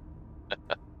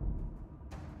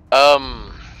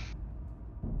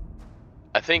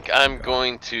 I think I'm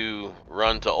going to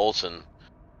run to Oelsen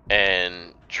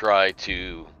and try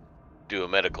to do a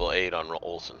medical aid on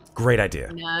Oelsen. Great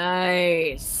idea.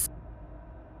 Nice.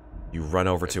 You run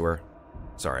over to her.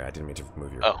 Sorry, I didn't mean to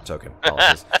move your Oh. token.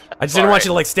 Apologies. I just didn't want you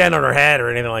to like stand on her head or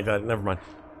anything like that. Never mind.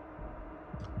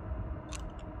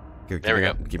 There we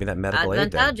go. Give me that medical aid.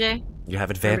 Then. Advantage. You have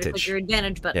Remember to advantage. click your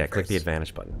advantage button. Yeah, click the first.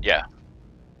 advantage button. Yeah.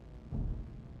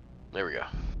 There we go.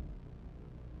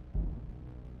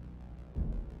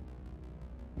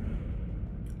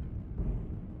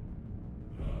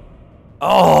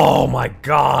 Oh my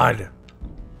god!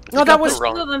 No, that was. Two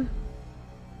of them.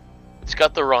 It's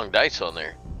got the wrong dice on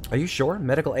there. Are you sure?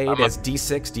 Medical aid has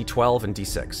D6, D12, and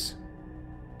D6.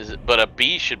 Is it? But a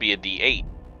B should be a D8.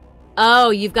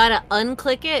 Oh, you've got to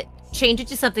unclick it, change it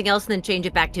to something else, and then change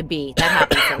it back to B. That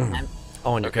happens sometimes.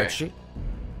 Oh, on your Okay. character sheet?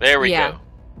 There we Yeah. go.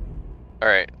 All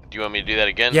right. Do you want me to do that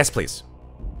again? Yes, please.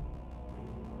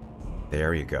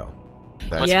 There you go.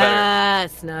 That's Much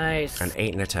Yes, nice. an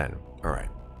 8 and a 10. All right.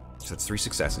 So that's 3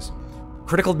 successes.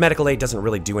 Critical medical aid doesn't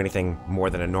really do anything more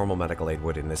than a normal medical aid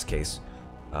would in this case.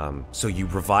 So you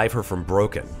revive her from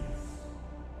broken.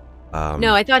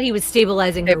 No, I thought he was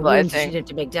stabilizing her wounds. She Stabilizing. didn't have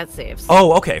to make death saves.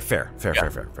 Oh, okay. Fair. Yeah.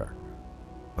 Fair.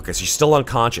 Okay, so she's still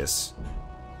unconscious.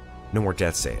 No more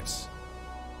death saves.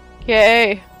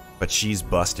 Yay. But she's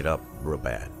busted up real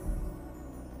bad.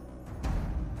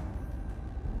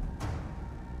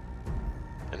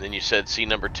 And then you said C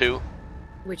number 2.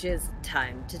 Which is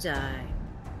time to die.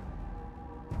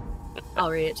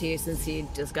 I'll read it to you since he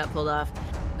just got pulled off.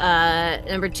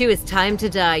 Number 2 is time to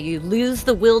die. You lose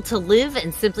the will to live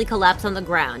and simply collapse on the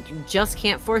ground. You just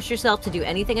can't force yourself to do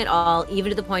anything at all, even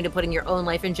to the point of putting your own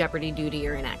life in jeopardy due to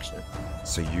your inaction.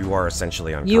 So you are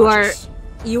essentially unconscious.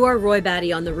 You are Roy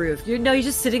Batty on the roof. You're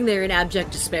just sitting there in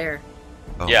abject despair.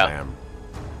 Oh, Yeah. man.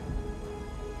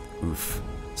 Oof.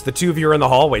 So the two of you are in the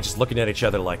hallway just looking at each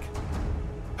other like...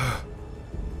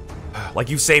 like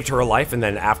you saved her life, and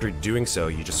then after doing so,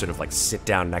 you just sort of like sit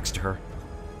down next to her.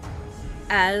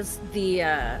 As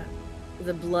the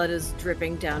blood is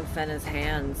dripping down Fenna's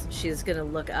hands, she's gonna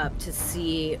look up to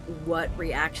see what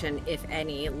reaction, if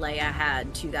any, Leia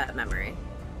had to that memory.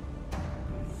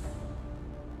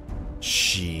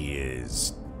 She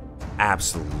is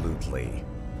absolutely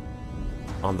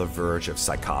on the verge of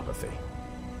psychopathy.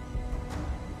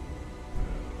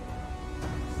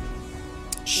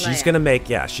 She's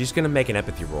Leia. gonna make an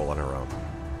empathy roll on her own.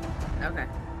 Okay.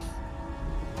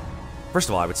 First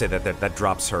of all, I would say that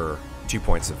drops her 2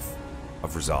 points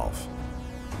of resolve.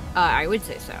 I would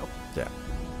say so. Yeah.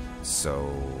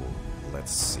 So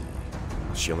let's see.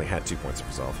 She only had 2 points of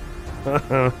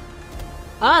resolve.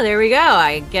 Oh, there we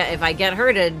go. If I get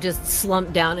her to just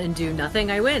slump down and do nothing,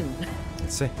 I win.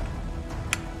 Let's see.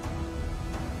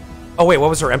 Oh wait, what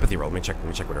was her empathy roll? Let me check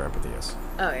what her empathy is.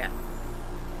 Oh yeah.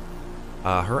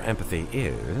 Her empathy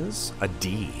is a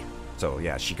D. So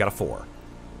yeah, she got a 4,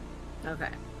 Okay.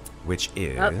 which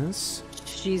is.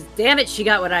 Damn it, she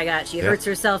got what I got. She Yeah. hurts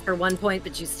herself for 1 point,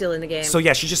 but she's still in the game. So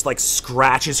yeah, she just like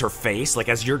scratches her face, like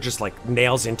as you're just like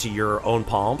nails into your own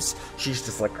palms. She's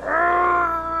just like,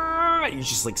 "Argh!" You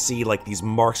just like see like these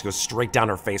marks go straight down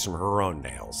her face from her own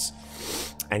nails,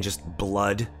 and just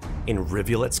blood in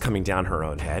rivulets coming down her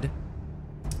own head.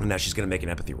 And now she's gonna make an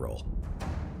empathy roll,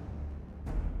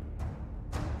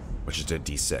 which is a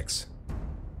D6.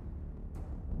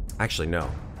 Actually, no.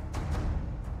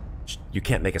 You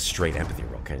can't make a straight empathy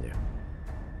roll, can you?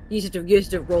 you have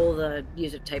to roll you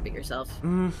have to type it yourself.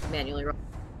 Manually roll.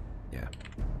 Yeah.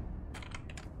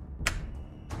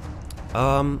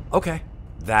 Okay.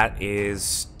 That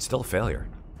is still a failure.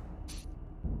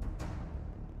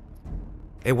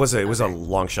 It was a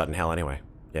long shot in hell anyway.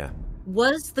 Yeah.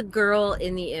 Was the girl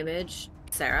in the image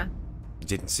Sarah? You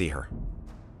didn't see her.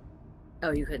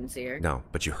 Oh, you couldn't see her. No,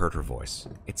 but you heard her voice.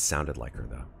 It sounded like her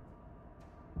though.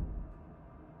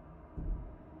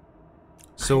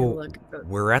 So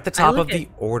we're at the top of the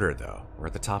order though. We're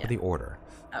at the top of the order.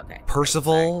 Okay.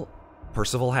 Percival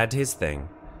had his thing.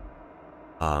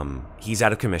 He's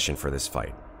out of commission for this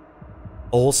fight.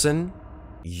 Oelsen,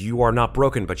 you are not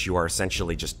broken, but you are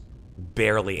essentially just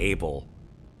barely able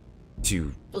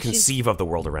to conceive of the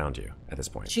world around you at this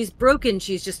point. She's broken,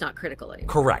 she's just not critical anymore.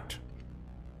 Correct.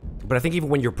 But I think even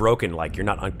when you're broken, like, you're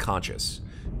not unconscious.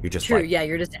 You're just True, like, yeah,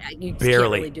 you just can't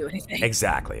barely really do anything.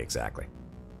 Exactly.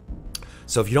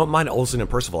 So if you don't mind Oelsen and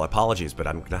Percival, apologies, but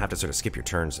I'm going to have to sort of skip your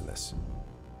turns in this.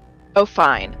 Oh,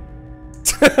 fine.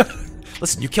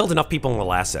 Listen, you killed enough people in the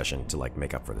last session to, like,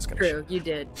 make up for this kind of shit. True, you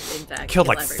did, in fact. Killed, kill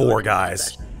like, everyone 4 in that guys.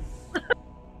 session.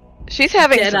 She's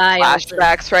having some Jedi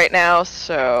flashbacks right now,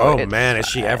 so. Oh, it's man, is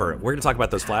she fine. ever. We're going to talk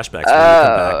about those flashbacks when we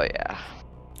come Oh, back. yeah.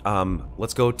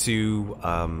 Let's go to,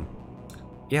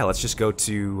 let's just go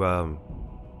to,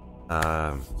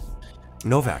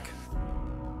 Novak.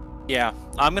 Yeah,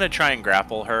 I'm gonna try and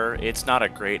grapple her. It's not a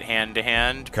great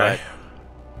hand-to-hand, Okay.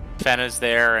 but Fenna's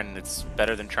there, and it's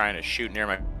better than trying to shoot near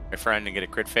my friend and get a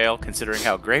crit fail, considering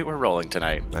how great we're rolling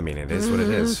tonight. I mean, it is what it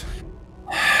is.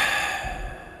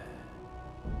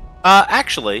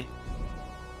 Actually,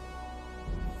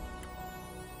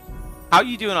 how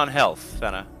you doing on health,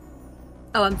 Fenna?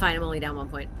 Oh, I'm fine. I'm only down 1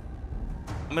 point.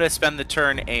 I'm gonna spend the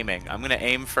turn aiming. I'm gonna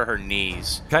aim for her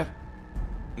knees. Okay.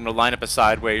 I'm gonna line up a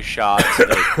sideways shot so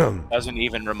that it doesn't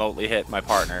even remotely hit my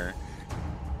partner,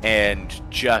 and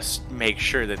just make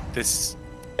sure that this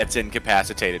gets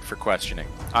incapacitated for questioning.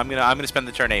 I'm gonna spend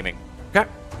the turn aiming. Okay.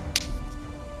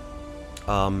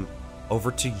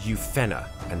 Over to you, Fenna,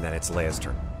 and then it's Leia's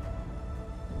turn.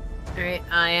 All right,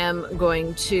 I am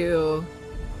going to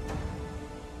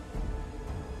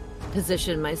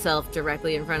position myself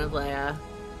directly in front of Leia.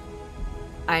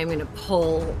 I am going to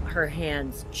pull her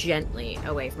hands gently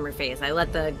away from her face. I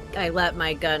let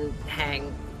my gun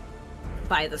hang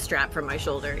by the strap from my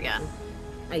shoulder again.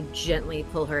 I gently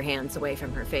pull her hands away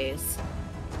from her face.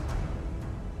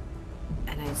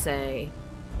 And I say,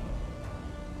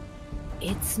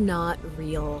 "It's not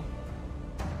real.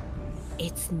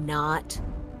 It's not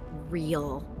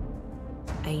real.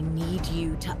 I need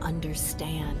you to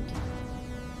understand.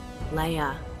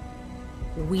 Leia,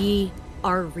 we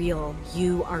are real.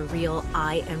 You are real.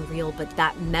 I am real. But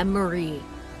that memory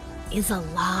is a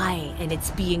lie, and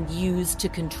it's being used to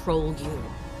control you.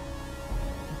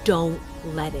 Don't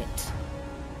let it."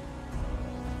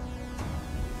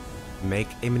 Make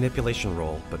a manipulation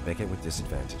roll, but make it with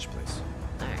disadvantage, please.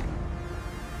 All right.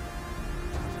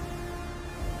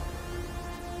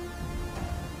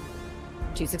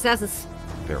 Two successes.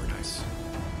 Very nice.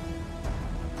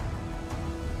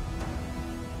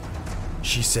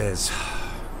 She says,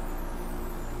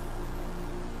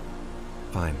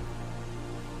 "Fine.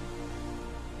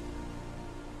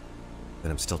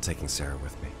 Then I'm still taking Sarah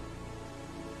with me.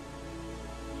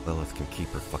 Lilith can keep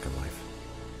her fucking life.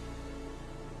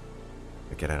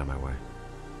 But get out of my way."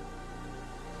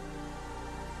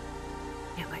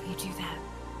 Can't let you do that.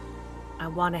 I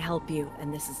want to help you,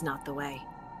 and this is not the way.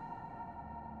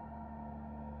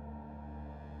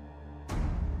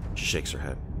 She shakes her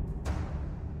head.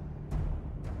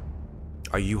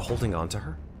 Are you holding on to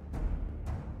her?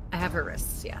 I have her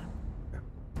wrists, yeah. Yeah.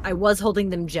 I was holding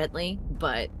them gently,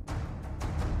 but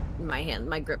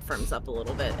my grip firms up a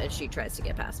little bit as she tries to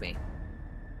get past me.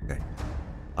 Okay.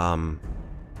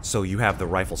 So you have the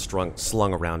rifle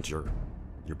slung around your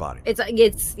body.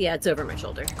 It's over my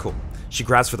shoulder. Cool. She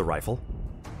grabs for the rifle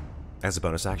as a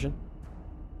bonus action,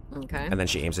 Okay. and then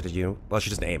she aims it at you. Well, she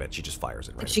doesn't aim it; she just fires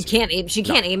it. Right She at you. can't aim. She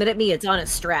can't aim it at me. It's on a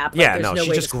strap. Yeah, there's no, she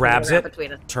way just to swing grabs around it,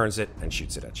 between us. turns it, and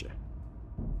shoots it at you.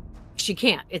 She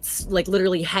can't. It's like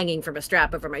literally hanging from a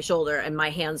strap over my shoulder, and my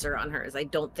hands are on hers. I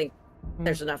don't think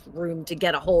there's enough room to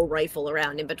get a whole rifle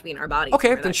around in between our bodies. Okay,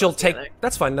 We're then that she'll close take. together.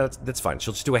 That's fine. That's fine.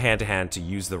 She'll just do a hand-to-hand to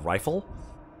use the rifle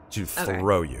to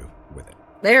throw you with it.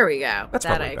 There we go. That's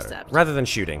that probably I better. accept. Rather than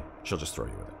shooting, she'll just throw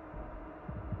you with it.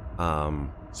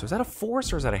 So is that a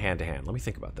force or is that a hand-to-hand? Let me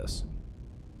think about this.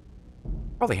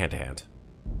 Probably hand-to-hand.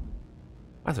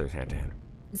 I thought it was hand-to-hand.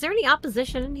 Is there any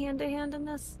opposition in hand-to-hand in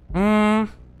this? I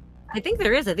think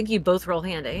there is. I think you both roll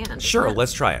hand-to-hand. Sure, isn't it?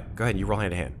 let's try it. Go ahead, you roll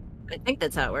hand-to-hand. I think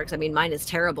that's how it works. I mean, mine is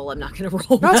terrible. I'm not going to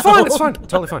roll. No, it's fine. It's fine.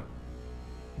 Totally fine.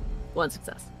 One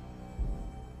success.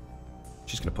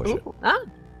 She's gonna push it. Ooh. Ah.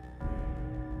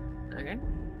 Okay.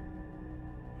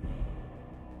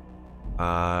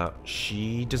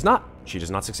 She does not. She does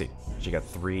not succeed. She got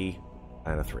 3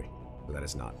 and a 3. So that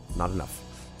is not enough,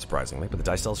 surprisingly. But the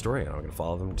dice tell a story, and I'm going to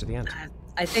follow them to the end.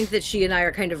 I think that she and I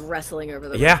are kind of wrestling over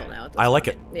the Yeah, rifle now. At this I like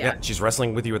point. it. Yeah, she's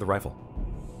wrestling with you with the rifle.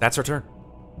 That's her turn.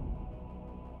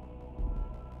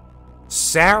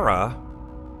 Sarah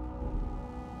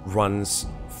runs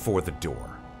for the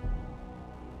door.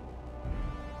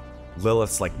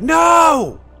 Lilith's like,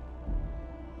 "No!"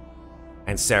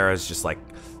 And Sarah's just like,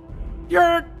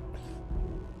 You're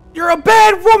a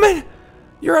bad woman!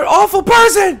 You're an awful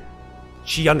person!"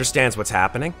 She understands what's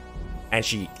happening, and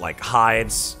she, like,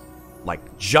 hides, like,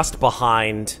 just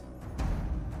behind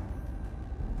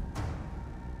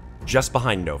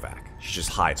Novak. She just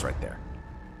hides right there.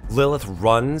 Lilith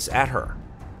runs at her.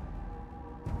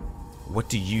 What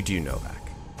do you do, Novak?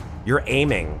 You're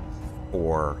aiming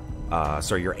for,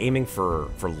 you're aiming for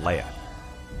Leia.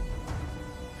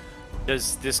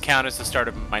 Does this count as the start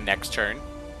of my next turn?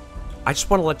 I just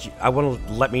want to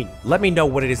let me know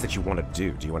what it is that you want to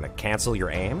do. Do you want to cancel your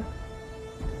aim?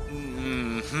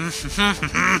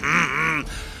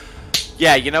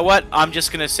 Yeah, you know what? I'm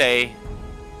just gonna say,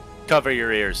 cover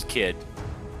your ears, kid.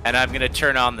 And I'm gonna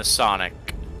turn on the sonic,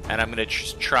 and I'm gonna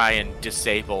just try and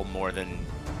disable more than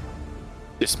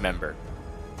dismember.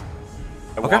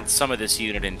 I want some of this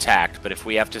unit intact, but if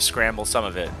we have to scramble some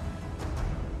of it,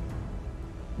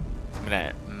 I'm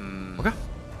gonna. Okay.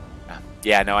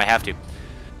 Yeah, no, I have to,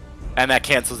 and that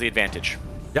cancels the advantage.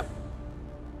 Yep.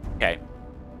 Okay.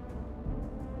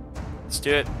 Let's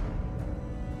do it.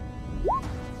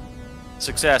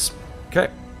 Success. Okay.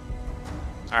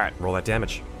 All right. Roll that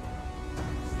damage.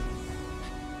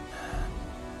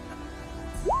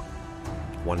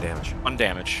 1 damage. 1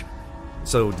 damage.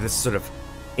 So this sort of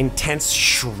intense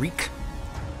shriek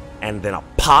and then a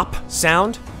pop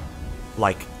sound,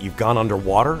 like you've gone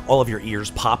underwater. All of your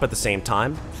ears pop at the same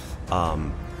time,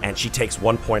 and she takes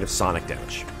 1 point of sonic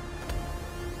damage.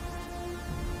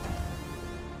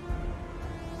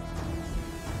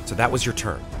 So that was your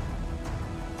turn.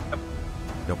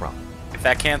 No problem. If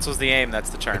that cancels the aim,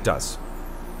 that's the turn. It does.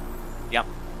 Yep.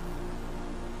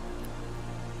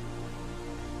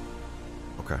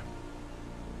 Okay. I'm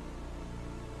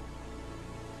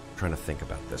trying to think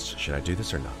about this. Should I do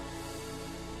this or not?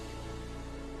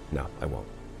 No, I won't.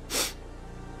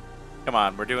 Come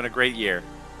on, we're doing a great year.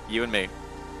 You and me.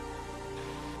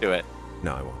 Do it.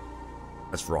 No, I won't.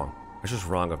 That's wrong. It's just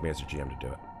wrong of me as a GM to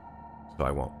do it. So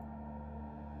I won't.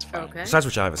 It's fine. Okay. Besides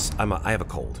which, I have a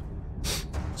cold.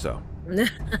 So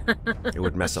it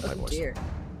would mess up my voice. Dear.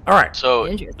 All right. So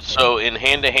Interesting. in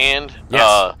hand-to-hand,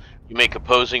 Yes. you make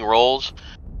opposing rolls,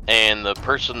 and the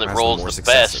person that Has rolls more the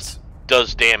successes. best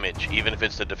does damage, even if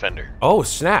it's the defender. Oh,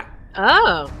 snap.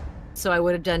 Oh, so I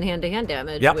would have done hand-to-hand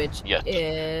damage, Yep. which Yes.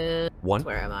 is 1.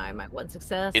 where am I? My 1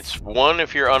 success. It's 1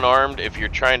 if you're unarmed. If you're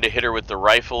trying to hit her with the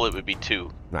rifle, it would be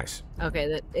 2. Nice.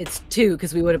 Okay, it's 2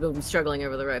 because we would have been struggling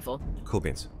over the rifle. Cool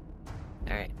beans.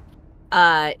 All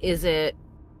right. Is it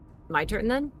my turn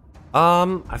then,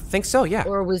 I think so. Yeah.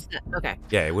 or was that okay?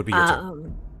 Yeah, it would be your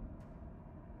turn.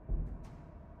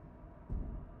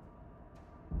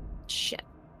 Shit.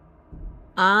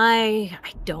 I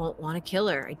don't want to kill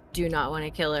her. I do not want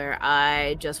to kill her.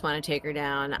 I just want to take her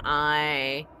down.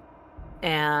 I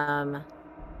am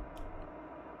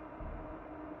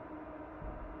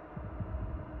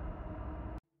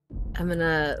I'm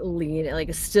gonna lean,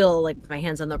 like, still, like, with my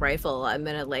hands on the rifle. I'm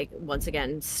gonna, like, once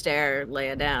again stare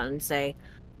Leia down and say,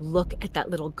 "Look at that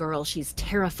little girl. She's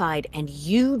terrified, and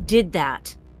you did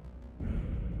that.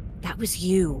 That was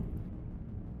you.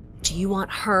 Do you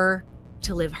want her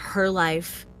to live her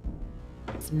life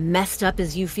as messed up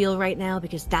as you feel right now?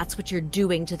 Because that's what you're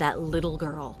doing to that little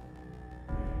girl.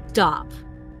 Stop."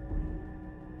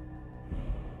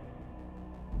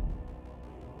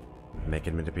 Make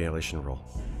a manipulation roll,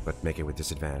 but make it with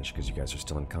disadvantage because you guys are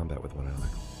still in combat with one another.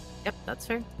 Yep, that's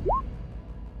fair.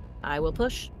 I will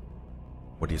push.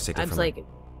 What do you say I'm differently? like,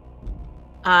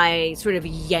 I sort of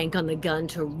yank on the gun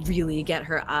to really get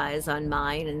her eyes on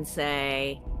mine and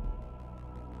say,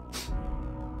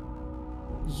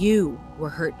 "You were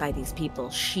hurt by these people.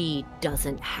 She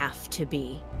doesn't have to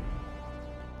be.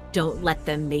 Don't let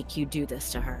them make you do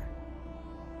this to her."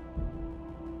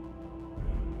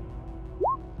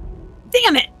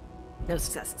 Damn it! No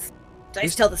successes.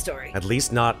 Dice tell the story. At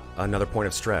least not another point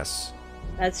of stress.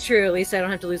 That's true. At least I don't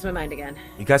have to lose my mind again.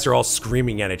 You guys are all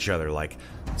screaming at each other like,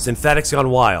 "Synthetics gone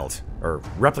wild," or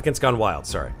 "Replicants gone wild."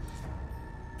 Sorry.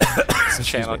 This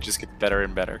channel just gets better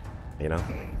and better. You know,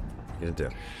 you didn't do.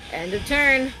 End of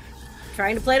turn.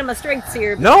 Trying to play to my strengths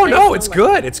here. but No, I no, don't it's like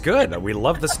good. It's good. We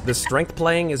love this. The strength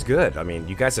playing is good. I mean,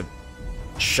 you guys have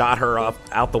shot her up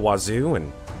out the wazoo,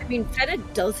 and I mean, Fenna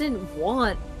doesn't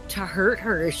want to hurt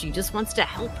her. She just wants to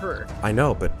help her. I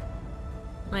know, but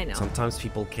I know. sometimes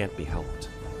people can't be helped.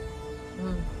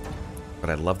 Mm. But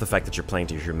I love the fact that you're playing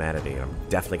to your humanity. I'm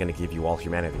definitely going to give you all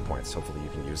humanity points. Hopefully you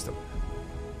can use them.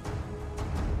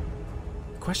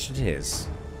 The question is,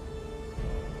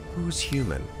 who's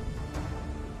human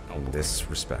in this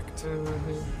respect?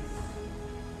 Mhm.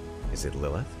 Is it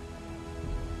Lilith?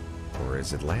 Or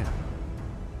is it Leia?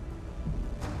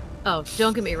 Oh,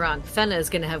 don't get me wrong. Fenna is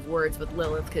going to have words with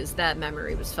Lilith because that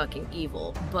memory was fucking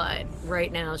evil. But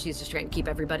right now, she's just trying to keep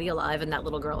everybody alive and that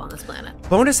little girl on this planet.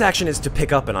 Bonus action is to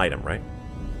pick up an item, right?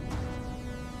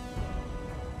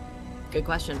 Good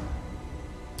question.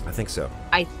 I think so.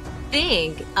 I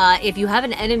think if you have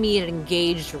an enemy at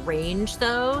engaged range,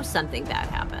 though, something bad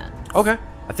happened. Okay.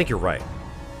 I think you're right.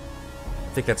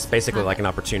 I think that's basically like an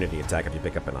opportunity attack if you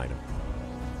pick up an item.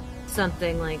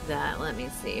 Something like that. Let me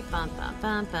see. Bum, bum,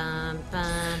 bum, bum,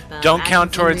 bum, bum. Don't count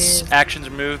Actions towards and moves. actions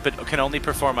removed, but can only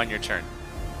perform on your turn.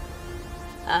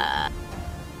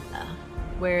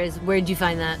 Where'd you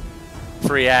find that?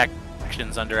 Free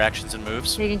actions under actions and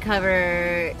moves. Taking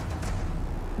cover.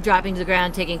 dropping to the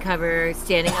ground, taking cover,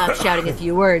 standing up, shouting a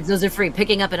few words. Those are free.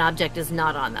 Picking up an object is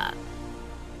not on that.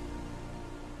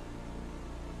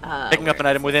 Picking up an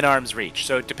item within arm's reach.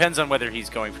 So it depends on whether he's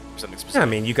going for something specific. Yeah, I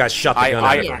mean, you guys shot the gun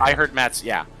out of her. I heard Matt's.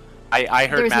 Yeah, I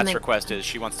heard Matt's something... request is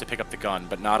she wants to pick up the gun,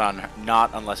 but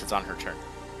not unless it's on her turn.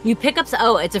 You pick up.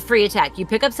 Oh, it's a free attack. You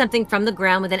pick up something from the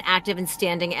ground with an active and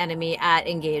standing enemy at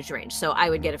engaged range. So I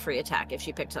would get a free attack if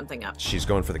she picked something up. She's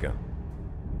going for the gun.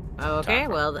 Oh, okay.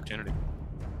 Well.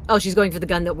 Oh, she's going for the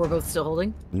gun that we're both still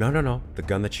holding? No. The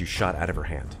gun that you shot out of her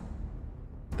hand.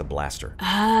 The blaster.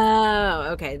 Oh,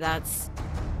 okay. That's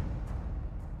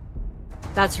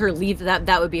her leave.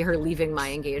 That would be her leaving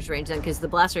my engaged range then, because the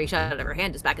blaster he shot out of her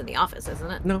hand is back in the office, isn't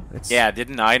it? No, it's... Yeah,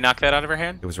 didn't I knock that out of her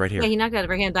hand? It was right here. Yeah, he knocked it out of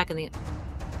her hand back in the...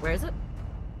 Where is it?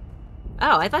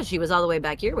 Oh, I thought she was all the way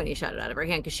back here when he shot it out of her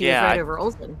hand, because she was right over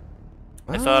Oelsen.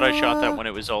 I thought I shot that when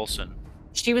it was Oelsen.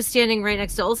 She was standing right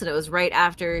next to Oelsen. It was right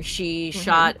after she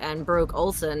shot and broke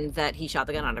Oelsen that he shot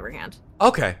the gun out of her hand.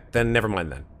 Okay, then never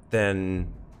mind then.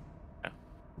 Then... Yeah.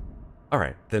 All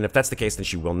right, then if that's the case, then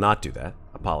she will not do that.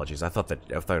 Apologies, I thought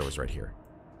it was right here.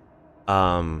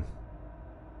 I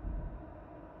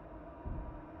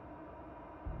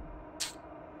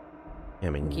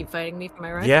mean... Keep fighting me for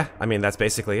my right? Yeah, I mean, that's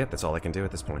basically it. That's all I can do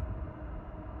at this point.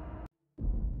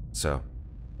 So,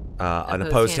 an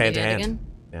opposed hand-to-hand.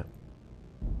 Yeah.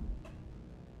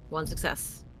 1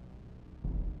 success.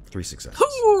 3 successes.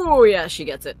 Oh, yeah, she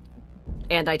gets it.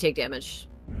 And I take damage.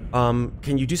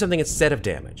 Can you do something instead of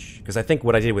damage? Because I think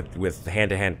what I did with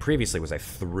hand-to-hand previously was I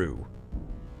threw.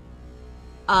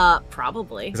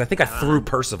 Probably. Because I think I threw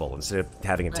Percival instead of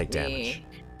having him take damage.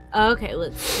 Okay,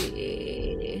 let's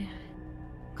see.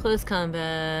 Close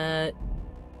combat.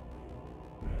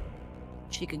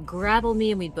 She could grapple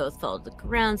me and we both fall to the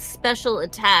ground. Special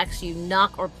attacks, you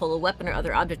knock or pull a weapon or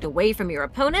other object away from your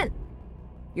opponent.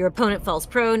 Your opponent falls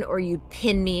prone, or you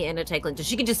pin me in a tight clinch. So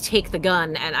she can just take the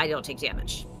gun and I don't take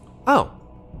damage. Oh.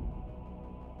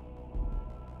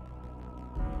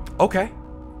 Okay.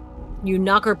 You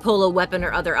knock or pull a weapon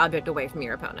or other object away from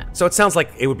your opponent. So it sounds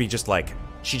like it would be just like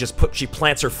she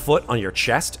plants her foot on your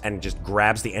chest and just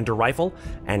grabs the ender rifle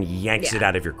and yanks it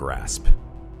out of your grasp.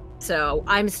 So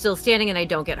I'm still standing and I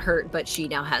don't get hurt, but she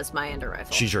now has my ender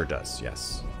rifle. She sure does,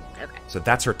 yes. Okay. So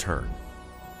that's her turn.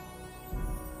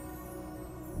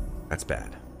 That's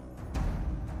bad.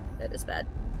 That is bad.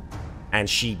 And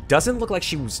she doesn't look like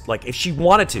she was, like, if she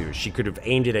wanted to, she could have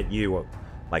aimed it at you.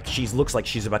 Like, she looks like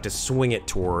she's about to swing it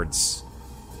towards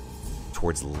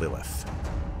Lilith.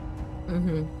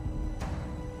 Mm-hmm.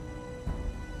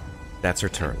 That's her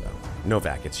turn, though.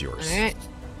 Novak, it's yours. All right.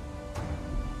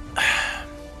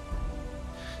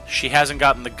 She hasn't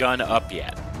gotten the gun up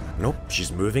yet. Nope,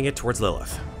 she's moving it towards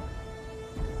Lilith.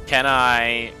 Can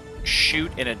I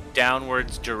shoot in a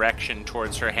downwards direction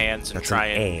towards her hands and try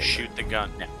and aim. shoot the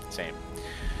gun? No, same.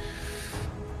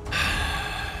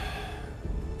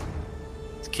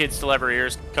 Does kid still have her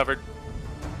ears covered?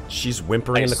 She's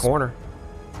whimpering in the corner.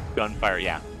 Gunfire,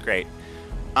 yeah, great.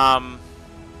 I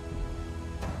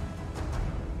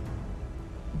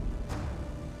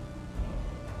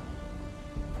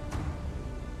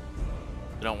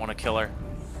don't want to kill her.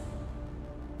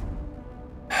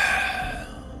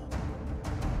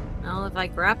 Well, if I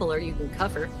grapple her, you can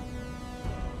cuff her.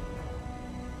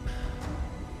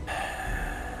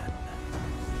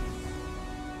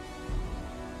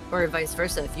 Or vice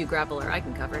versa, if you grapple her, I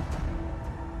can cuff her.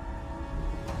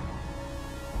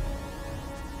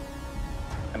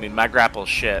 I mean, my grapple's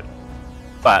shit,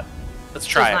 but let's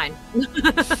try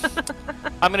it.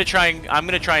 I'm gonna try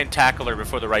and tackle her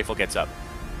before the rifle gets up.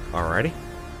 Alrighty.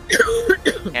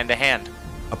 Hand to hand.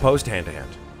 Opposed hand to hand.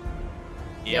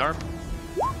 Yarp.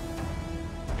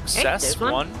 Success. Hey,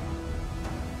 one.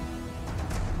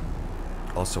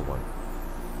 Also 1.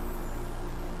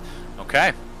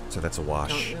 Okay. So that's a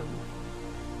wash.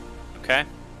 Okay.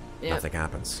 Yep. Nothing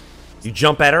happens. You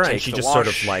jump at her, and Take she the just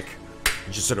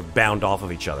sort of bound off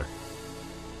of each other.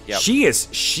 Yep.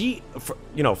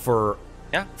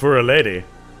 For a lady,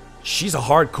 she's a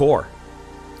hardcore.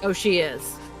 Oh, she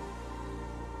is.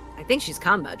 I think she's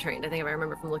combat trained. I think if I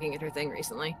remember from looking at her thing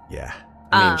recently. Yeah.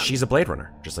 I mean, she's a Blade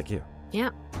Runner, just like you.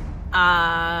 Yeah.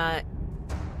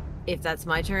 If that's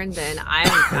my turn, then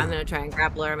I'm gonna try and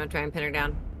grapple her. I'm gonna try and pin her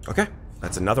down. Okay.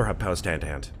 That's another opposed hand to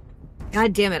hand.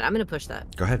 God damn it! I'm gonna push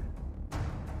that. Go ahead.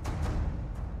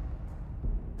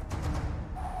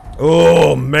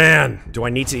 Oh man! Do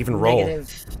I need to even roll?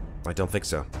 Negative. I don't think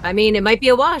so. I mean, it might be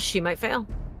a wash. She might fail.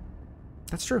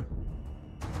 That's true.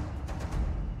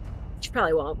 She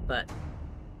probably won't, but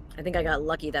I think I got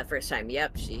lucky that first time.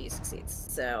 Yep, she succeeds.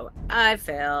 So I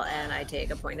fail, and I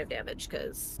take a point of damage,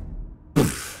 because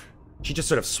She just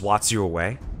sort of swats you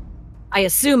away. I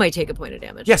assume I take a point of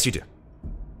damage. Yes, you do.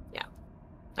 Yeah.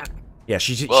 Okay. Yeah,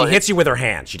 she Well, hits you with her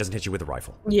hand. She doesn't hit you with a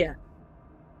rifle. Yeah.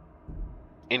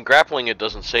 In grappling, it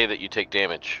doesn't say that you take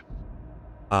damage.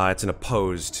 It's an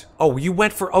opposed... Oh, you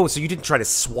went for... Oh, so you didn't try to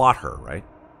swat her, right?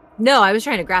 No, I was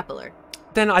trying to grapple her.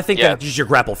 Then I think Yeah. that your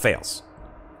grapple fails.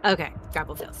 Okay,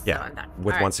 grapple fails. Yeah, So I'm done.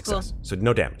 with All one right, success. cool. So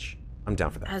no damage. I'm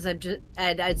down for that. As I'm just,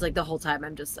 and it's like the whole time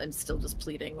I'm still just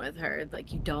pleading with her,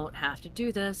 like, you don't have to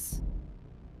do this.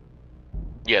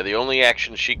 Yeah, the only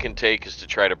action she can take is to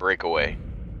try to break away.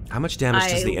 How much damage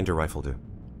does the Ender rifle do?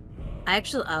 I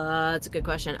actually, that's a good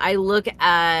question. I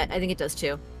think it does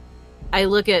too. I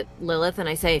look at Lilith and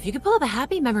I say, if you could pull up a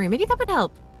happy memory, maybe that would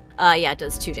help. Yeah, it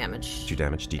does 2 damage. 2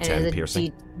 damage, And it D10 is a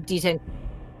piercing.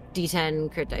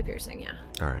 D10 crit die piercing, yeah.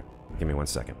 All right, give me 1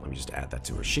 second. Let me just add that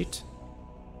to her sheet.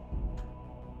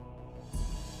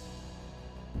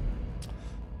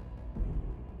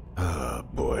 Oh,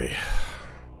 boy.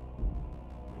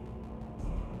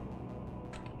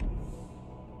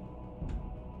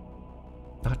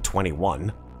 Not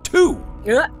 21. 2!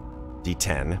 Yeah.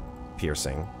 D10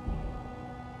 piercing.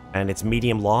 And it's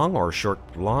medium long or short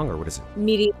long, or what is it?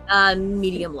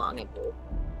 Medium long, I believe.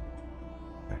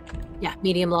 Okay. Yeah,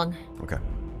 medium long. Okay.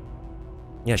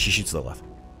 Yeah, she shoots Lilith.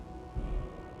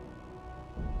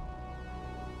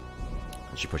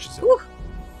 And she pushes it. Whew.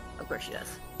 Of course she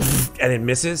does. And it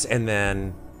misses, and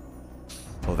then...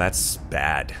 Oh, that's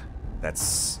bad.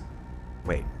 That's...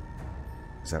 Wait.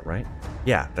 Is that right?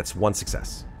 Yeah, that's 1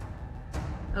 success.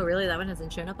 Oh, really? That one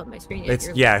hasn't shown up on my screen yet. It's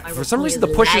Your yeah, firewall for some reason is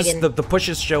the pushes lagging. the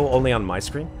pushes show only on my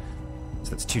screen. So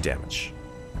that's 2 damage.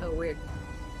 Oh, weird.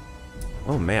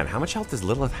 Oh man, how much health does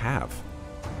Lilith have?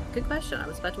 Good question. I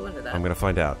was about to wonder that. I'm gonna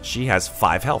find out. She has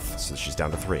 5 health, so she's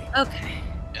down to 3. Okay.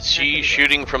 Is she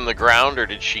shooting from the ground, or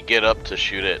did she get up to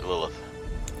shoot at Lilith?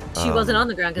 She wasn't on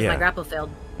the ground because yeah. my grapple failed.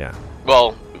 Yeah.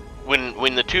 Well,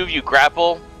 when the two of you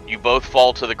grapple, you both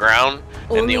fall to the ground,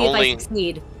 and the If only I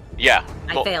succeed. yeah,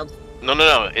 I well, failed.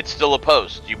 No, it's still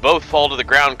opposed. You both fall to the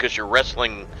ground because you're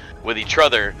wrestling with each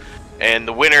other, and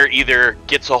the winner either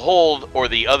gets a hold or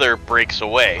the other breaks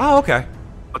away. Oh, okay.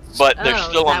 But they're Oh,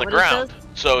 still is on that the what it ground. says?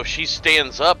 So if she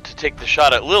stands up to take the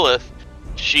shot at Lilith,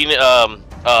 she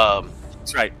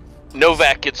That's right.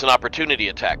 Novak gets an opportunity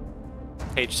attack.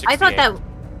 Page 68. I thought that.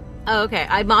 Oh, okay.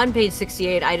 I'm on page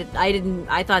 68.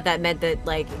 I thought that meant that,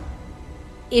 like,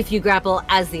 if you grapple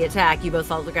as the attack, you both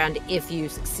fall to the ground if you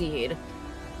succeed.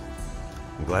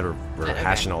 I'm glad we're Okay.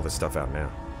 hashing all this stuff out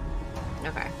now.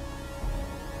 Okay.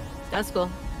 That's cool.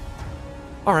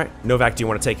 All right, Novak, do you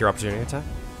want to take your opportunity attack?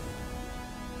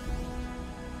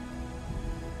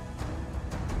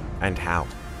 And how?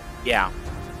 Yeah.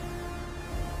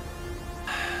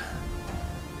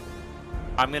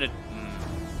 I'm gonna.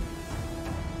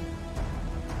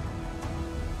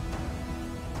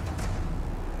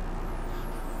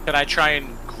 Can I try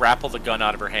and grapple the gun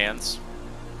out of her hands?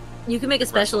 You can make a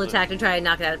special Wrestle it. attack and try and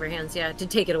knock it out of her hands, yeah, to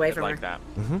take it away I'd from like her. that.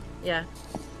 Mm-hmm. Yeah.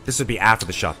 This would be after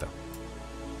the shot, though.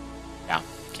 Yeah,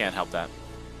 can't help that.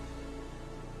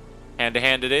 Hand to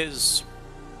hand it is.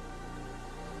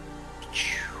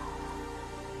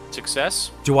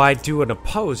 Success. Do I do an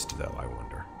opposed, though, I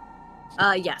wonder?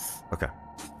 Yes. Okay.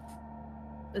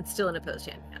 It's still an opposed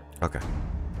hand-to-hand. Okay.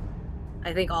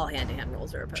 I think all hand-to-hand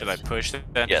rolls are opposed. Should I push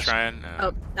that Yes. to try and?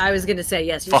 Oh, I was gonna say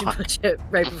yes. You Fuck. should push it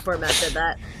right before Matt said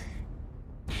that.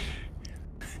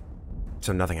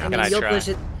 So nothing I happens. mean, I you'll try? push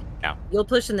it. Yeah. You'll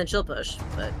push and then she'll push,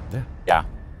 but Yeah.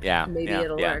 maybe yeah,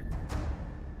 it'll yeah. work.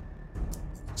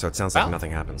 So it sounds like Well,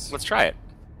 nothing happens. Let's try it.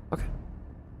 Okay.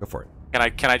 Go for it.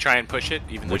 Can I try and push it?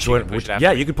 Even though Which she one? can push Which, it after?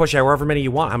 yeah, you can push however many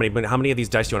you want. How many of these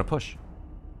dice do you want to push?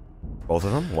 Both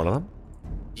of them? One of them?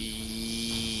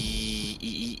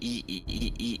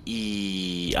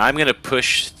 I'm gonna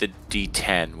push the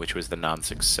D10, which was the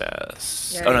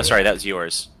non-success. Yeah, Oh no, yeah. sorry, that was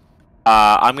yours.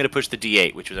 I'm gonna push the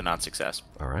D8, which was a non-success.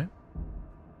 All right.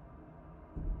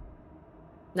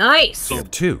 Nice. So you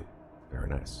have 2. Very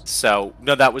nice. So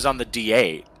no, that was on the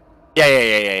D8. Yeah.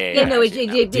 Yeah, no, I it see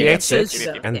now. did. D8 It 6 shows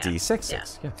so, and yeah. D6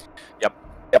 6. Yeah.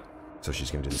 Yep. So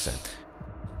she's going to do the same.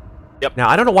 Yep. Now,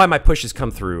 I don't know why my pushes come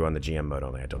through on the GM mode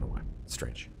only. I don't know why. It's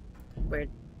strange. Weird.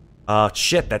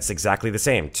 Shit, that's exactly the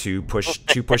same. Two push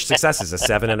successes, a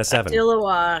 7 and a 7. Still a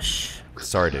wash.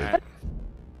 Sorry, dude. Alright.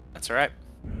 That's all right.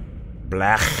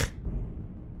 Blech.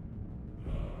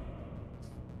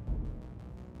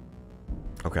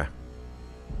 Okay.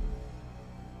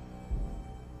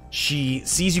 She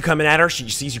sees you coming at her. She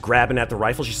sees you grabbing at the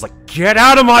rifle. She's like, "Get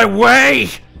out of my way!"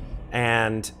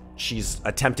 And she's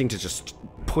attempting to just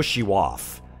push you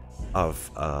off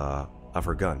of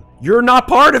her gun. You're not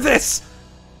part of this.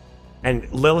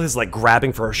 And Lilith is like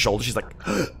grabbing for her shoulder. She's like,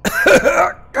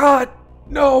 God,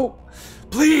 no,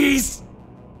 please.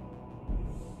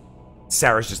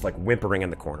 Sarah's just like whimpering in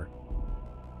the corner.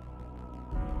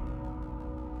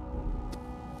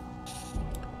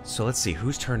 So let's see,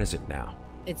 whose turn is it now?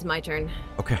 It's my turn.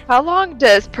 Okay. How long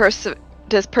does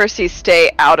Percy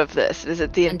stay out of this? Is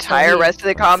it the entire rest of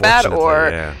the combat, or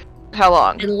yeah. how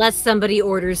long? Unless somebody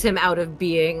orders him out of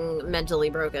being mentally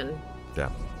broken.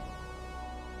 Yeah.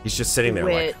 He's just sitting there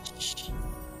like, Which...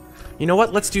 you know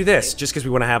what? Let's do this, just because we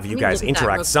want to have you guys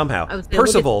interact somehow.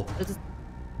 Percival, Look at...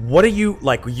 what are you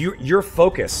like? Your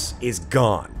focus is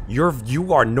gone.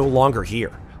 You are no longer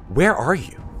here. Where are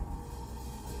you?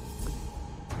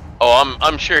 Oh,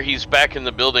 I'm sure he's back in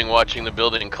the building, watching the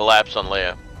building collapse on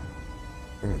Leia.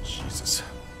 Oh, Jesus.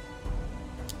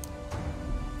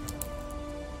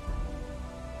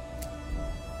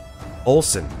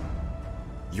 Oelsen,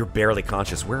 you're barely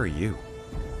conscious. Where are you?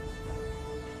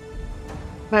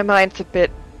 My mind's a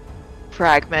bit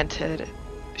fragmented.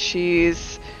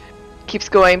 She's keeps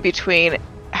going between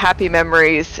happy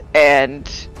memories and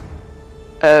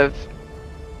of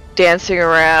dancing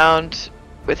around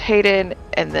with Hayden,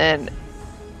 and then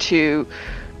to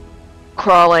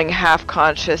crawling half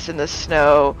conscious in the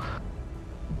snow,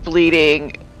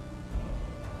 bleeding,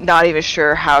 not even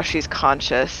sure how she's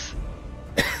conscious,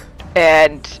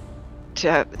 and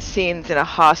to have scenes in a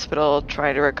hospital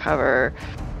trying to recover,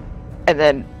 and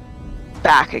then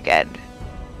back again,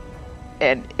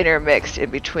 and intermixed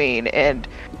in between, and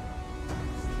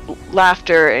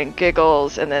laughter and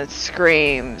giggles, and then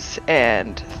screams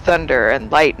and thunder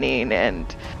and lightning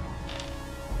and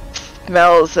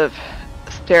smells of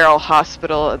sterile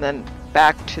hospital, and then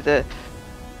back to the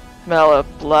smell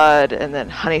of blood, and then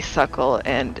honeysuckle,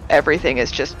 and everything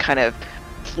is just kind of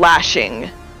flashing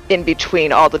in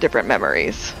between all the different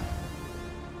memories.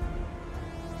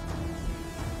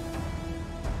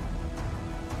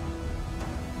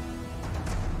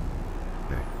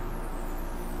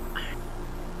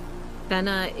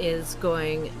 Fenna is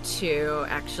going to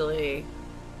actually,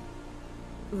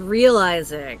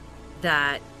 realizing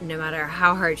that no matter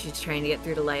how hard she's trying to get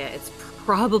through to Leia, it's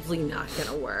probably not going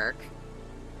to work.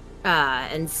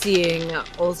 And seeing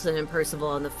Oelsen and Percival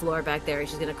on the floor back there,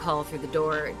 she's going to call through the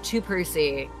door to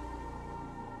Percy.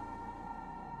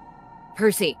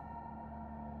 Percy,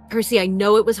 I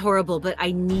know it was horrible, but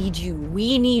I need you.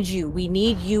 We need you. We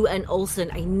need you and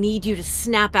Oelsen. I need you to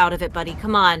snap out of it, buddy.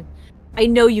 Come on. I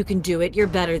know you can do it. You're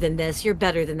better than this. You're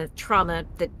better than the trauma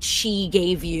that she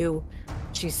gave you,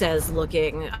 she says,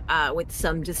 looking with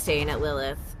some disdain at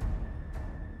Lilith.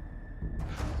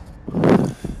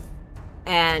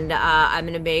 And I'm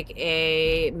going to make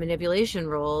a manipulation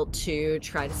roll to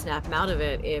try to snap him out of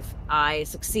it. If I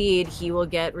succeed, he will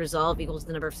get resolve equals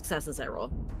the number of successes I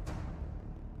roll.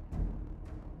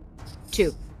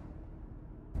 2.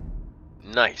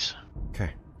 Nice.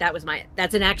 Okay.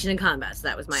 That's an action in combat, so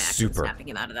that was my action. Super. Snapping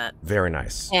him out of that. Very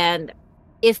nice. And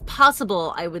if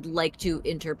possible, I would like to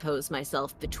interpose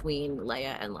myself between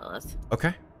Leia and Lilith.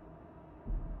 Okay.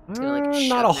 Like,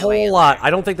 not a whole lot.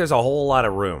 I don't think there's a whole lot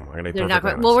of room. I'm gonna be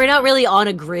perfectly honest. Well, we're not really on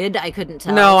a grid. I couldn't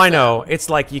tell. No, I know. It's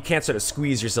like you can't sort of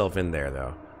squeeze yourself in there,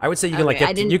 though. I would say you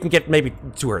can you can get maybe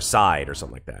to her side or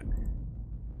something like that.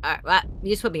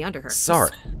 You just put me under her.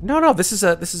 Sorry. No. This is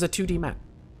a 2D map.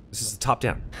 This is the top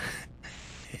down.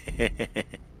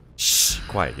 Shh.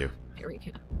 Quiet, you. There we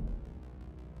go.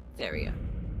 There we go.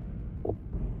 All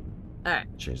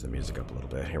right. Change the music up a little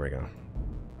bit. Here we go.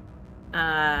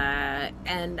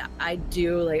 And I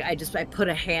do, like, I put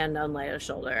a hand on Leia's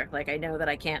shoulder. Like, I know that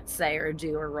I can't say or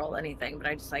do or roll anything, but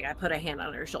I put a hand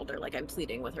on her shoulder, like I'm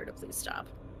pleading with her to please stop.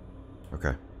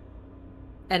 Okay.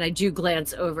 And I do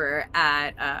glance over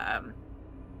at,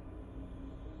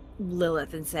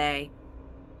 Lilith and say,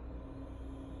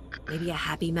 maybe a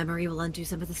happy memory will undo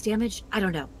some of this damage? I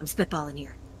don't know. I'm spitballing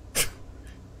here.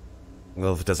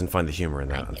 Lilith doesn't find the humor in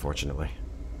that, unfortunately.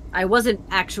 I wasn't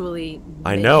actually...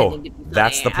 I know.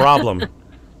 That's the problem.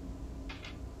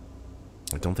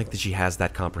 I don't think that she has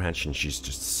that comprehension. She's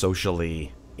just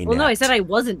socially inept. Well, no, I said I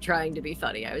wasn't trying to be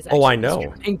funny. I was actually I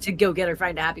know. trying to go get her,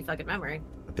 find a happy fucking memory.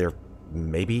 There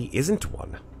maybe isn't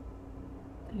one.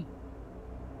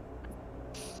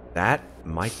 That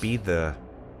might be the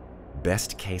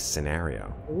best case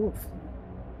scenario. Oof.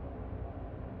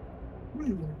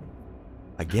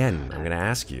 Again, I'm going to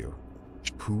ask you,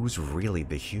 who's really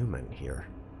the human here?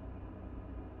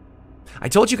 I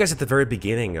told you guys at the very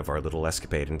beginning of our little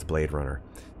escapade into Blade Runner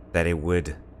that it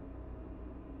would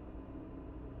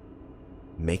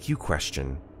make you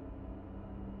question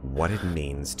what it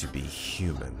means to be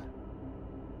human.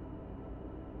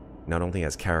 Not only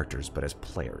as characters, but as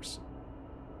players.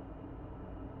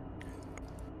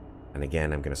 And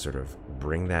again, I'm going to sort of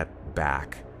bring that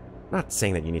back. I'm not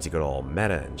saying that you need to go to all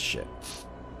meta and shit.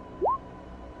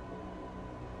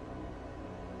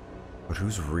 But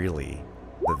who's really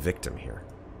the victim here?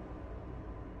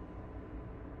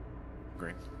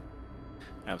 Agree.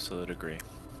 Absolute agree.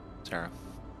 Sarah.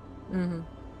 Mm-hmm.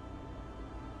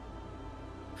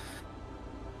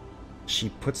 She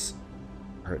puts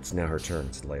her, it's now her turn,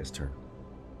 it's Leia's turn.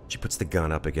 She puts the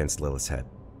gun up against Lilith's head,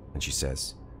 and she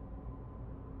says,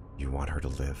 "You want her to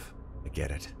live? I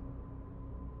get it.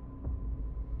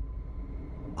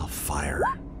 I'll fire.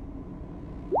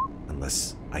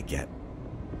 Unless I get..."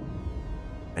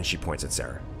 And she points at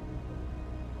Sarah.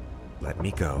 "Let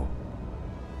me go.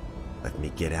 Let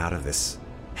me get out of this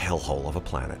hellhole of a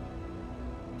planet.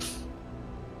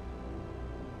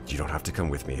 You don't have to come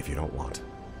with me if you don't want."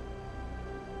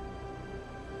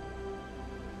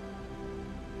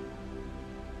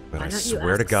 But Why I don't you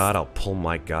swear to ask- God, I'll pull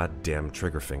my goddamn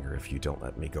trigger finger if you don't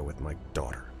let me go with my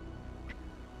daughter.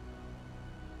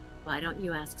 Why don't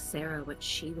you ask Sarah what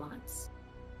she wants?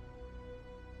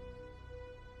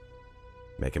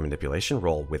 Make a manipulation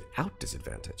roll without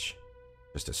disadvantage.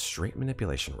 Just a straight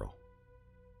manipulation roll.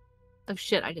 Oh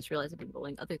shit! I just realized I've been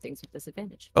rolling other things with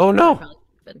disadvantage. Oh no! Probably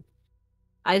should've been.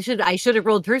 I should have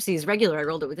rolled Percy's regular. I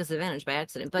rolled it with disadvantage by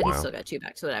accident, but he Wow. still got 2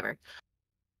 back, so whatever.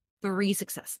 3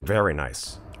 success. Very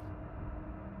nice.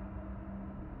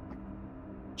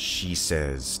 She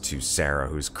says to Sarah,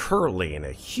 who's currently in a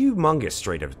humongous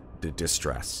state of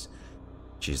distress,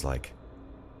 she's like,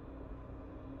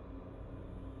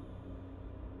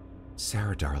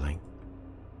 "Sarah, darling,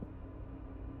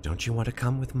 don't you want to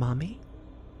come with Mommy?"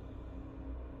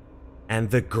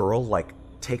 And the girl, like,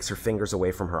 takes her fingers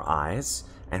away from her eyes,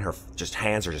 and her just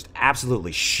hands are just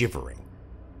absolutely shivering.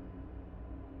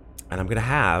 And I'm going to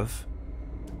have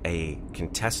a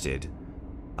contested...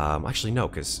 actually, no,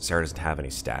 because Sarah doesn't have any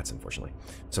stats, unfortunately.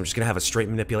 So I'm just going to have a straight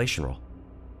manipulation roll.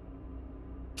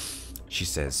 She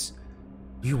says,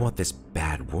 "You want this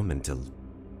bad woman to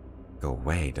go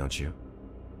away, don't you?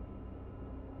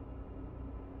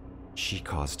 She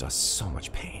caused us so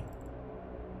much pain."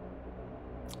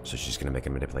 So she's going to make a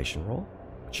manipulation roll,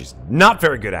 which she's not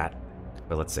very good at.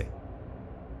 But let's see.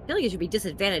 I feel like it should be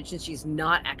disadvantaged since she's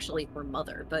not actually her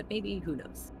mother, but maybe who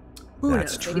knows? Who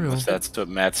That's knows? Maybe true. That's what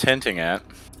Matt's hinting at.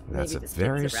 That's a this kid is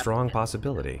very a strong replicant.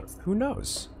 possibility. Who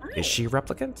knows? Right. Is she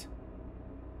replicant?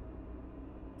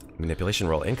 Manipulation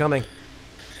roll incoming.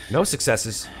 No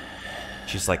successes.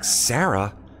 She's like,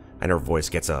 "Sarah," and her voice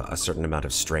gets a certain amount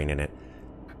of strain in it.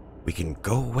 "We can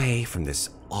go away from this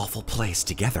awful place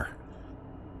together.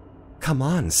 Come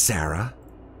on, Sarah."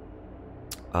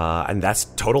 And that's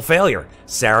total failure.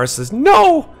 Sarah says,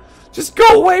 "No! Just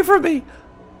go away from me!"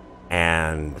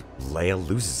 And Leia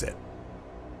loses it.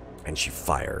 And she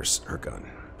fires her gun.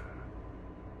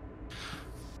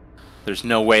 There's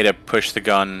no way to push the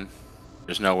gun.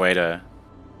 There's no way to...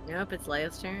 Nope, it's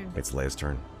Leia's turn. It's Leia's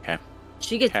turn. Okay.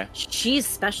 She gets. Okay. She's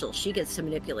special. She gets to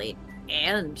manipulate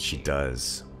and She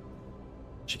does.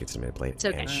 She gets to manipulate It's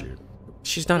okay. and shoot.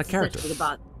 She's not a character. essentially the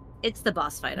boss. It's the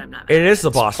boss fight. I'm not. It is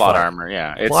the boss Plot fight. armor,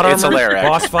 yeah. It's Plot a armor, lair action.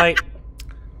 boss fight.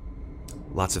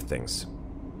 Lots of things.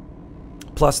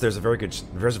 Plus, there's a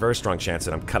very strong chance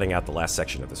that I'm cutting out the last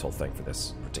section of this whole thing for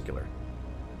this particular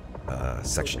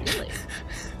section. Really?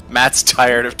 Matt's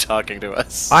tired of talking to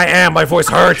us. I am. My voice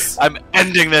hurts. I'm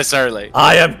ending this early.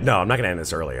 I am. No, I'm not going to end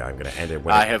this early. I'm going to end it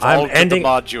when I have I'm altered ending. the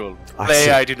module. I May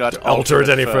see. I do not alter it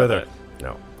any further. further.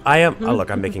 No, I am. Look,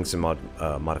 I'm making some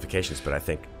modifications, but I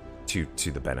think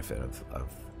to the benefit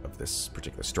of this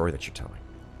particular story that you're telling.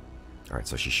 All right,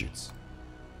 so she shoots.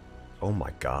 Oh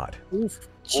my God. Oof.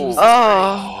 Jesus.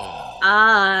 Oh.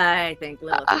 I think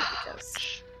Lilith would be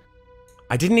toast.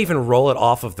 I didn't even roll it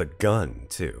off of the gun,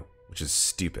 too, which is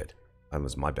stupid. That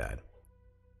was my bad.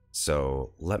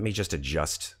 So let me just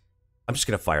adjust. I'm just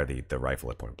going to fire the rifle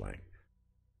at point blank.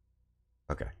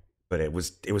 Okay. But it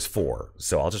was 4,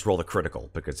 so I'll just roll the critical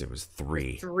because it was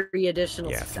 3. 3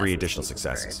 additional. Yeah, successes. 3 additional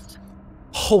successes.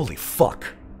 Holy fuck.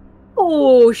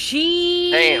 Oh,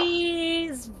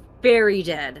 she's very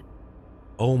dead.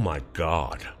 Oh my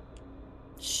God.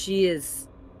 She is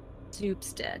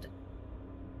soups dead.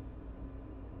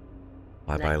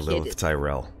 Bye That bye, kid Lilith is-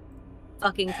 Tyrell.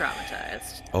 Fucking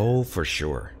traumatized. Oh, for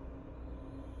sure.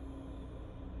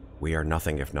 We are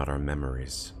nothing if not our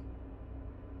memories.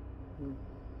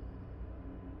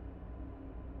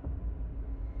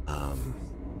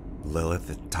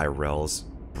 Lilith Tyrell's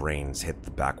brains hit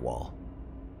the back wall.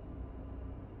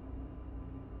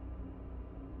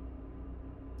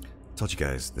 Told you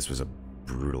guys this was a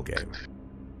brutal game.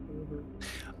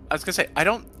 I was gonna say, it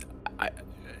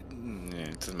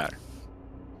doesn't matter.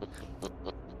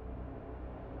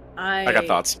 I got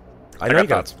thoughts. I know you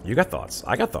got thoughts. You got thoughts.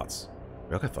 I got thoughts.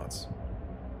 We all got thoughts.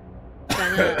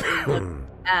 Fenna looks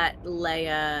at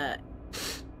Leia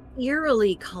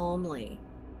eerily calmly.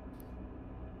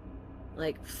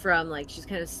 She's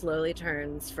kind of slowly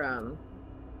turns from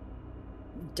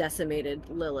decimated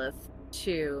Lilith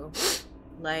to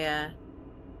Leia,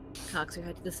 cocks her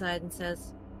head to the side and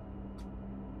says,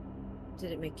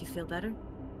 "Did it make you feel better?"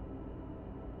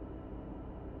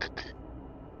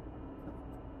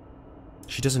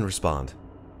 She doesn't respond.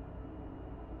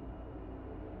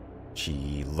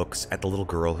 She looks at the little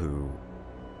girl who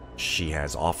she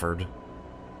has offered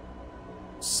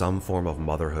some form of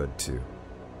motherhood to,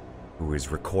 who is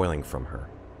recoiling from her.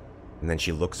 And then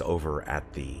she looks over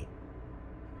at the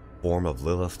form of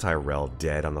Lilith Tyrell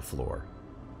dead on the floor.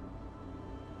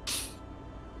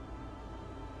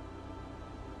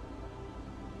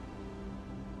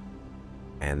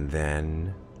 And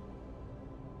then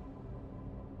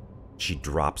she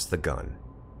drops the gun.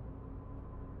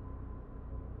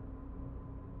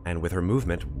 And with her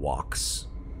movement, walks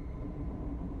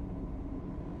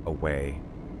away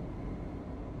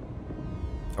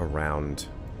around.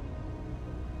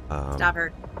 Stop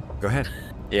her. Go ahead.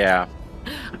 Yeah.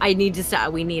 I need to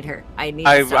stop. We need her. I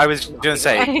was gonna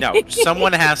say no.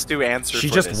 Someone has to answer. She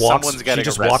for just this. walks. Someone's She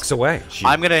just walks away.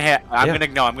 I'm gonna grapple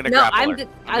her.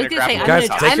 I was gonna say, Guys,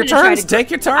 take your turns.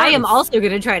 Take your turns. I am also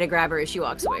gonna try to grab her as she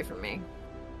walks away from me.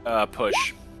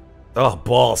 Push. Oh,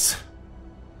 balls.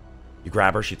 You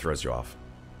grab her, she throws you off.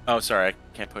 Oh, sorry, I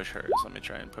can't push hers. Let me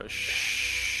try and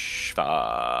push.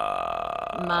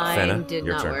 Mine Fenna, did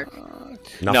your not turn. work.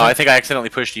 Nothing? No, I think I accidentally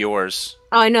pushed yours.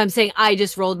 Oh, I know. I'm saying I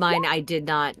just rolled mine. I did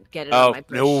not get it on my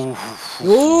push. No.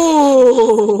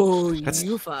 Whoa, That's-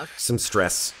 you fucked. Some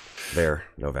stress there,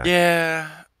 Novak. Yeah.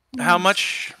 How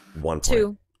much? 1 point.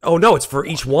 2. Oh, no, it's for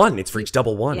each one. It's for each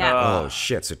double one. Yeah. Oh,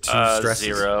 shit. So 2 stresses.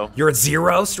 0. You're at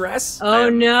 0 stress? Oh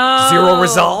no. 0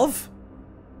 resolve?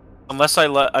 Unless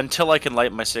until I can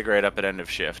light my cigarette up at end of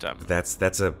shift.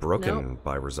 That's a broken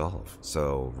by resolve.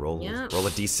 So roll Yeah. roll a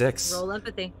d6. Roll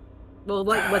empathy. Well,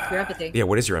 what's your empathy? Yeah,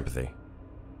 what is your empathy?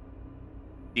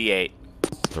 D8.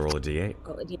 So roll a d8.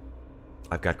 Roll a D-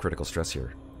 I've got critical stress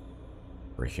here.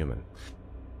 For a human.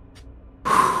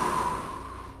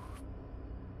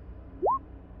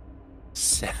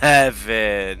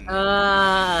 7. You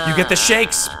get the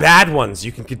shakes, bad ones.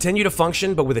 You can continue to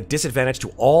function, but with a disadvantage to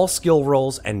all skill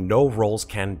rolls, and no rolls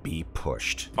can be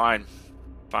pushed. Fine.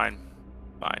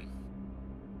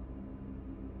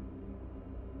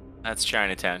 That's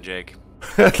Chinatown, Jake.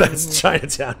 That's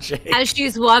Chinatown, Jake. As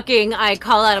she's walking, I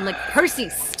call out. I'm like, Percy,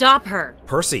 stop her.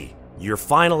 Percy, you're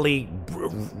finally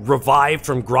revived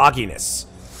from grogginess.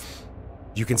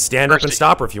 You can stand up and Percy.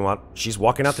 stop her if you want. She's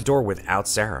walking out the door without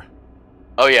Sarah.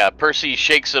 Oh yeah, Percy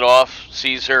shakes it off,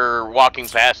 sees her walking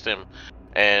past him,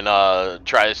 and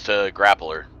tries to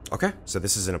grapple her. Okay, so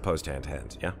this is an opposed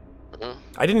hand-to-hand, yeah? Mhm.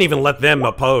 I didn't even let them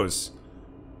oppose.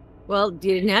 Well,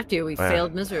 you didn't have to. We Yeah,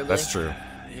 failed miserably. That's true.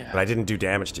 Yeah. But I didn't do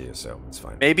damage to you, so it's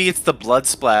fine. Maybe it's the blood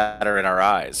splatter in our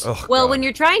eyes. Oh, Well, God. when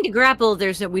you're trying to grapple,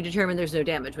 we determine there's no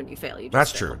damage when you fail. You just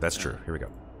That's fail. true, that's true. Here we go.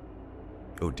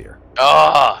 Oh, dear.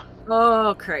 Ah,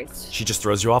 Oh, Christ. She just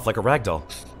throws you off like a ragdoll.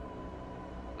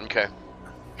 okay.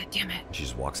 God damn it. She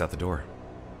just walks out the door.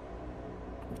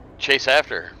 Chase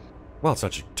after her. Well, it's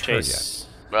not your turn yet. Chase.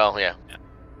 Well, yeah.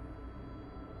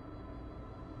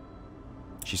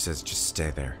 She says, just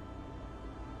stay there.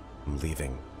 I'm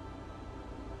leaving.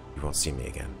 You won't see me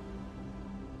again.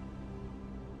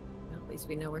 Well, at least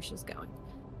we know where she's going.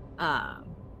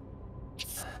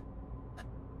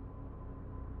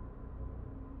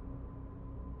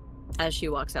 As she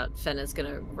walks out, Fenna's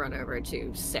gonna run over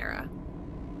to Sarah.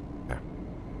 Okay.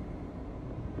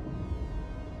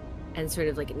 And sort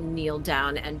of like kneel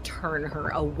down and turn her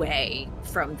away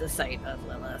from the sight of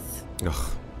Lilith.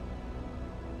 Ugh.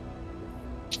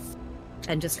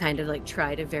 And just kind of like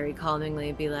try to very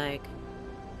calmingly be like,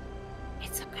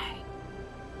 it's okay.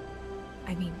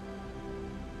 I mean,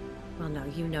 well, no,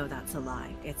 you know that's a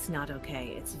lie. It's not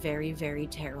okay. It's very, very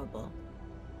terrible.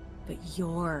 But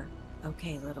you're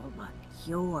okay, little one.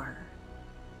 You're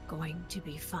going to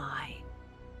be fine.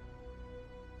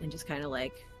 And just kind of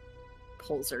like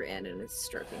pulls her in and is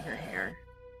stroking her hair.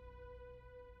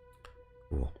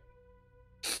 Cool.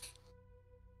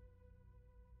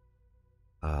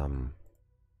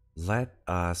 Let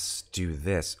us do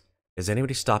this. Is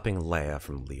anybody stopping Leia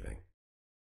from leaving?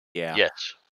 Yeah. Yes.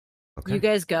 Okay. You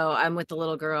guys go. I'm with the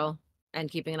little girl and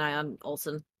keeping an eye on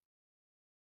Oelsen.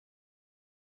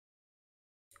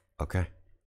 Okay.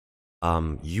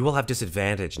 You will have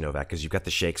disadvantage, Novak, because you've got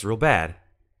the shakes real bad.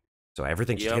 So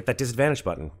everything should Yep. hit that disadvantage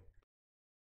button.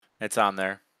 It's on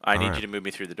there. I need right. you to move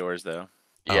me through the doors, though.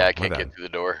 Yeah, Oh, I can't my get bad. through the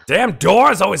door. Damn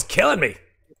door's always killing me.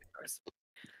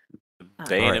 The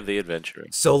bane Alright. of the adventurer.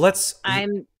 So let's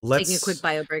I'm taking a quick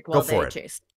bio break go while for they it.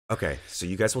 chase. Okay, so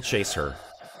you guys will chase her.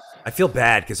 I feel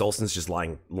bad because Oelsen's just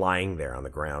lying there on the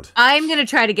ground. I'm gonna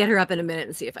try to get her up in a minute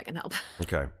and see if I can help.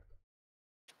 Okay.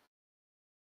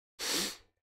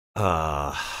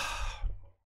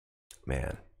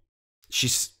 Man,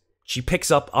 she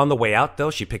picks up on the way out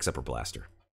though. She picks up her blaster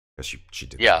because she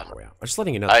did that Yeah. on the way out. I'm just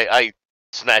letting you know. I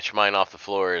snatch mine off the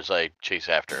floor as I chase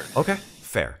after her. Okay,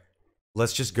 fair.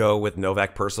 Let's just go with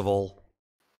Novak, Percival,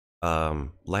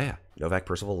 Leia. Novak,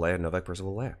 Percival, Leia. Novak,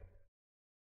 Percival, Leia.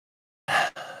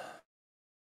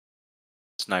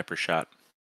 Sniper shot.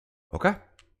 Okay.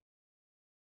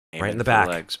 Aim Right in the for back.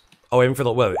 legs. Oh, aim for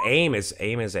the aim is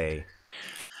a.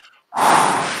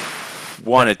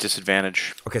 1 at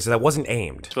disadvantage. Okay, so that wasn't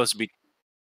aimed. Supposed to be.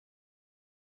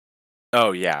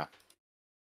 Oh yeah.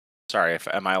 Sorry,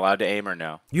 am I allowed to aim or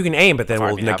no? You can aim, but then How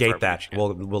far- we'll I mean, how far negate that.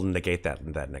 would you We'll negate that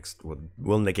in that next.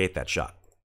 We'll negate that shot.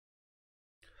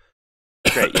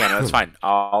 Great. Yeah, no, that's fine.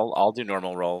 I'll do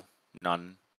normal roll.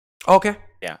 None. Okay.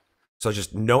 Yeah. So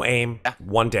just no aim, Yeah.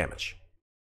 1 damage.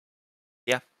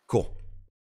 Yeah. Cool.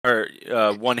 Or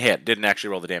 1 hit. Didn't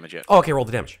actually roll the damage yet. Oh, okay, roll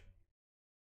the damage.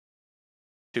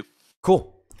 2.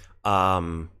 Cool.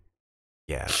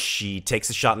 Yeah, she takes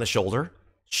a shot in the shoulder.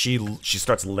 She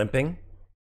starts limping.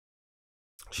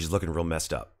 She's looking real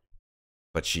messed up.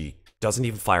 But she doesn't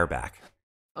even fire back.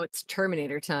 Oh, it's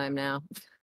Terminator time now.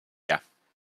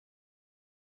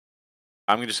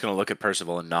 I'm just gonna look at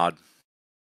Percival and nod.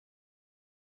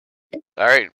 All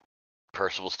right,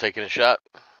 Percival's taking a shot.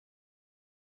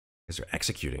 Because they're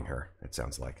executing her, it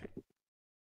sounds like.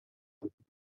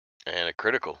 And a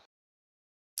critical.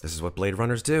 This is what Blade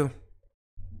Runners do.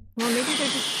 Well, maybe they're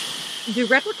just. Do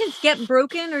replicants get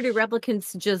broken, or do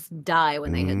replicants just die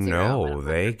when they hit 0? No,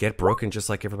 they get broken just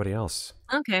like everybody else.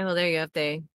 Okay, well there you go. If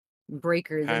they break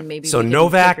her, then maybe. So we can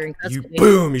Novak, put her in you custody.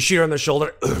 boom, you shoot her on the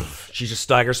shoulder. She just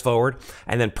staggers forward,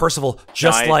 and then Percival,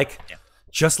 just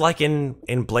like in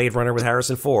Blade Runner with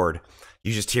Harrison Ford,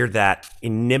 you just hear that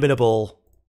inimitable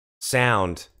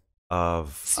sound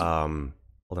of hold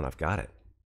on, I've got it,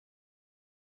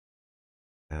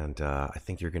 and I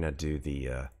think you're gonna do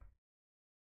the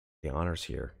honors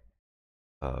here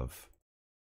of,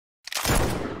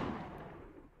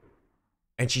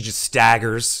 and she just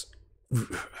staggers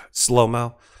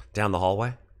slow-mo down the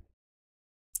hallway.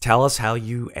 Tell us how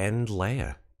you end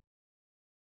Leia.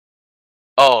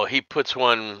 Oh, he puts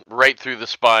one right through the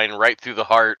spine, right through the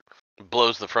heart,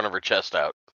 blows the front of her chest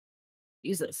out.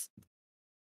 Jesus.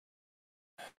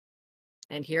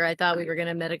 And here I thought we were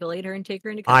gonna medical aid her and take her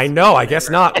into custody. I know, I guess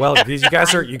not. Well, because you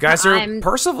guys are I'm-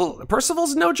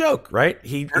 Percival's no joke, right?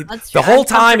 That's The true. whole I'm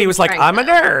time he was like, comforting I'm a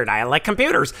Frank, nerd, I like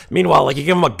computers. Meanwhile, like you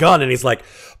give him a gun and he's like,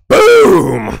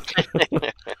 boom.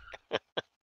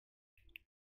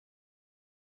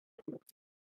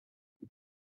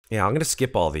 Yeah, I'm gonna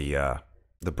skip all the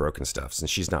broken stuff since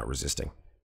she's not resisting.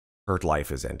 Her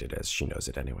life is ended as she knows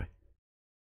it anyway.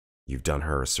 You've done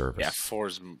her a service. Yeah,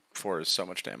 4 is so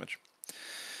much damage.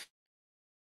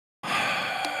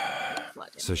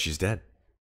 So she's dead.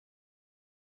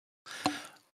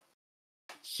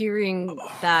 Hearing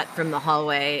that from the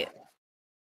hallway,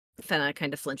 Fenna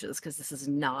kind of flinches because this is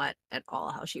not at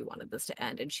all how she wanted this to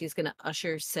end, and she's going to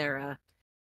usher Sarah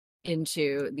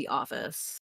into the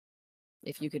office.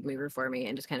 If you could move her for me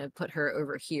and just kind of put her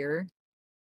over here,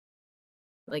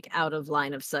 like out of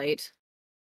line of sight,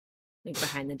 like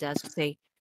behind the desk. Say,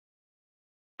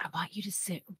 I want you to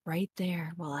sit right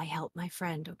there while I help my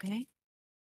friend, okay?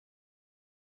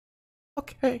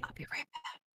 Okay. I'll be right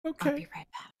back. Okay. I'll be right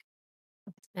back.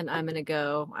 And I'm going to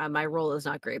go, my role is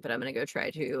not great, but I'm going to go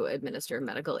try to administer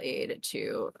medical aid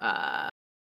to,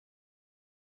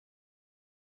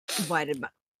 why did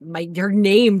her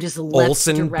name just left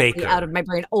Oelsen directly Baker. out of my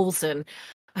brain? Oelsen.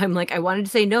 I'm like, I wanted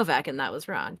to say Novak, and that was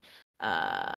wrong.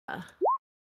 I'm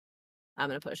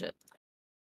going to push it.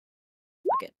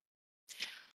 Fuck it.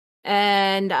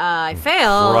 And I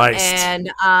fail, Christ.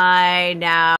 and I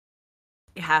now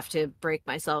have to break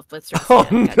myself with stress. Oh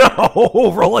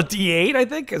no! Roll a d8, I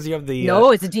think, because you have the.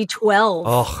 No, it's a d12.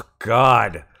 Oh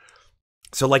God!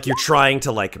 So like you're trying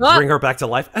to like bring her back to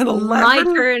life, and 11. My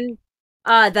turn.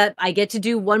 That I get to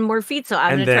do one more feat, so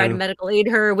I'm And gonna try to then- medical aid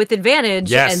her with advantage,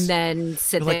 Yes. and then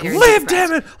sit You're like, there. and live, get damn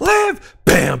pressed. it, live!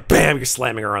 Bam, bam! You're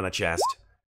slamming her on the chest.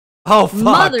 Oh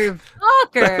fuck! Motherfucker!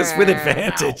 That was with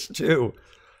advantage too.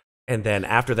 And then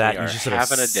after that, We you are just sort of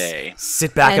having a day.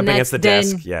 sit back And up against the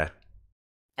that's desk. Yeah.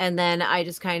 And then I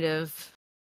just kind of,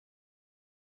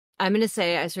 I'm gonna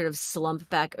say I sort of slump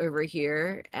back over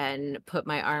here and put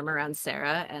my arm around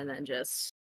Sarah and then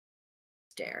just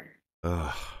stare.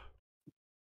 Ugh.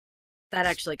 That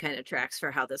actually kind of tracks for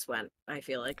how this went. I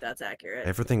feel like that's accurate.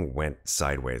 Everything went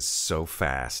sideways so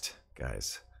fast,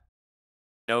 guys.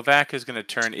 Novak is going to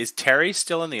turn. Is Terry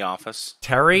still in the office?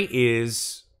 Terry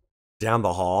is down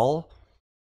the hall.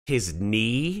 His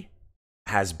knee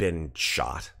has been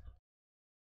shot.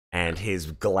 And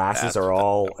his glasses are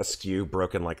all askew,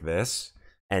 broken like this.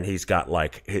 And he's got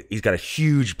a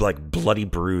huge bloody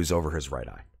bruise over his right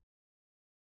eye.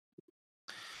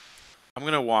 I'm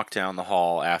going to walk down the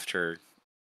hall after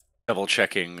double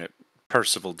checking that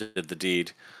Percival did the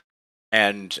deed.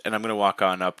 And I'm going to walk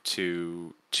on up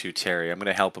to Terry. I'm going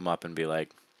to help him up and be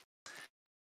like,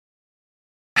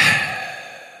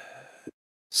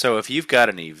 so if you've got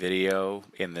any video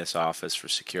in this office for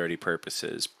security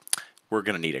purposes, we're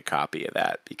going to need a copy of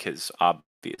that because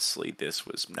obviously this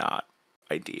was not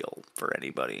ideal for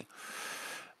anybody.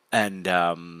 And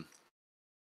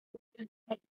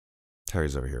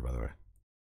Terry's over here, by the way.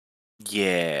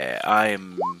 yeah,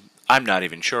 I'm not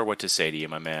even sure what to say to you,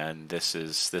 my man. This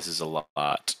is a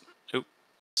lot. Oop,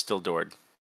 still doored.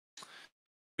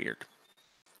 Weird.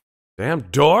 Damn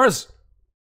doors!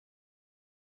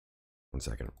 1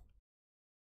 second.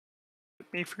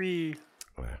 Let me free.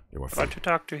 Oh, yeah, you want I want to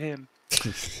talk to him.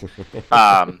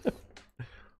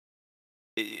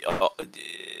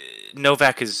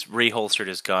 Novak has reholstered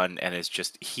his gun and is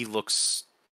just he looks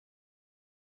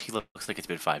like it's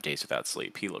been 5 days without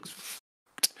sleep. He looks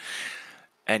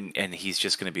and he's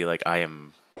just gonna be like,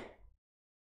 I'm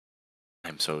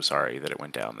so sorry that it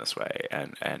went down this way,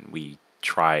 and we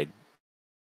tried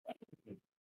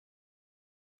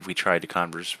to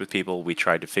converse with people, we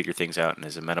tried to figure things out in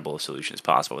as amenable a solution as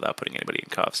possible without putting anybody in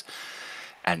cuffs.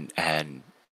 And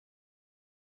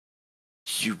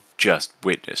you just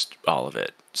witnessed all of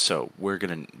it. So we're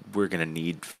gonna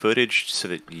need footage so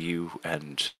that you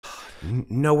and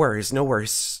No worries.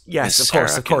 Yes, of Sarah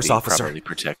course, can be officer. properly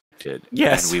protected.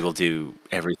 Yes. And we will do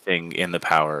everything in the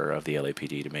power of the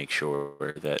LAPD to make sure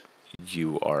that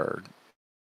you are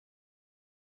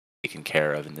taken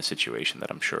care of in the situation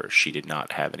that I'm sure she did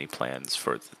not have any plans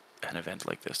for an event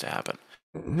like this to happen.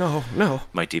 No.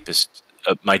 My deepest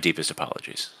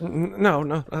apologies.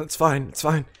 No, it's fine. It's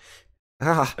fine.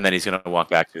 Ah. And then he's going to walk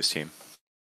back to his team.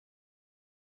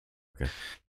 Okay.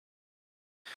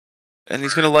 And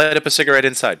he's going to light up a cigarette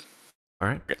inside. All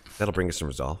right. Okay. That'll bring us some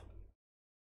resolve.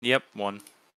 Yep, one.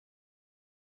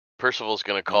 Percival's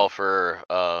gonna call for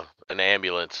an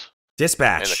ambulance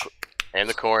Dispatch. and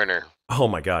the coroner. Oh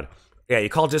my god. Yeah, you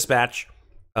call dispatch.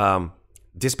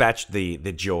 Dispatch, the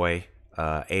Joy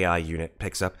AI unit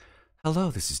picks up.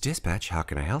 Hello, this is dispatch. How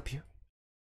can I help you?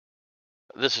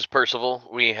 This is Percival.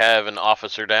 We have an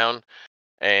officer down,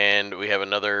 and we have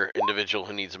another individual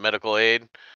who needs medical aid.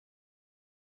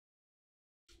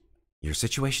 Your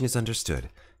situation is understood.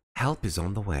 Help is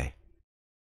on the way.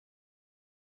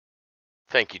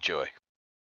 Thank you, Joy.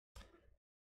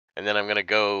 And then I'm gonna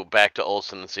go back to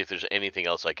Oelsen and see if there's anything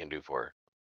else I can do for her.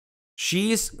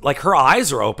 She's like, her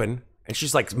eyes are open, and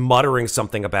she's like muttering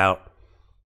something about.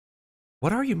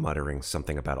 What are you muttering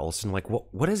something about, Oelsen? Like,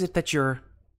 what is it that you're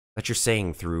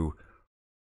saying through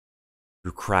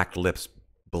cracked lips,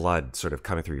 blood sort of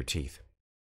coming through your teeth?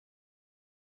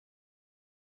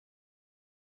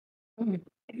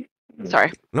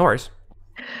 Sorry. No worries.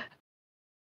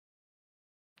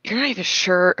 You're not even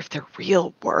sure if they're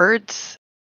real words.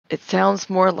 It sounds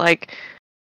more like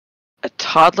a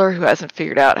toddler who hasn't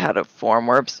figured out how to form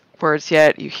words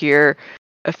yet. You hear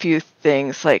a few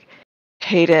things like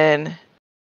Hayden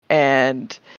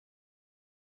and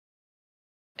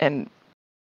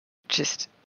just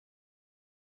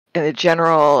in the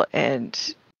general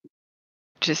and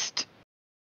just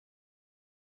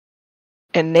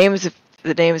and the names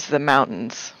of the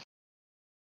mountains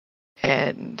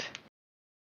and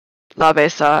La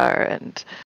Besar, and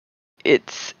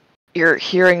you're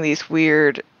hearing these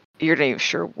weird, you're not even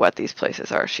sure what these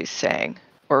places are she's saying,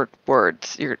 or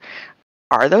words.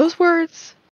 Are those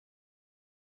words?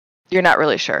 You're not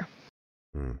really sure.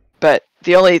 But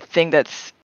the only thing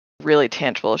that's really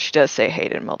tangible, she does say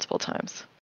Hayden multiple times.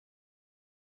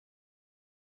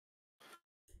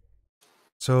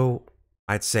 So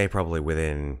I'd say probably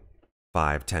within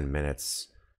 5-10 minutes,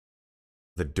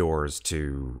 the doors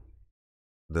to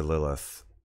the Lilith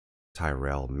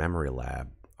Tyrell Memory Lab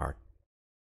are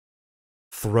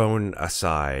thrown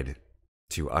aside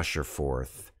to usher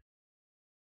forth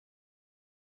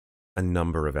a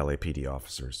number of LAPD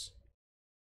officers.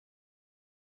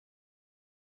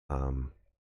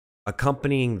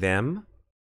 Accompanying them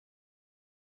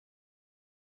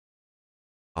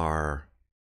are,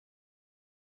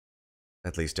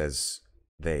 at least as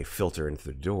they filter into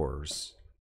the doors,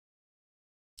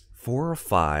 4 or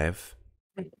 5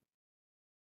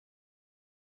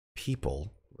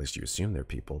 people, at least you assume they're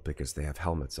people because they have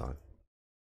helmets on.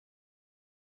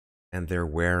 And they're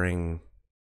wearing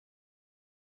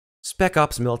Spec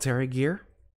Ops military gear.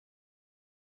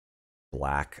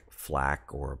 Black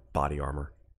flak or body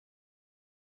armor.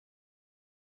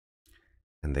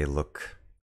 And they look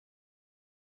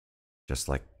just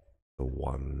like the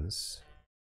ones,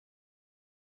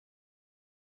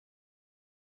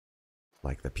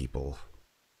 like the people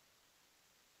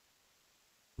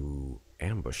who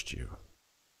ambushed you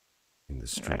in the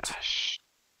street. Gosh.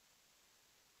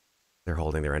 They're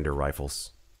holding their ender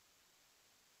rifles.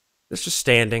 They're just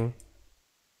standing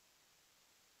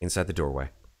inside the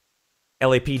doorway.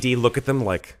 LAPD look at them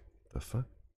like, the fuck?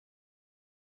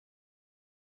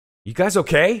 You guys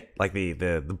okay? Like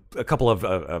a couple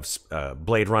of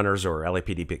Blade Runners or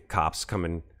LAPD cops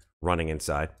coming running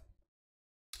inside.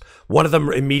 One of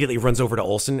them immediately runs over to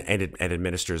Oelsen and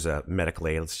administers a medical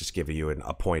aid. Let's just give you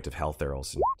a point of health there,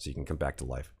 Oelsen, so you can come back to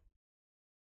life.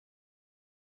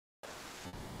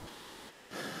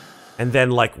 And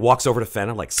then, like, walks over to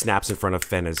Fenna, like, snaps in front of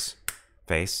Fenna's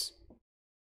face.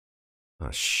 Oh,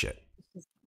 shit.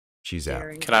 She's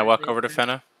out. Can I walk over to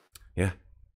Fenna? Yeah.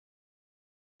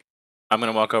 I'm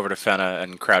going to walk over to Fenna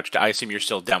and crouch. I assume you're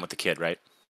still down with the kid, right?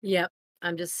 Yep.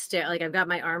 I'm just staring. Like, I've got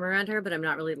my arm around her, but I'm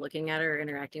not really looking at her or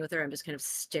interacting with her. I'm just kind of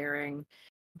staring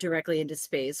directly into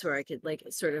space where I could, like,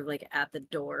 sort of like at the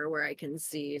door where I can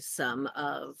see some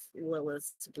of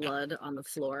Lilith's blood on the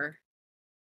floor.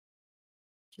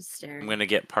 Just staring. I'm going to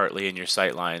get partly in your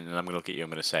sight line, and I'm going to look at you. I'm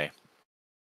going to say,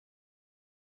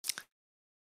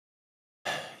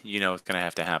 you know what's going to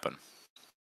have to happen.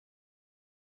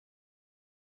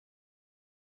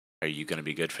 Are you going to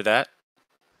be good for that?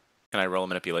 Can I roll a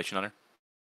manipulation on her?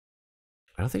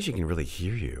 I don't think she can really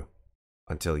hear you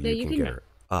until you can get her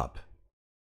up.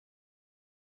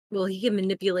 Well, he can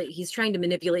manipulate. He's trying to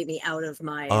manipulate me out of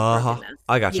my brokenness.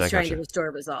 I got you. He's trying to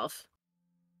restore resolve.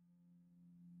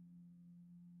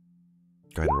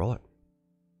 Go ahead and roll it.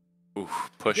 Ooh, I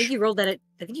push. think you rolled that.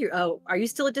 I think you. Oh, are you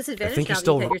still at disadvantage? I think now you're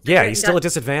still. because Yeah, he's still at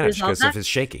disadvantage because of back? his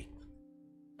shaky.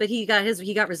 But he got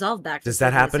resolve back. Does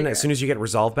that happen as soon as you get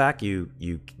resolve back? You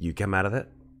come out of it.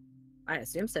 I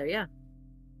assume so. Yeah.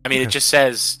 I mean, it just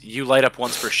says you light up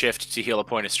once per shift to heal a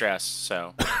point of stress.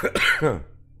 So.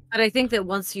 But I think that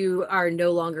once you are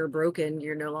no longer broken,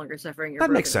 you're no longer suffering your.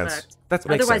 That makes broken sense. effect. That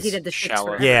makes Otherwise, sense. he'd have the shakes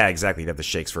forever. Yeah, exactly. He'd have the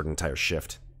shakes for an entire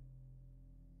shift.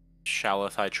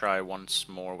 Shalleth I try once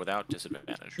more without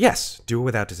disadvantage? Yes, do it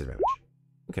without disadvantage.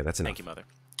 Okay, that's enough. Thank you, Mother.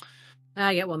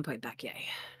 I get 1 point back. Yay.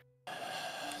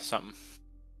 Something.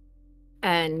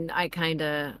 And I kind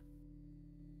of.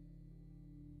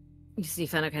 You see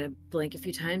Fenna kind of blink a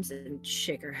few times and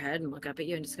shake her head and look up at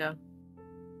you and just go,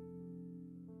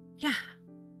 yeah.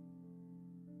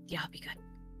 Yeah, I'll be good.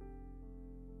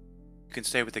 You can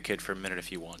stay with the kid for a minute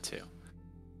if you want to.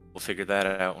 We'll figure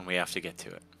that out when we have to get to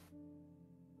it.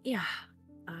 Yeah.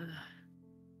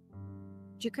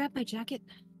 Did you grab my jacket?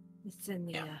 It's in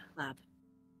the lab.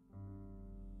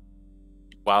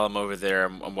 While I'm over there,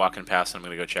 I'm walking past and I'm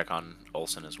going to go check on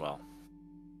Oelsen as well.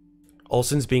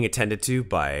 Oelsen's being attended to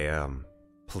by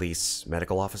police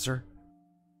medical officer.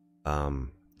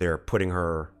 They're putting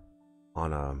her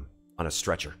on a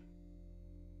stretcher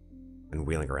and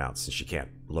wheeling her out since she can't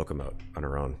locomote on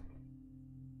her own.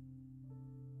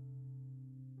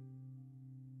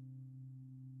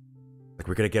 Like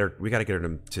we gotta get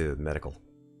her to medical.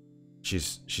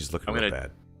 She's looking real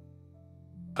bad.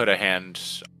 Put a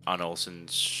hand on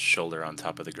Oelsen's shoulder on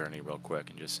top of the gurney real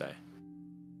quick and just say,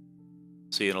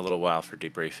 see you in a little while for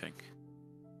debriefing.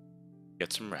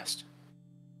 Get some rest.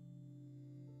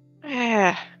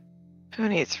 Yeah. Who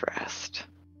needs rest?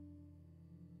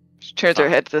 She turns her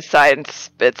head to the side and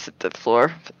spits at the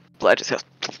floor. Blood just goes.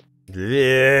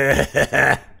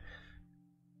 Yeah.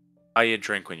 Buy you a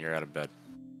drink when you're out of bed.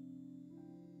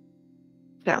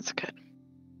 Sounds good.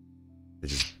 They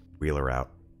just wheel her out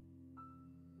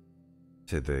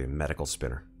to the medical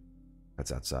spinner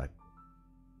that's outside.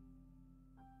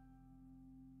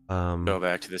 Go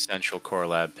back to the Central Core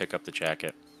Lab, pick up the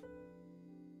jacket.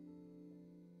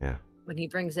 Yeah. When he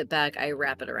brings it back, I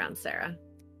wrap it around Sarah.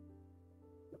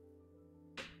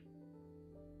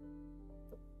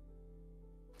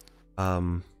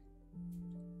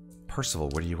 Percival,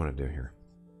 what do you want to do here?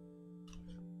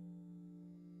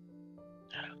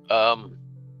 I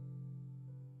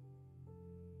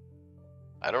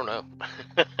don't know.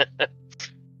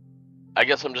 I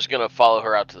guess I'm just gonna follow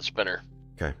her out to the spinner.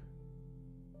 Okay.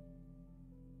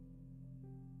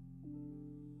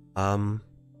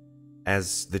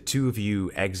 As the two of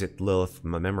you exit Lilith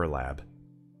Memory Lab,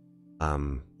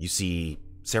 you see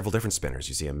several different spinners.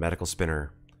 You see a medical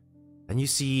spinner, and you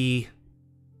see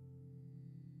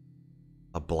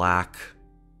a black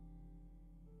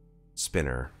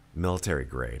spinner, military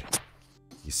grade.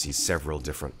 You see several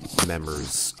different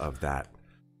members of that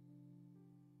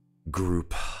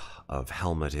group of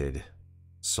helmeted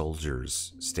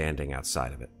soldiers standing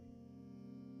outside of it.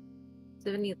 Do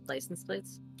you have any license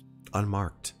plates?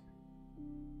 Unmarked.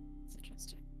 That's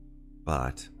interesting.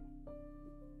 But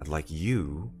I'd like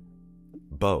you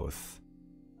both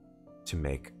to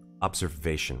make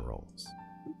observation rolls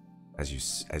as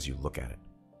you look at it.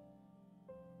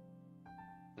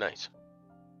 Nice.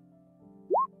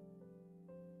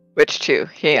 Which two?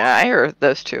 He and I, or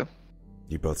those two?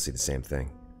 You both see the same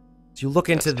thing. So you look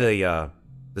into the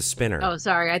spinner. Oh,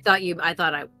 sorry. I thought I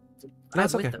No, was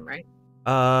it's okay. with them, right?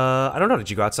 I don't know. Did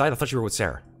you go outside? I thought you were with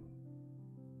Sarah.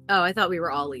 Oh, I thought we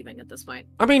were all leaving at this point.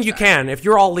 I mean, you Sorry. can. If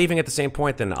you're all leaving at the same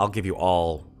point, then I'll give you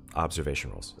all observation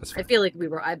rolls. That's I fine. feel like we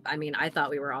were. I mean, I thought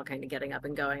we were all kind of getting up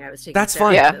and going. I was taking. That's Sarah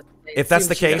fine. to Yeah. this. I If that's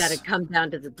assumed the she case- had to come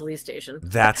down to the police station.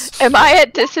 That's. Am I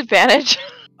at disadvantage?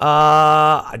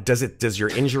 Does your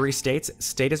injury state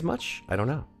as much? I don't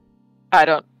know. I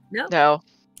don't No. know.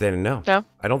 Then no. No.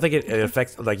 I don't think it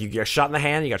affects. Like you got shot in the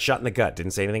hand, you got shot in the gut.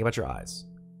 Didn't say anything about your eyes.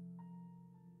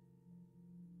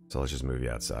 So let's just move you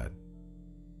outside.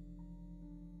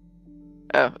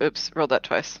 Oh, oops. Rolled that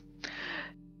twice.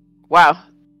 Wow.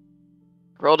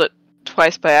 Rolled it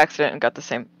twice by accident and got the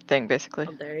same thing, basically.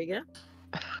 Oh, there you go.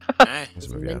 Hey, Let's It's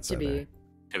move you meant to outside be. there.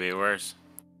 could be worse.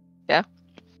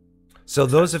 So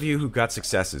those of you who got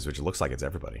successes, which looks like it's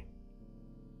everybody,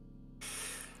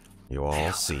 you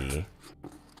all see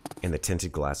in the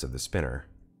tinted glass of the spinner.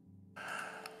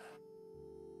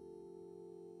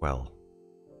 Well.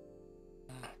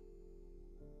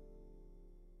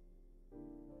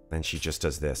 Then she just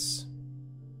does this.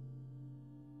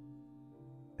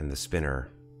 And the spinner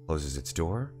closes its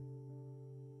door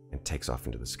and takes off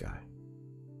into the sky.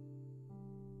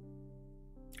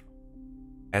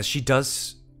 As she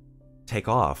does take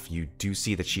off, you do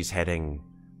see that she's heading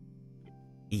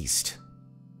east,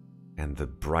 and the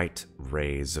bright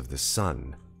rays of the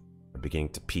sun are beginning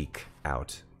to peek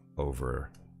out over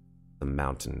the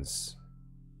mountains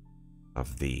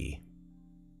of the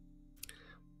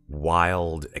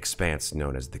wild expanse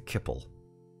known as the Kipple.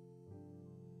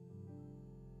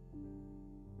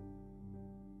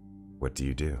 What do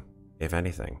you do, if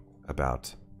anything,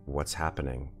 about what's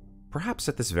happening, perhaps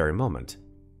at this very moment,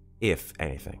 if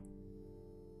anything?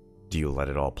 Do you let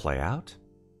it all play out?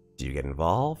 Do you get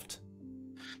involved?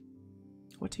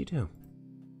 What do you do?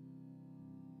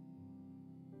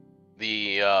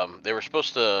 They were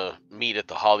supposed to meet at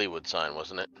the Hollywood sign,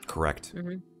 wasn't it? Correct.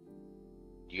 Mm-hmm.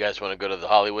 You guys want to go to the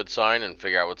Hollywood sign and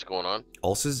figure out what's going on?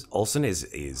 Oelsen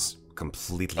is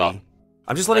completely... Oh.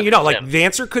 I'm just letting you know, like, Him. the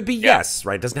answer could be yes,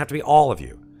 right? It doesn't have to be all of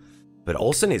you. But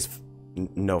Oelsen is...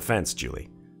 No offense, Julie.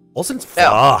 Oelsen's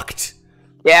fucked.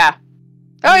 Yeah.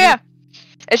 Oh, yeah.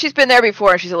 And she's been there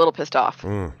before, and she's a little pissed off.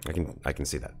 I can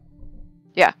see that.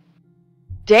 Yeah.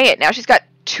 Dang it. Now she's got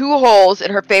 2 holes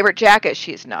in her favorite jacket.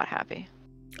 She's not happy.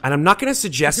 And I'm not going to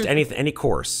suggest any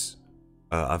course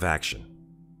of action.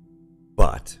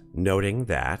 But noting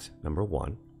that, number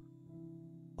one,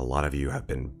 a lot of you have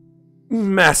been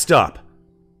messed up.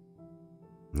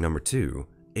 Number two,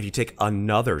 if you take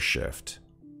another shift,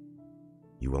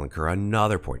 you will incur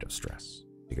another point of stress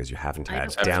because you haven't had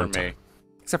Except for downtime. me.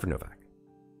 Except for Novak.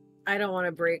 I don't want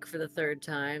to break for the 3rd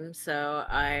time, so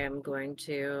I am going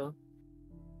to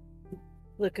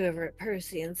look over at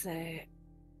Percy and say,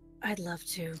 I'd love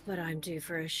to, but I'm due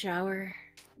for a shower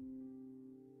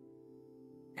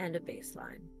and a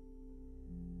baseline.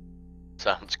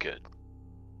 Sounds good.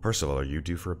 Percival, are you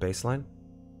due for a baseline?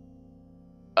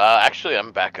 Actually,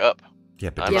 I'm back up. Yeah,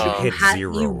 but I'm, did you uh, hit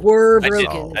zero? You were I did.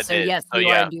 broken, I so did. yes, So, you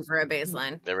yeah. are due for a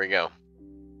baseline. There we go.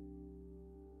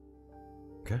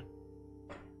 Okay.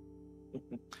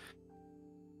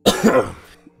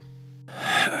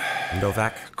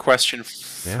 Novak? Question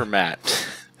Yeah. for Matt.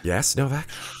 Yes, Novak?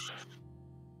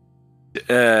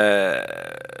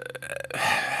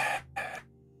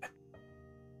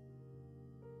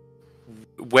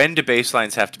 When do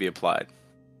baselines have to be applied?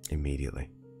 Immediately.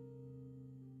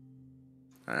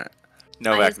 All right.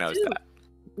 Novak knows assume- that.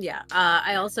 Yeah.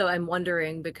 I also am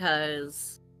wondering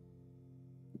because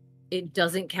it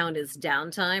doesn't count as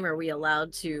downtime. Are we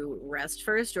allowed to rest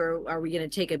first, or are we going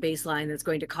to take a baseline that's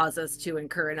going to cause us to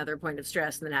incur another point of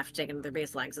stress and then have to take another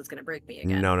baseline because it's going to break me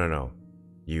again? No.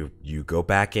 You go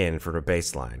back in for a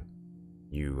baseline.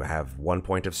 You have 1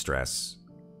 point of stress,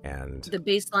 And the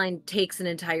baseline takes an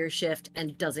entire shift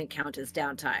and doesn't count as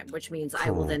downtime, which means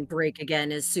I will then break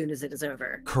again as soon as it is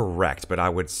over. correct, but I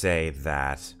would say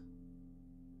that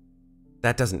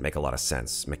doesn't make a lot of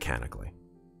sense mechanically.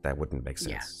 That wouldn't make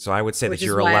sense. Yeah. So I would say Which that is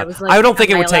you're why I allowed. was like, I don't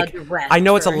think it am would allowed take. to rest I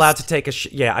know it's allowed to first? take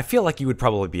a. Yeah, I feel like you would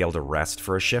probably be able to rest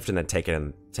for a shift and then take it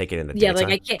in the Yeah, daytime.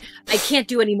 like I can't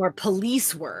do any more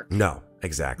police work. No,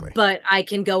 exactly. But I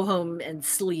can go home and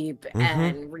sleep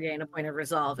and regain a point of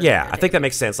resolve. Yeah, I think that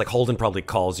makes sense. Like Holden probably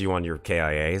calls you on your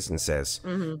KIAs and says,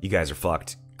 Mm-hmm. "You guys are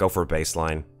fucked. Go for a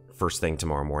baseline first thing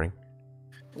tomorrow morning."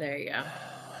 There you go.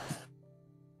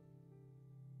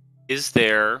 Is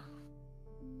there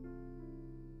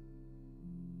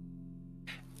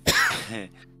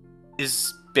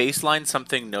is baseline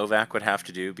something Novak would have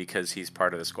to do because he's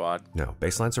part of the squad? No,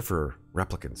 baselines are for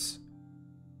replicants.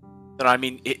 But I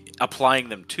mean, applying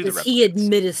them to the Does he replicants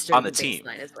administer on the team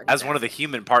baseline is what as he one of the said.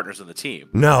 human partners on the team.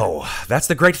 No, that's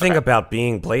the great thing Okay. about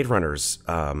being Blade Runners.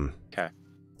 Okay.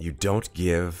 You don't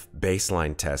give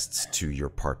baseline tests to your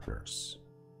partners.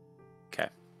 Okay.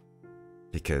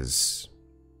 Because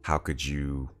how could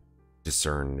you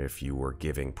discern if you were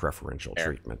giving preferential Fair.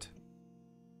 treatment?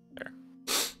 Fair.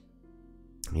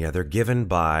 Yeah, they're given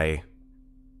by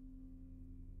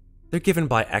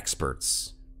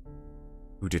experts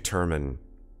who determine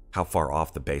how far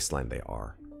off the baseline they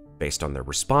are based on their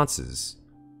responses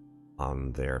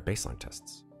on their baseline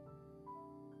tests.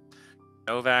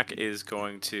 Novak is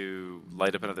going to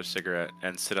light up another cigarette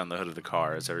and sit on the hood of the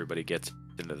car as everybody gets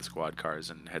into the squad cars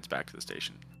and heads back to the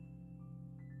station.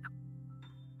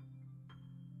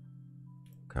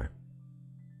 Okay.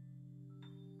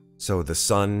 So the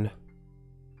sun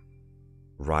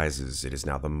rises. It is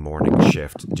now the morning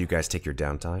shift. Do you guys take your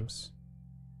downtimes?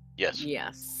 Yes.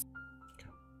 Yes.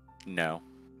 No.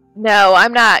 No,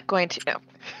 I'm not going to.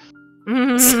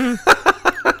 No.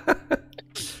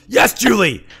 Yes,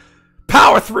 Julie!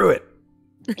 Power through it!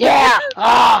 Yeah.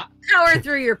 Ah. Power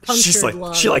through your punctured She's like,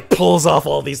 lung. she like pulls off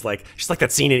all these she's like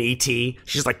that scene in E.T.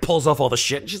 She just like pulls off all the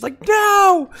shit and she's like,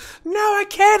 no, I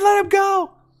can't let him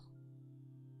go.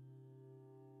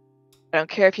 I don't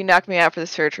care if you knock me out for the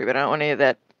surgery, but I don't want any of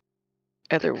that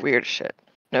other weird shit.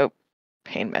 Nope.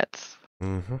 Pain meds.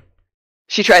 Mm-hmm.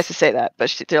 She tries to say that,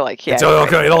 but they're like, yeah. It's all, right,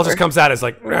 okay, it all just whatever. comes out as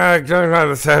like,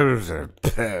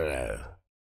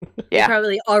 Yeah.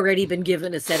 Probably already been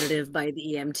given a sedative by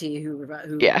the EMT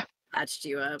who Yeah. patched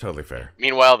you up. totally fair.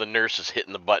 Meanwhile, the nurse is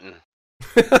hitting the button.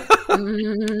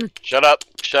 Mhm. Shut up!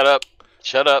 Shut up!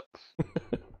 Shut up!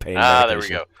 Pain There we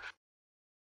medication.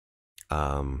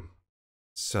 go.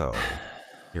 So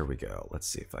here we go. Let's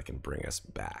see if I can bring us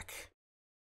back.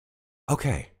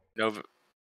 Okay. Go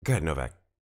ahead, Novak.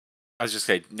 I was just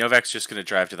saying, Novak's just going to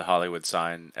drive to the Hollywood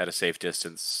sign at a safe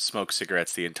distance, smoke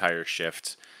cigarettes the entire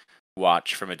shift,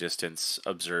 watch from a distance,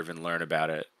 observe and learn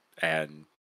about it, and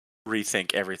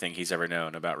rethink everything he's ever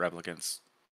known about replicants.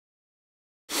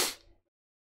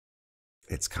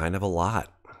 It's kind of a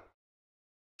lot.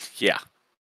 Yeah.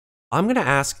 I'm going to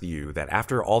ask you that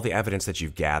after all the evidence that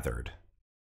you've gathered,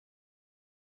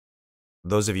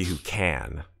 those of you who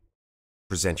can,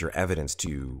 present your evidence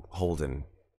to Holden.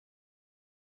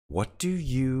 What do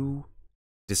you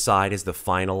decide is the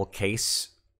final case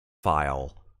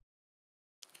file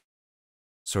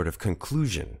sort of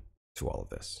conclusion to all of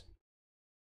this?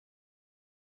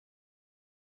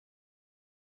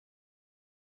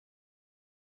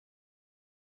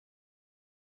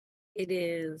 It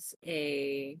is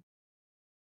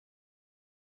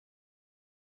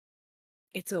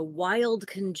it's a wild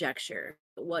conjecture.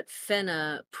 What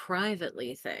Fenna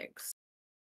privately thinks,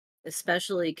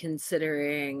 especially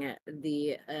considering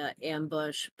the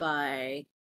ambush by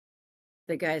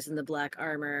the guys in the black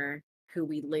armor who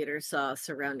we later saw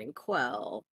surrounding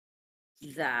Quell,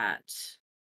 that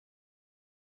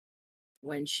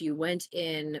when she went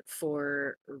in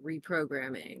for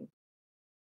reprogramming,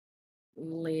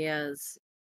 Leah's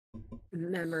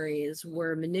memories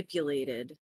were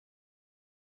manipulated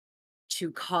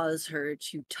to cause her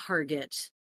to target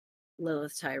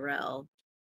Lilith Tyrell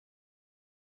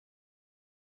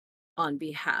on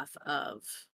behalf of,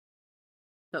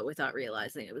 but without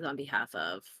realizing it was on behalf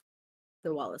of,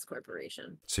 the Wallace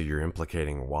Corporation. So you're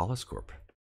implicating Wallace Corp.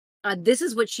 This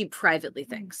is what she privately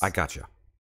thinks. I gotcha.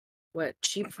 What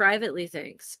she privately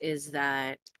thinks is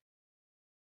that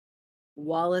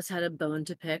Wallace had a bone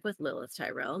to pick with Lilith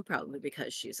Tyrell, probably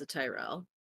because she's a Tyrell.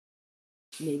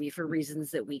 Maybe for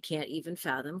reasons that we can't even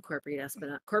fathom. Corporate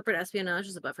espionage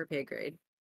is above her pay grade.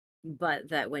 But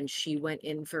that when she went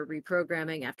in for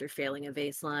reprogramming after failing a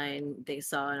baseline, they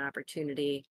saw an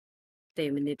opportunity. They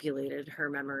manipulated her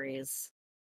memories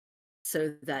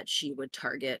so that she would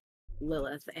target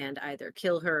Lilith and either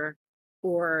kill her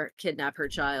or kidnap her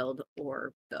child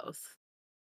or both.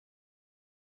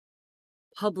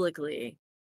 Publicly,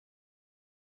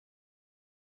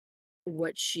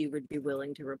 what she would be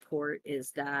willing to report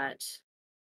is that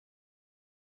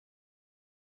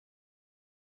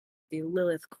the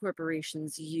Lilith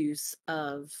Corporation's use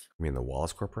of... You mean the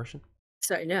Wallace Corporation?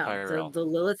 Sorry, no. Tyrell. The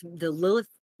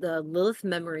Lilith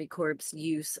Memory Corp's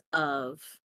use of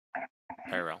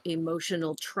Tyrell.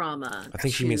 emotional trauma. I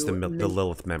think she means the to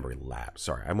Lilith Memory Lab.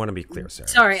 Sorry, I want to be clear, Sarah.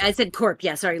 Sorry, I said Corp.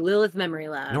 Yeah, sorry, Lilith Memory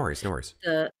Lab. No worries, no worries.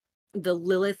 The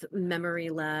Lilith Memory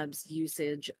Lab's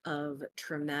usage of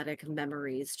traumatic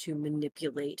memories to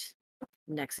manipulate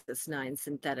Nexus 9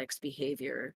 synthetics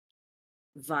behavior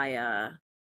via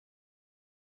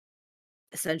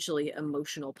essentially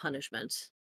emotional punishment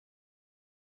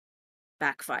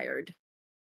backfired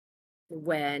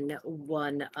when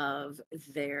one of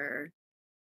their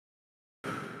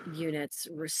units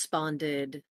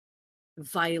responded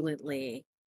violently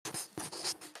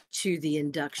to the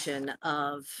induction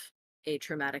of a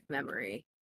traumatic memory,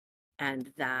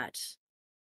 and that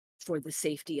for the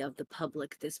safety of the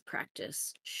public, this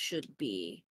practice should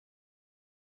be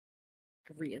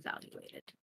reevaluated.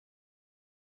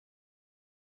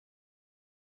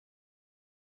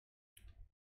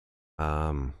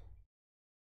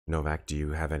 Novak, do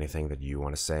you have anything that you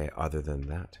want to say other than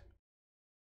that?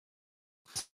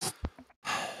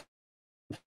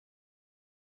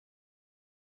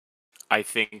 I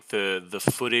think the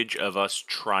footage of us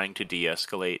trying to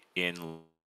de-escalate in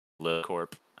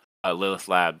Lilith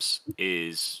Labs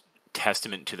is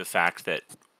testament to the fact that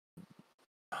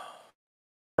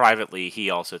privately he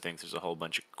also thinks there's a whole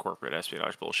bunch of corporate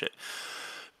espionage bullshit,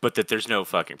 but that there's no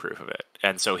fucking proof of it.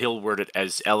 And so he'll word it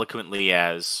as eloquently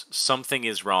as something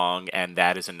is wrong and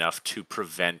that is enough to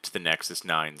prevent the Nexus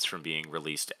 9s from being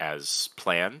released as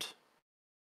planned,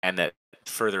 and that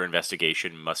further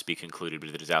investigation must be concluded, but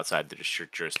it is outside the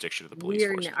jurisdiction of the police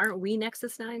force. Aren't we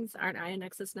Nexus 9s? Aren't I a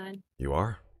Nexus 9? You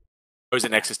are. Or is it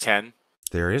Nexus 10?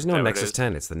 There is no Is that what it Nexus is?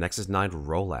 10. It's the Nexus 9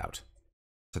 rollout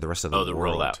to the rest of the world. Oh, the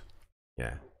rollout.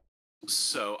 Yeah.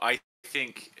 So I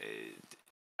think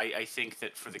I think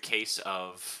that for the case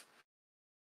of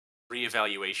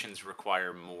reevaluations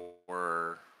require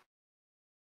more.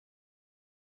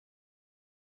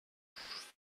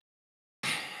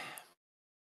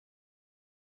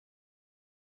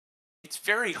 It's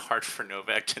very hard for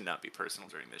Novak to not be personal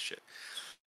during this shit.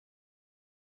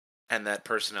 And that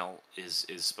personnel is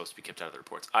supposed to be kept out of the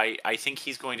reports. I think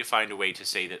he's going to find a way to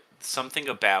say that something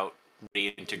about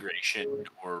reintegration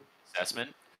or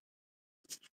assessment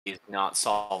is not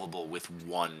solvable with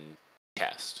one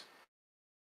test.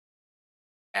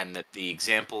 And that the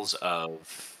examples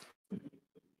of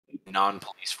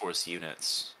non-police force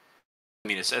units, I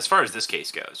mean, as far as this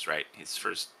case goes, right? His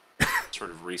first sort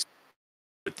of research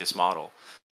with this model.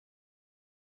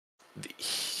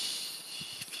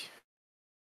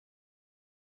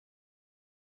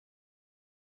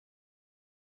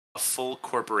 A full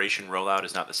corporation rollout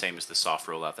is not the same as the soft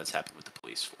rollout that's happened with the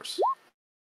police force.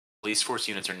 Police force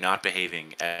units are not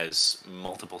behaving as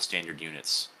multiple standard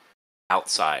units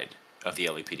outside of the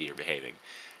LAPD are behaving.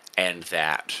 And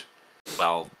that,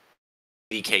 while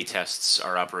VK tests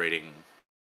are operating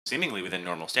seemingly within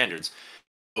normal standards,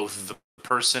 both the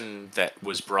person that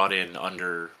was brought in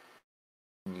under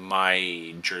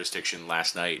my jurisdiction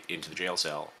last night into the jail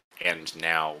cell, and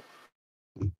now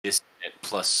this unit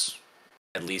plus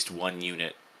at least one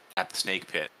unit at the snake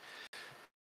pit,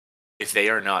 if they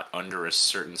are not under a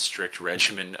certain strict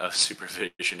regimen of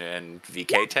supervision and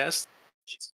VK tests,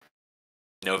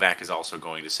 Novak is also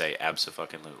going to say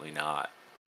abso-fucking-lutely not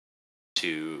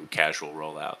to casual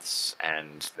rollouts,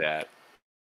 and that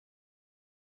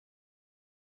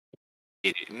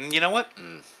you know what?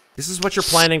 This is what you're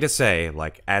planning to say,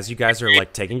 like, as you guys are,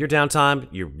 like, taking your downtime,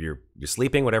 you're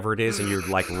sleeping, whatever it is, and you're,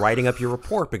 like, writing up your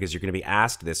report because you're going to be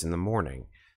asked this in the morning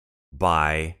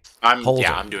by Holden.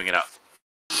 Yeah, I'm doing it up.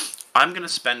 I'm going to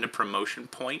spend a promotion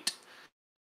point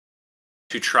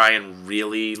to try and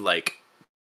really, like,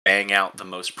 bang out the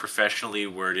most professionally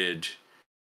worded.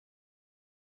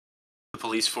 The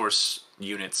police force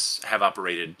units have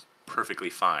operated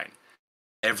perfectly fine.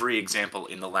 Every example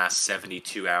in the last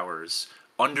 72 hours,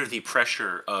 under the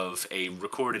pressure of a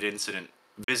recorded incident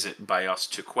visit by us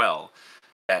to quell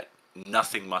that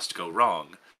nothing must go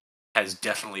wrong, has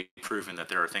definitely proven that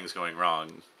there are things going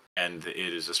wrong, and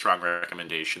it is a strong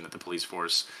recommendation that the police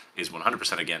force is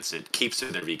 100% against it, keeps to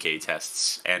their VK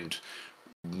tests, and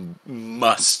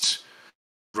must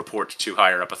report to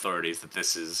higher up authorities that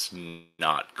this is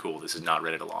not cool, this is not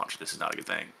ready to launch, this is not a good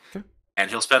thing. Okay. And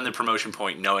he'll spend the promotion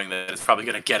point knowing that it's probably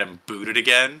going to get him booted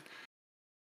again.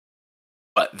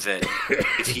 But that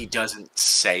if he doesn't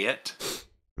say it,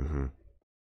 Mm-hmm.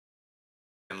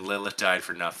 and Lilith died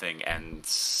for nothing, and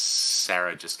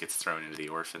Sarah just gets thrown into the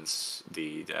orphans,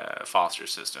 the foster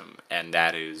system, and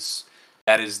that is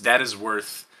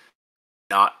worth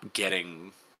not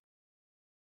getting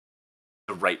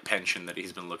the right pension that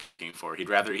he's been looking for. He'd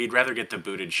rather get the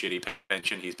booted shitty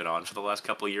pension he's been on for the last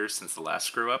couple of years since the last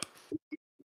screw up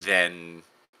than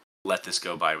let this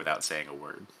go by without saying a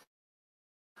word.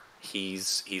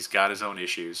 He's got his own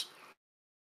issues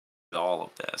with all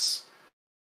of this.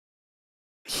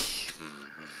 I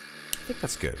think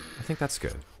that's good.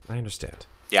 I understand.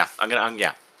 Yeah, I'm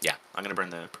gonna burn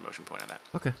the promotion point on that.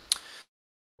 Okay.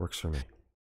 Works for me.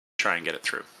 Try and get it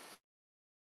through.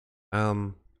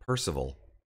 Percival,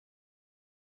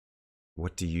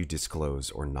 what do you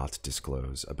disclose or not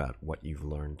disclose about what you've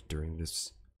learned during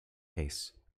this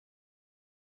case?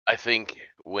 I think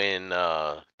when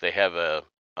they have a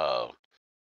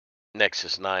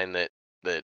Nexus 9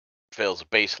 that fails a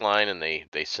baseline and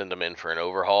they send them in for an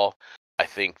overhaul, I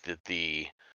think that the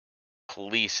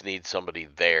police need somebody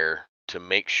there to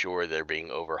make sure they're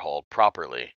being overhauled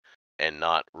properly and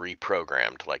not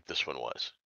reprogrammed like this one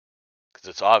was. Because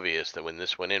it's obvious that when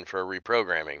this went in for a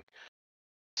reprogramming,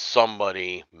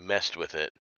 somebody messed with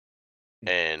it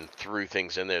and threw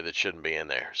things in there that shouldn't be in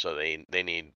there. So they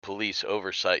need police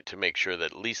oversight to make sure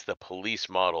that at least the police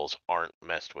models aren't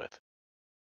messed with.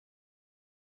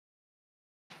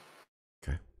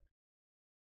 Okay.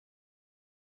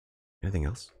 Anything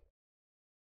else?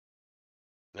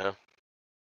 No.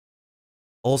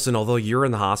 Oelsen, although you're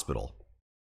in the hospital,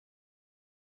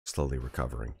 slowly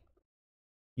recovering,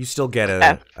 you still get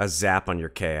a zap on your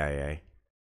KIA,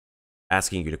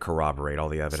 asking you to corroborate all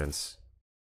the evidence,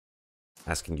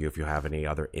 asking you if you have any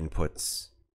other inputs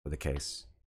for the case.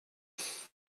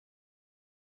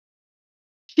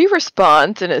 She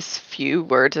responds in as few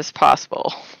words as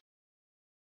possible.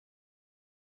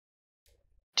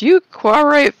 Do you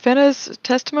corroborate Fenna's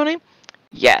testimony?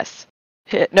 Yes.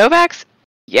 Novak's?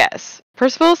 Yes.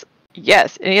 Percival's?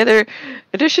 Yes. Any other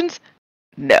additions?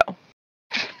 No.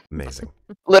 Amazing.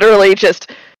 Literally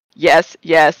just yes,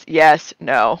 yes, yes,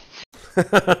 no.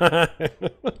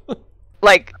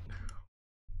 Like,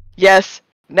 yes,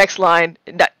 next line.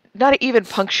 Not even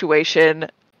punctuation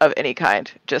of any kind.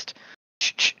 Just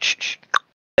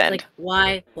send.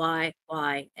 Like, why,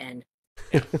 and...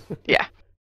 Yeah.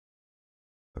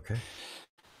 Okay.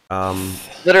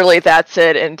 Literally, that's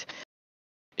it, and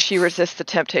she resists the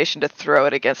temptation to throw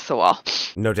it against the wall.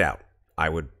 No doubt. I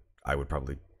would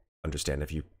probably understand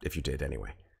if you did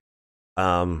anyway.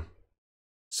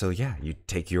 So yeah, you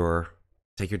take your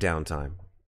downtime.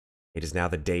 It is now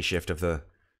the day shift of the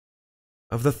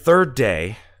third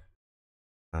day.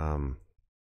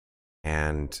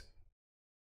 And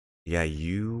yeah,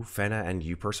 you, Fenna, and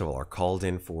you, Percival, are called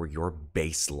in for your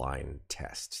baseline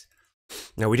test.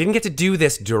 Now, we didn't get to do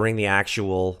this during the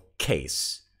actual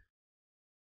case,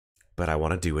 but I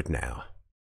want to do it now.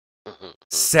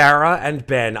 Sarah and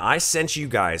Ben, I sent you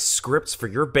guys scripts for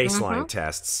your baseline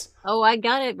tests. Oh, I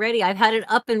got it ready. I've had it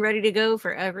up and ready to go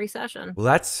for every session.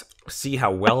 Let's see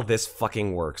how well this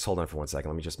fucking works. Hold on for 1 second.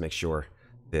 Let me just make sure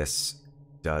this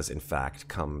does, in fact,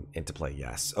 come into play.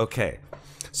 Yes. Okay.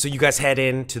 So you guys head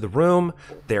into the room.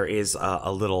 There is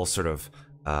a little sort of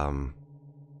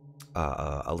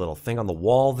a little thing on the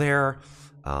wall there.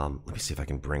 Let me see if I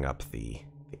can bring up the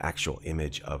actual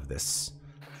image of this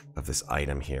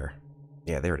item here.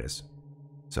 Yeah, there it is.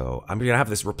 So I'm gonna have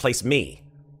this replace me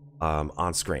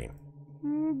on screen.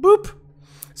 Boop.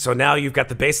 So now you've got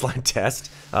the baseline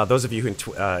test. Those of you who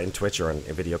in Twitch or in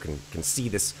video can see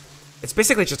this. It's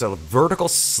basically just a vertical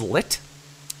slit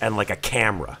and like a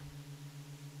camera.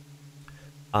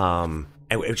 And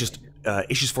it just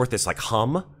issues forth this like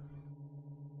hum.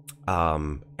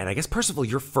 And I guess Percival,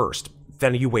 you're first.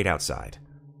 Fenna, you wait outside.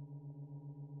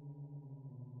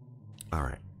 All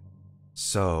right.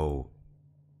 So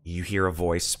you hear a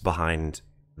voice behind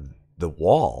the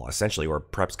wall, essentially, or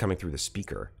perhaps coming through the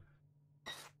speaker.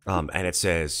 And it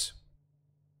says,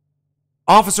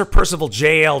 Officer Percival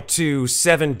JL2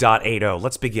 7.80.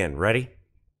 Let's begin. Ready?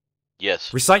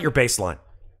 Yes. Recite your baseline.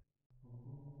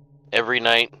 Every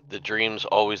night, the dream's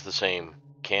always the same.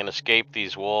 Can't escape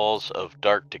these walls of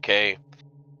dark decay.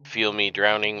 Feel me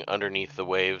drowning underneath the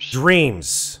waves.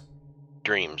 Dreams.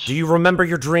 Dreams. Do you remember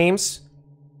your dreams?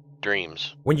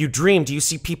 Dreams. When you dream, do you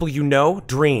see people you know?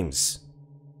 Dreams.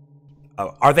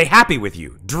 Are they happy with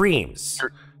you? Dreams.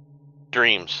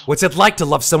 Dreams. What's it like to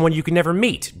love someone you can never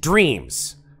meet?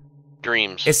 Dreams.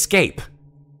 Dreams. Escape.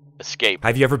 Escape.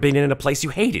 Have you ever been in a place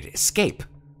you hated? Escape.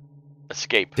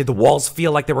 Escape. Did the walls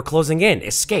feel like they were closing in?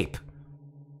 Escape.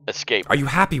 Escape. Are you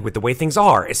happy with the way things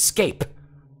are? Escape.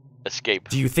 Escape.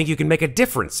 Do you think you can make a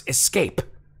difference? Escape.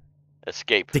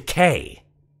 Escape. Decay.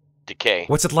 Decay.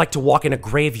 What's it like to walk in a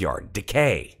graveyard?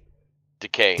 Decay.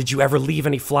 Decay. Did you ever leave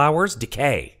any flowers?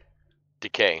 Decay.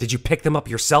 Decay. Did you pick them up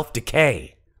yourself?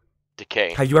 Decay.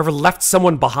 Decay. Have you ever left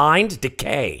someone behind?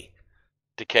 Decay.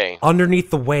 Decay. Underneath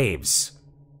the waves.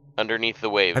 Underneath the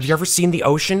waves. Have you ever seen the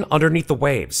ocean? Underneath the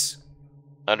waves.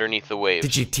 Underneath the waves.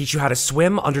 Did she teach you how to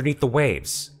swim? Underneath the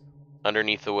waves.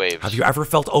 Underneath the waves. Have you ever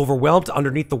felt overwhelmed?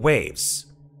 Underneath the waves.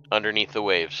 Underneath the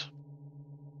waves.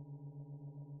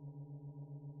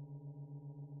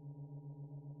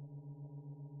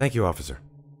 Thank you, officer.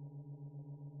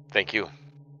 Thank you.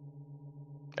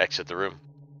 Exit the room.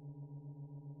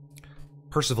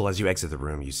 Percival, as you exit the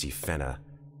room, you see Fenna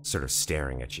sort of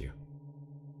staring at you.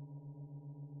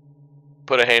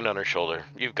 Put a hand on her shoulder.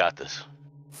 You've got this.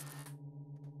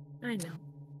 I know.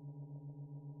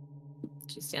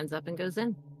 She stands up and goes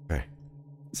in. Okay.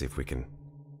 See if we can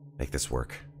make this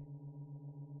work.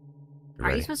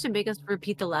 Are you supposed to make us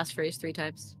repeat the last phrase 3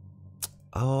 times?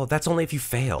 Oh, that's only if you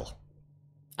fail.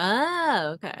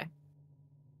 Oh, okay.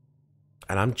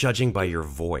 And I'm judging by your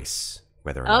voice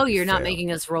whether or not you you're not fail.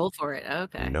 making us roll for it.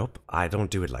 Okay. Nope, I don't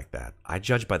do it like that. I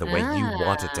judge by the way you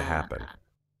want it to happen.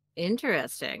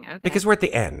 Interesting. Okay. Because we're at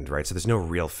the end, right? So there's no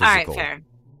real All physical. right, fair.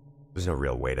 There's no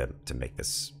real way to make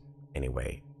this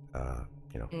anyway.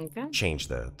 Okay. Change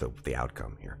the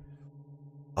outcome here.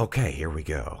 Okay, here we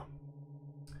go.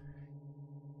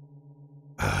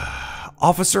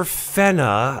 Officer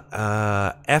Fenna,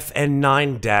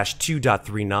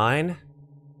 FN9-2.39.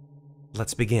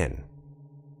 Let's begin.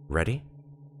 Ready?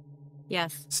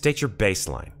 Yes. State your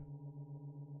baseline.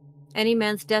 Any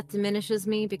man's death diminishes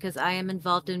me because I am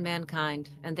involved in mankind,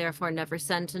 and therefore never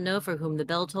send to know for whom the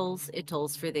bell tolls, it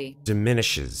tolls for thee.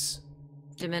 Diminishes.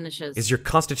 Diminishes. Is your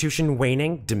constitution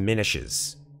waning?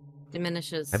 Diminishes.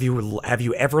 Diminishes. Have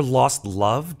you ever lost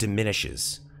love?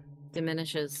 Diminishes.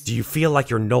 Diminishes. Do you feel like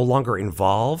you're no longer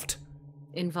involved?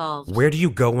 Involved. Where do you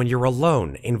go when you're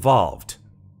alone? Involved.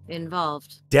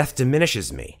 Involved. Death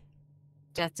diminishes me.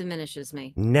 Death diminishes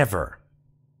me. Never.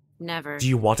 Never. Do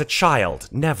you want a child?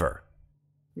 Never.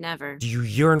 Never. Do you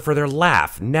yearn for their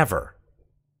laugh? Never.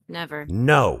 Never.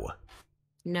 No.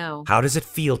 No. How does it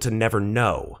feel to never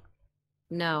know?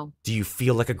 No. Do you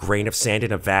feel like a grain of sand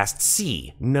in a vast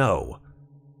sea? No.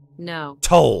 No.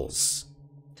 Tolls.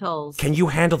 Tolls. Can you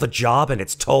handle the job and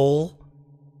its toll?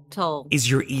 Toll. Is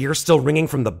your ear still ringing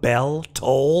from the bell?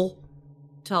 Toll?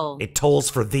 Toll. It tolls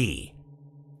for thee.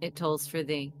 It tolls for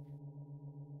thee.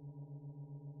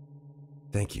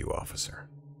 Thank you, officer.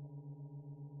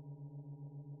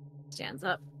 Stands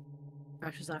up,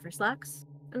 brushes off her slacks,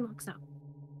 and walks out.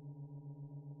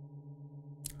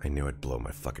 I knew I'd blow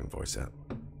my fucking voice out.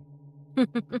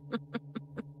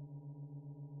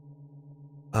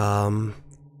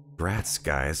 Brats,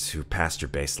 guys, who passed your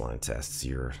baseline tests,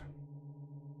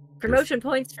 Promotion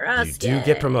points for us. you do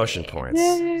get promotion points.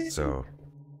 Yay. So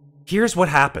here's what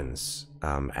happens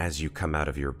as you come out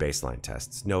of your baseline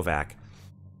tests. Novak,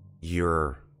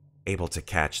 you're able to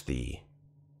catch the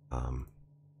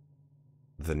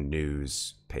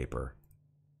newspaper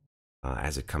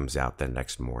as it comes out the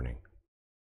next morning.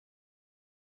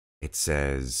 It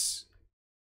says,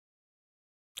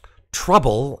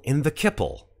 "Trouble in the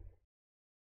Kipple."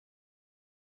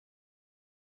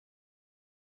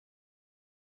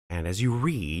 And as you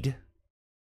read,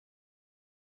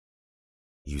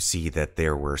 you see that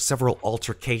there were several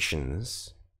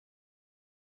altercations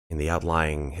in the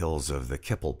outlying hills of the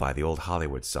Kipple by the old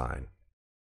Hollywood sign,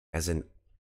 as an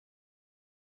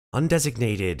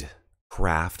undesignated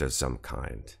craft of some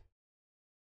kind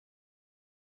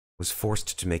was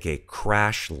forced to make a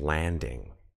crash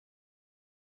landing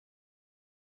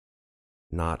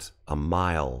not a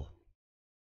mile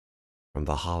from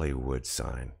the Hollywood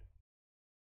sign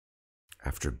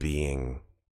after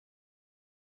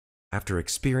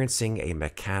experiencing a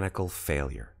mechanical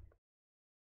failure.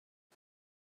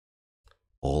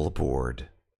 All aboard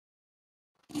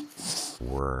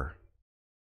were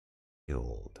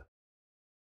killed.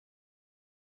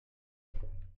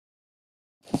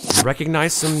 You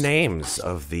recognize some names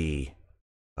of the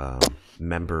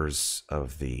members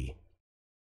of the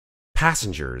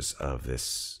passengers of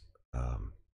this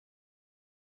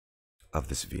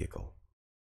vehicle.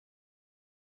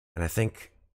 And I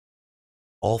think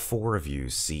all 4 of you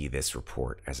see this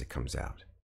report as it comes out.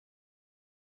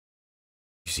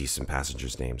 You see some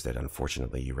passengers' names that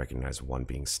unfortunately you recognize, one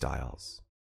being Styles.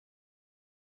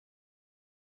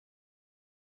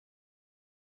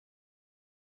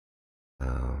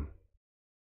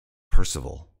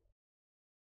 Percival,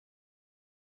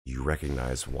 you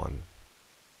recognize one,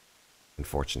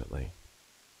 unfortunately.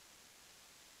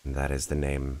 And that is the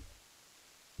name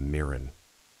Mirren.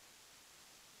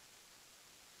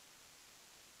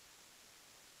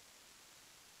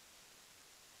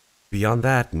 Beyond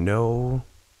that, no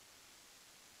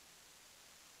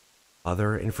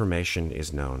other information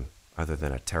is known other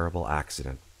than a terrible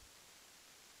accident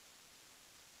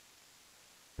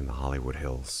in the Hollywood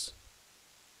Hills.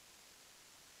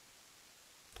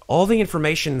 All the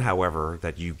information, however,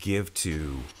 that you give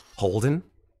to Holden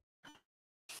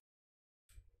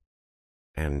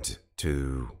and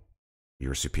to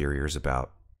your superiors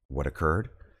about what occurred,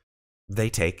 they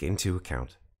take into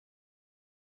account.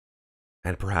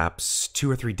 And perhaps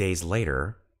 2 or 3 days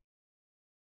later,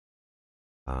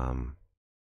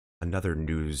 another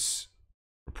news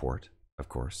report, of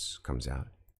course, comes out.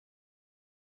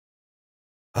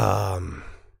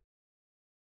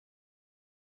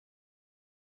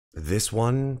 This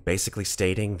one basically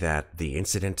stating that the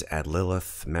incident at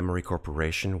Lilith Memory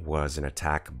Corporation was an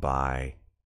attack by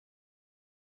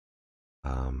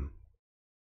a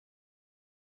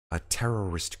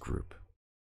terrorist group.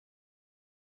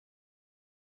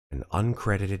 An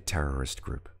uncredited terrorist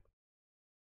group.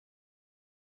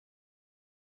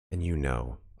 And you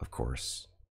know, of course,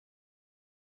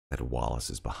 that Wallace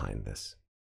is behind this.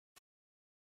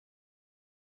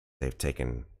 They've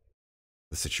taken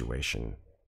the situation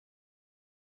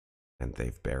and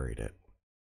they've buried it.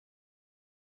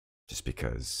 Just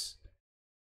because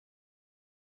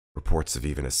reports of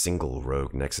even a single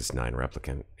rogue Nexus 9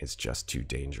 replicant is just too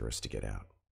dangerous to get out.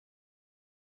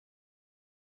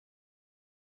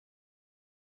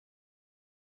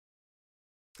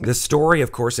 The story,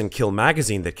 of course, in Kill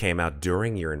Magazine that came out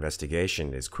during your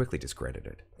investigation is quickly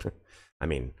discredited. I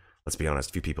mean, let's be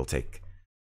honest, few people take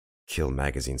Kill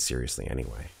Magazine seriously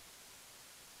anyway.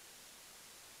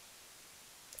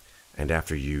 And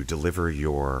after you deliver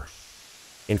your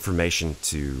information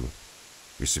to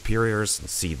your superiors and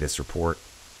see this report,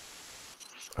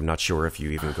 I'm not sure if you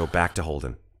even go back to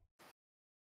Holden.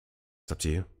 It's up to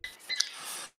you.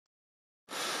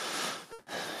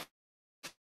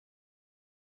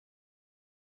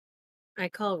 I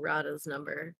call Rada's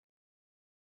number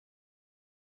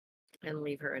and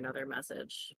leave her another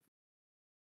message.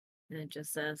 And it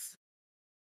just says,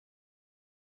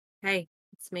 "Hey,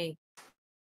 it's me.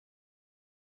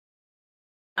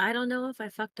 I don't know if I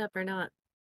fucked up or not.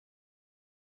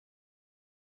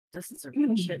 This is a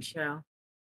real shit show.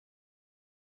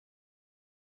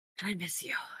 I miss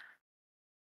you."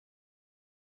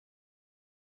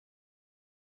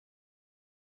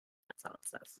 That's all it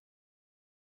says.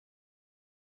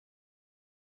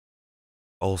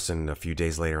 Oelsen, a few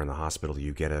days later in the hospital,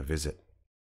 you get a visit.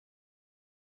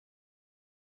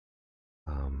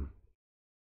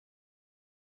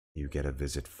 You get a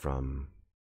visit from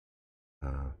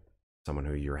someone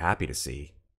who you're happy to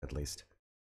see, at least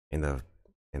in the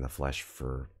flesh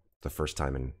for the first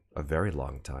time in a very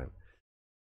long time.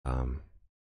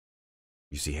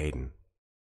 You see Hayden,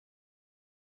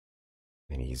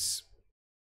 and he's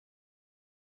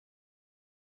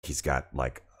got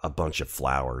like a bunch of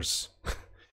flowers.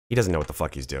 He doesn't know what the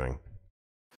fuck he's doing.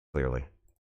 Clearly,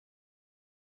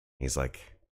 he's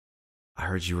like, "I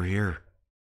heard you were here."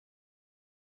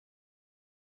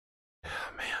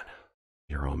 Oh, man,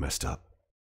 you're all messed up.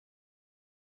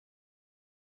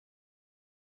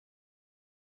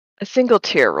 A single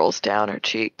tear rolls down her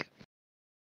cheek.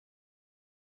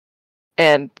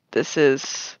 And this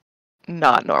is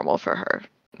not normal for her.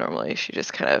 Normally, she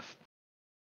just kind of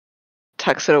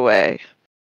tucks it away,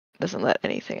 doesn't let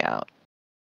anything out.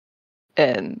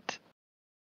 And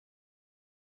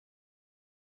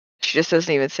she just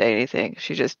doesn't even say anything.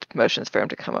 She just motions for him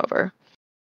to come over.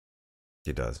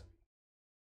 He does.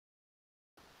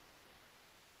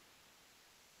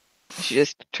 She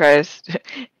just tries.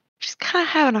 She's kind of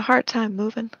having a hard time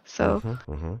moving, so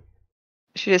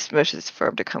she just motions for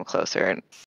him to come closer and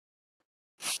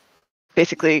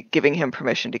basically giving him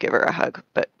permission to give her a hug,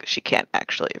 but she can't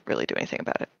actually really do anything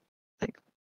about it.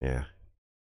 Yeah.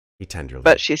 He tenderly.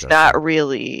 But she's does not that.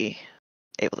 really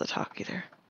able to talk either.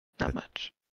 Not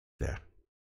much. Yeah.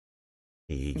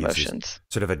 He gives you Emotions.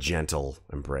 sort of a gentle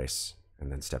embrace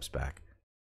and then steps back.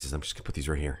 He says, "I'm just going to put these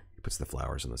right here." He puts the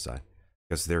flowers on the side.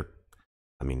 Because they're,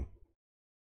 I mean,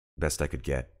 best I could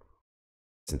get.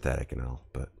 Synthetic and all,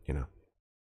 but, you know.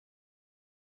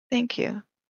 Thank you.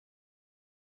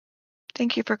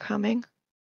 Thank you for coming.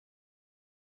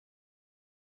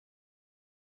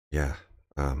 Yeah.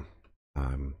 I'm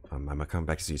going to come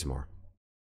back to see you tomorrow.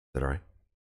 Is that all right?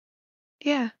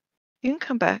 Yeah, you can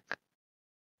come back.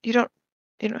 You don't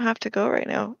have to go right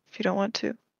now if you don't want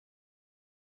to.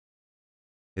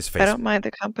 His I face don't mind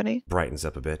the company. brightens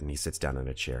up a bit, and he sits down in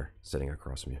a chair, sitting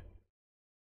across from you.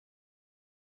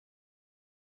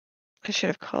 I should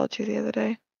have called you the other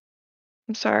day.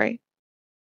 I'm sorry.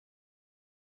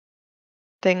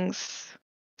 Things.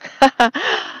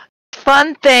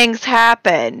 Fun things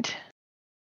happened.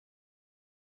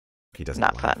 He doesn't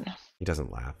Not laugh. fun. He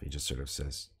doesn't laugh. He just sort of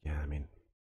says, "Yeah, I mean,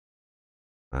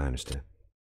 I understand."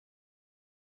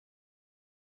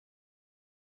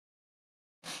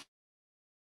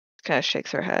 Kind of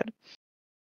shakes her head.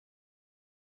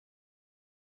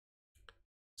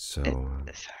 So,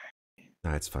 Sorry.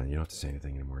 nah, it's fine. You don't have to say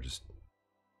anything anymore. Just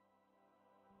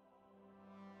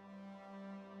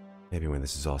maybe when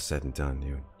this is all said and done,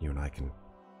 you and I can,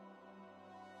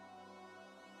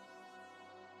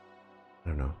 I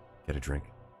don't know, get a drink.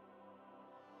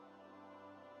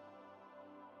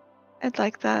 I'd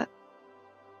like that.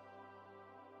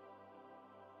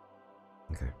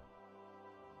 Okay.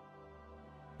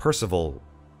 Percival,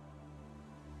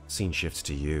 scene shifts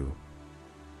to you.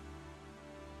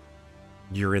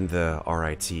 You're in the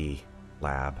RIT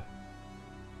lab,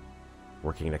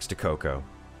 working next to Coco.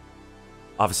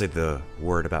 Obviously, the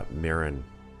word about Mirren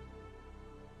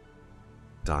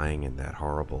dying in that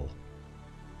horrible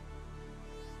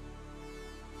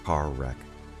car wreck.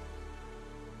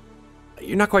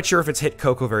 You're not quite sure if it's hit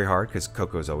Coco very hard, because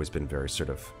Coco's always been very sort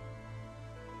of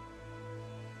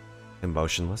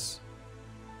emotionless.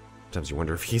 Sometimes you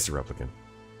wonder if he's a replicant.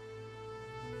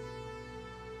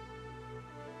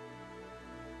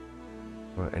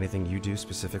 Well, anything you do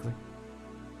specifically?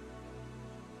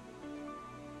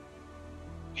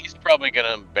 He's probably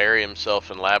gonna bury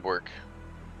himself in lab work.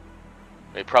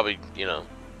 They probably,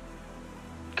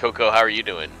 Coco, how are you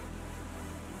doing?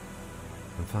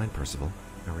 I'm fine, Percival.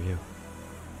 How are you?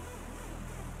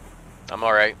 I'm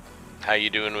all right. How you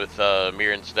doing with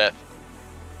Mirren's death?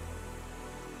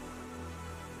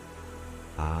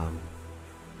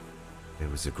 It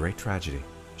was a great tragedy.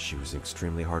 She was an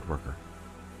extremely hard worker.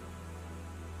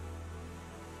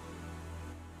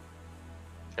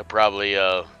 He'll probably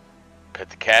pet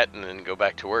the cat and then go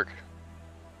back to work.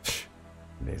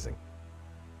 Amazing.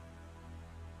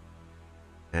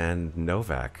 And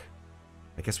Novak,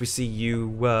 I guess we see you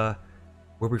where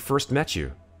we first met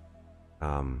you,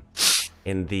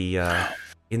 in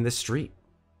the street,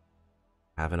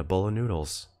 having a bowl of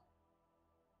noodles,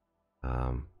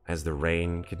 as the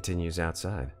rain continues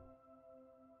outside.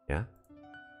 Yeah?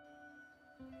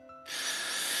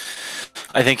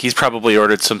 I think he's probably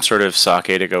ordered some sort of sake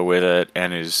to go with it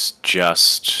and is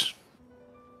just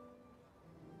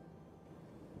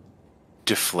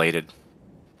deflated.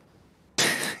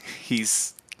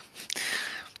 He's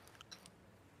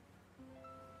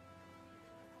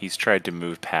tried to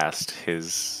move past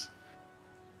his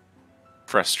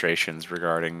frustrations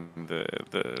regarding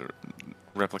the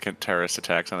replicant terrorist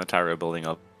attacks on the Tyro building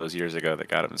all those years ago that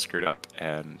got him screwed up,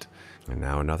 and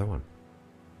now another one.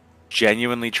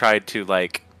 Genuinely tried to,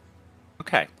 like,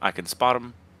 okay, I can spot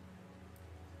them,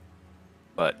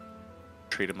 but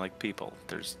treat them like people.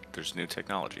 There's new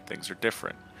technology. Things are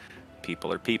different.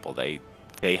 People are people. They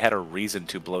had a reason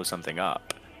to blow something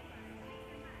up.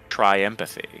 Try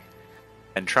empathy.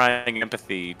 And trying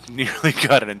empathy nearly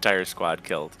got an entire squad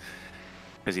killed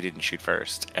because he didn't shoot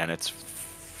first, and it's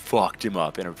fucked him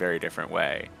up in a very different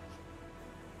way.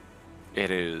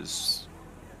 It is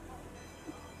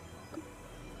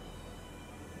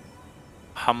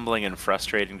humbling and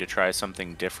frustrating to try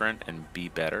something different and be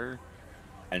better,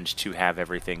 and to have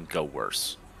everything go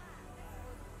worse.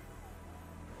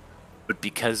 But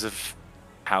because of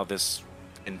how this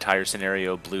entire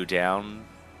scenario blew down,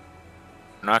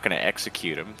 they're not going to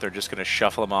execute him. They're just going to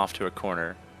shuffle him off to a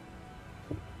corner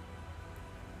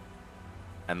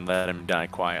and let him die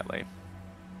quietly.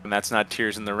 And that's not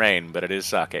tears in the rain, but it is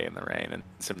sake in the rain and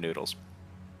some noodles.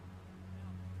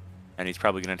 And he's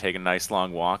probably going to take a nice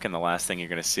long walk, and the last thing you're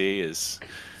going to see is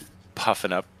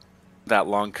puffing up that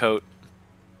long coat,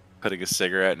 putting a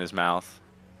cigarette in his mouth.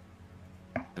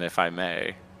 And if I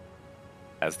may,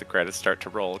 as the credits start to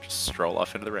roll, just stroll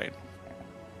off into the rain.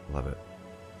 Love it.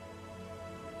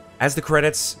 As the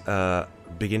credits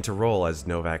begin to roll, as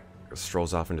Novak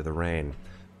strolls off into the rain,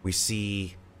 we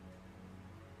see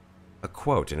a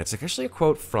quote, and it's actually a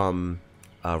quote from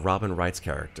Robin Wright's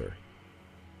character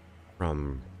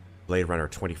from Blade Runner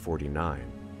 2049,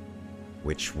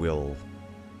 which will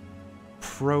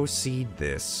proceed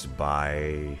this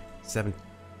by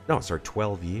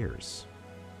 12 years.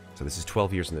 So this is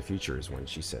 12 years in the future is when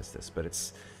she says this, but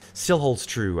it's still holds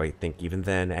true, I think, even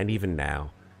then and even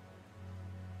now.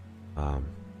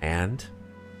 And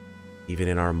even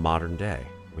in our modern day,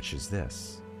 which is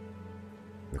this.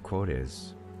 The quote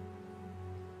is,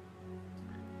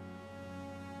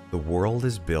 "The world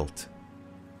is built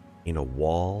in a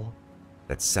wall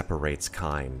that separates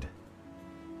kind.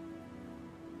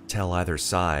 Tell either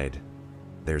side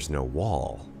there's no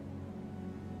wall.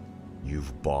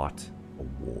 You've bought a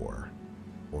war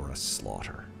or a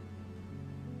slaughter."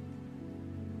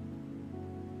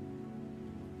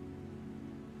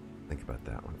 Think about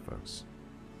that one, folks,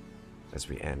 as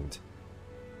we end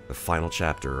the final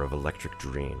chapter of Electric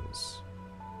Dreams.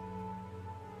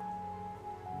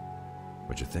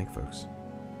 What'd you think, folks?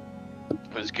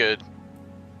 It was good.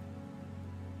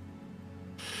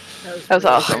 That was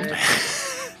awesome. good.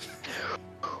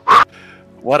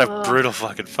 What a Oh. brutal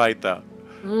fucking fight, though.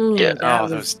 Yeah. That Oh,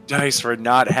 was those dice were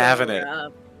not having so it.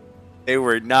 rough. They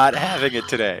were not having it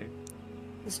today.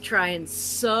 I was trying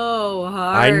so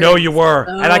hard. I know you were,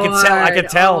 so and I could tell. I could hard.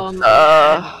 tell. Oh my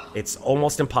God. It's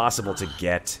almost impossible to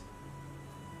get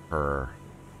her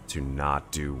to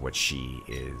not do what she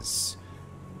is.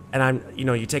 And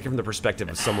you take it from the perspective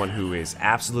of someone who is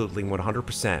absolutely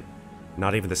 100%,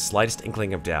 not even the slightest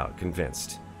inkling of doubt,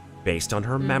 convinced, based on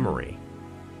her memory,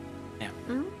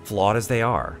 flawed as they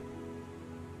are,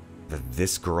 that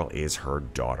this girl is her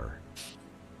daughter.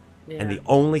 Yeah. And the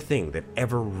only thing that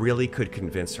ever really could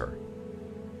convince her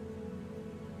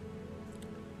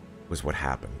was what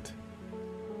happened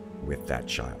with that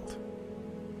child.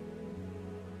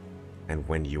 And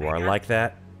when you are like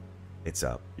that, it's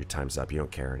up. Your time's up. You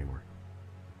don't care anymore.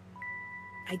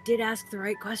 I did ask the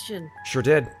right question. Sure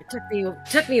did. It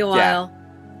took me a while.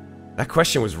 That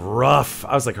question was rough.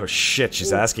 I was like, oh shit,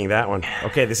 she's asking that one.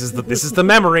 Okay, this is the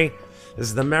memory. This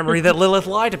is the memory that Lilith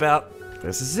lied about.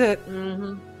 This is it.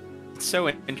 Mm-hmm. It's so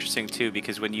interesting too,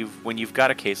 because when you've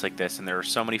got a case like this, and there are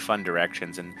so many fun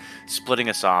directions, and splitting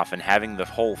us off, and having the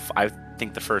whole, I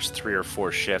think the first 3 or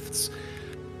 4 shifts,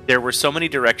 there were so many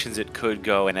directions it could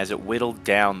go, and as it whittled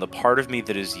down, the part of me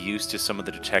that is used to some of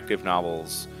the detective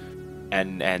novels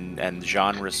and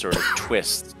genre sort of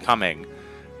twists coming,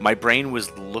 my brain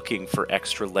was looking for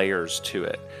extra layers to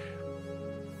it.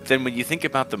 Then when you think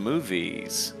about the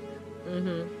movies,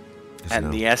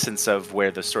 and the essence of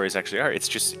where the stories actually are, it's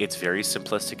very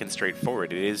simplistic and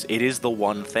straightforward. It is the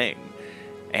one thing,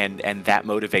 and that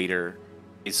motivator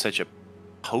is such a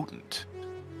potent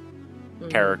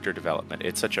character development.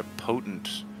 It's such a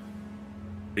potent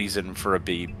reason for a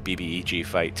BBEG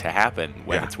fight to happen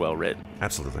when it's well written.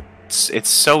 Absolutely. It's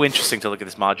so interesting to look at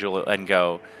this module and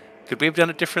go, could we have done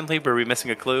it differently? Were we missing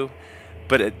a clue?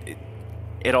 But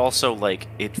it also, like,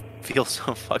 it feels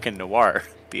so fucking noir.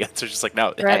 The answer's just like, no,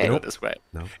 it had to go this way.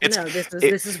 No.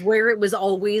 This is where it was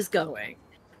always going,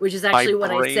 which is actually what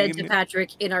I said to Patrick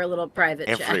in our little private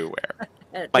everywhere.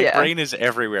 chat. My brain is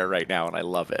everywhere right now, and I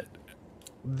love it.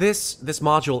 This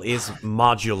module is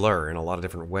modular in a lot of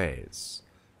different ways,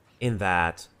 in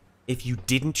that if you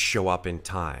didn't show up in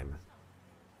time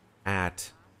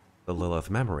at the Lilith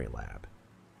Memory Lab,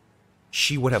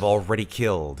 she would have already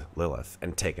killed Lilith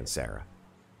and taken Sarah,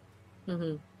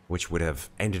 which would have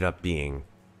ended up being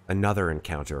another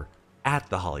encounter at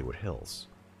the Hollywood Hills.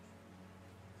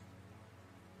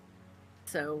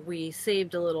 So we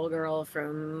saved a little girl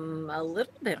from a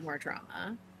little bit more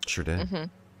trauma. Sure did.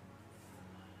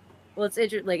 Well,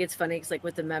 it's funny because, like,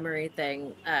 with the memory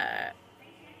thing,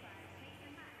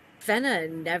 Fenna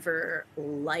never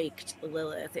liked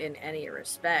Lilith in any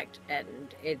respect, and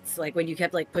it's like when you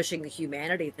kept like pushing the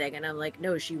humanity thing, and I'm like,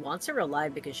 no, she wants her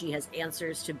alive because she has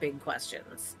answers to big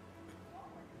questions.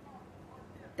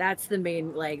 That's the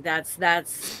main, like, that's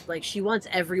like, she wants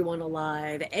everyone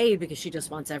alive, A, because she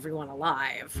just wants everyone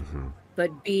alive,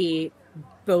 but B,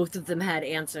 both of them had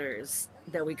answers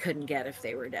that we couldn't get if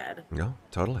they were dead. No,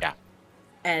 totally. Yeah.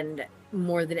 And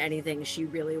more than anything, she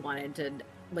really wanted to,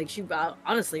 like, she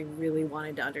honestly really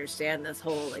wanted to understand this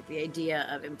whole, like, the idea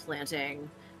of implanting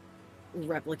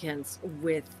replicants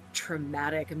with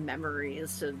traumatic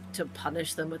memories to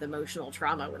punish them with emotional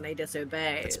trauma when they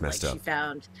disobey. It's messed like, up. she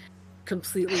found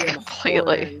completely Completely.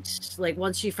 abhorrent. Like,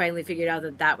 once she finally figured out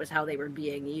that was how they were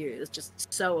being used,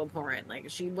 just so abhorrent. Like,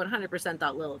 she 100%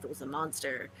 thought Lilith was a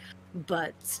monster,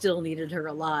 but still needed her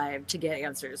alive to get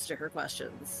answers to her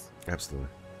questions. Absolutely.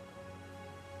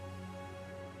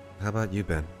 How about you,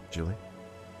 Ben? Julie?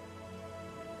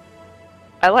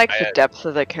 I like the depth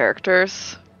of the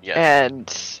characters Yes.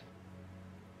 and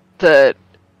the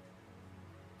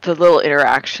little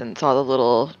interactions, all the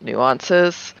little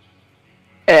nuances,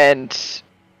 and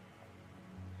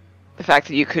the fact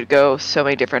that you could go so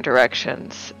many different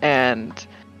directions, and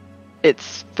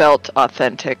it's felt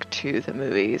authentic to the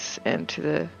movies and to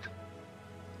the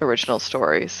original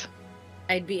stories.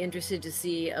 I'd be interested to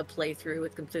see a playthrough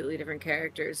with completely different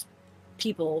characters,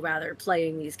 people rather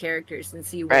playing these characters and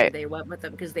see where Right. they went with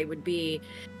them, because they would be,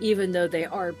 even though they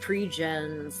are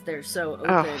pre-gens, they're so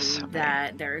open so many.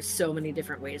 that there are so many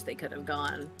different ways they could have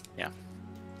gone.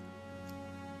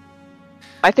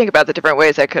 I think about the different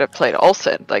ways I could have played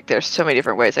Oelsen. Like, there's so many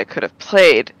different ways I could have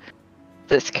played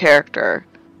this character.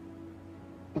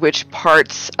 Which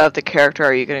parts of the character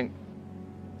are you going to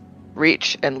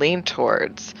reach and lean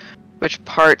towards? Which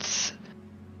parts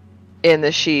in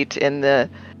the sheet, in the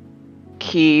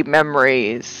key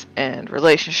memories and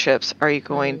relationships are you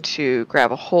going to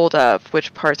grab a hold of?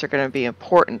 Which parts are going to be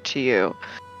important to you?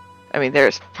 I mean,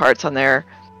 there's parts on there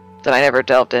that I never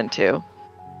delved into.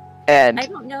 And I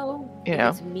don't know if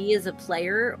it's me as a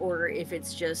player or if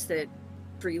it's just that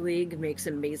Free League makes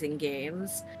amazing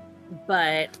games,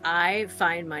 but I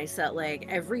find myself, like,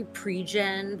 every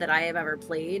pre-gen that I have ever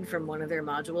played from one of their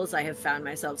modules, I have found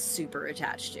myself super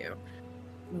attached to.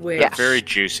 Which, very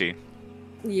juicy.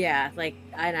 Yeah, like,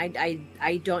 and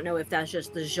I don't know if that's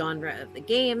just the genre of the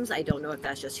games. I don't know if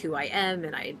that's just who I am,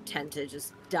 and I tend to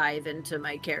just dive into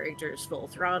my characters full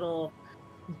throttle.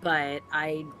 But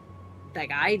I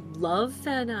love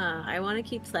Fenna. I want to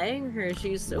keep playing her.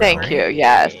 She's so thank great. you.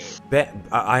 Yes.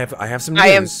 I have some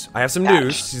news. I have some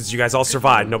news since you guys all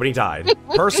survived. Nobody died.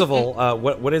 Percival,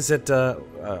 what is it? Or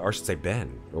I should say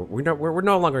Ben. We're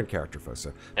no longer in character, folks.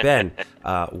 So Ben,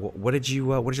 what did you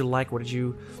like? What did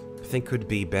you think could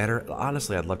be better?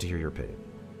 Honestly, I'd love to hear your opinion.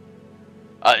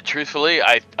 Truthfully,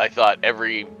 I thought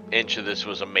every inch of this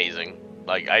was amazing.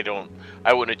 Like, I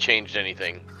wouldn't have changed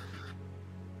anything.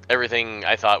 Everything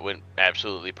I thought went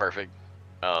absolutely perfect.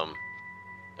 When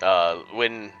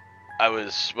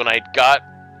I got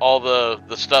all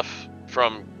the stuff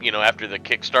from, after the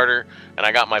Kickstarter, and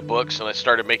I got my books and I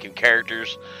started making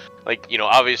characters, like,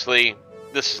 obviously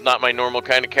this is not my normal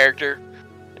kind of character.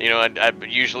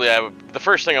 The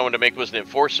first thing I wanted to make was an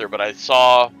enforcer, but I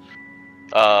saw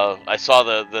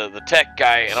the tech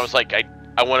guy and I was like,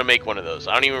 I want to make one of those.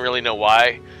 I don't even really know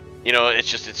why.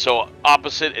 It's so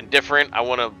opposite and different. I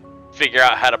want to figure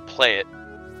out how to play it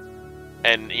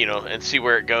and see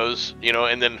where it goes,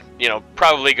 and then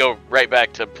probably go right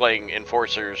back to playing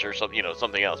enforcers or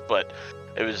something else. But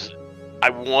I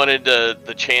wanted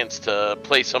the chance to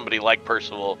play somebody like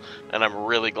Percival, and I'm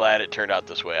really glad it turned out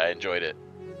this way. I enjoyed it.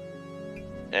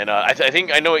 And I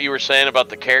think I know what you were saying about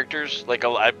the characters. Like,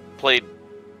 I played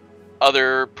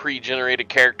other pre-generated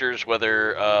characters,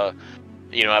 whether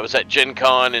I was at Gen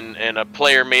Con and a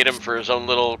player made him for his own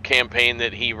little campaign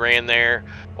that he ran there,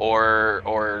 or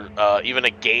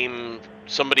even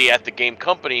somebody at the game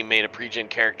company made a pre-gen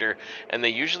character, and they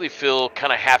usually feel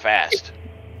kind of half-assed.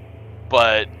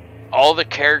 But all the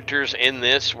characters in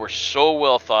this were so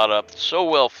well thought up, so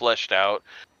well fleshed out.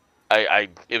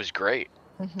 It was great.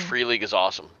 Mm-hmm. Free League is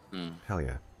awesome. Hell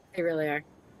yeah. They really are.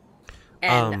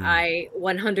 And I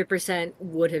 100%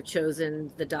 would have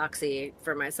chosen the Doxy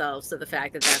for myself. So the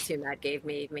fact that that's who Matt gave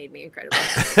me made me incredible.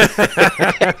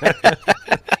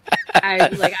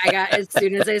 As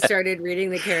soon as I started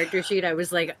reading the character sheet, I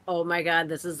was like, oh my God,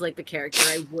 this is like the character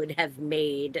I would have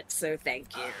made. So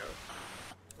thank you.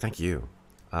 Thank you.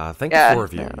 Thank the four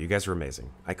of you. You guys are amazing.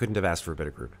 I couldn't have asked for a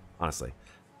better group, honestly.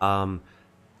 So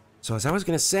as I was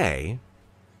going to say,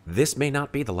 this may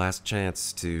not be the last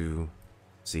chance to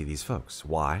see these folks.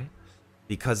 Why?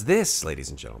 Because this, ladies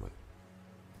and gentlemen,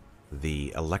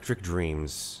 the Electric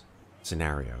Dreams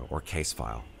scenario or case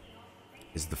file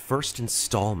is the first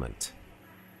installment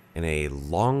in a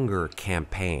longer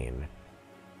campaign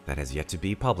that has yet to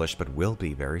be published but will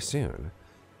be very soon.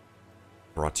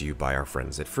 Brought to you by our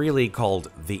friends at Free League,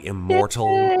 called The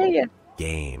Immortal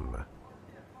Game.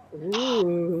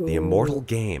 Ooh. The Immortal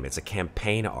Game. It's a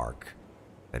campaign arc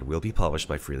that will be published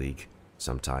by Free League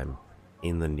sometime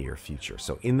in the near future.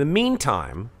 So in the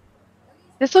meantime,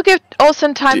 this will give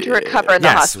Oelsen time to recover in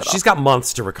the hospital. She's got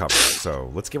months to recover. So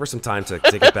let's give her some time to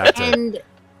get back to. And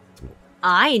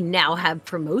I now have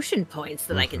promotion points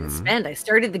that I can spend. I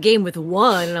started the game with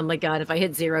 1, and I'm like, God, if I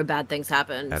hit 0, bad things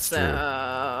happen. That's true.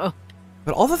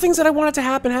 But all the things that I wanted to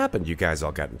happen happened. You guys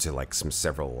all got into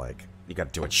several you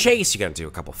got to do a chase, you got to do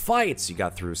a couple fights, you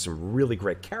got through some really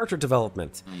great character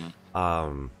development.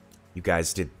 You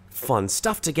guys did fun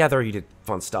stuff together, you did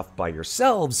fun stuff by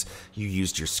yourselves, you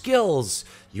used your skills,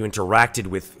 you interacted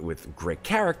with great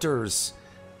characters,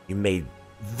 you made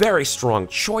very strong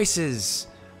choices.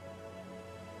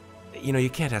 You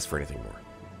can't ask for anything more.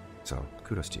 So,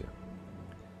 kudos to you.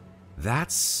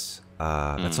 That's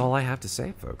all I have to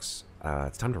say, folks.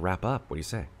 It's time to wrap up. What do you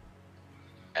say?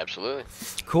 Absolutely.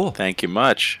 Cool. Thank you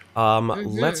much.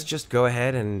 Let's just go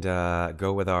ahead and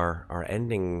go with our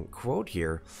ending quote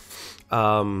here.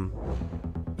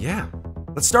 Yeah.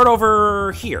 Let's start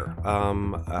over here.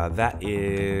 That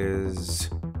is...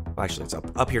 Actually, it's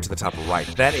up here to the top right.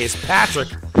 That is Patrick,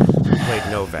 who played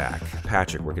Novak.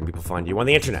 Patrick, where can people find you on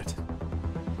the internet?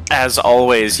 As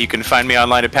always, you can find me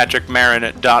online at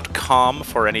patrickmarin.com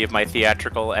for any of my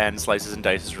theatrical and Slices and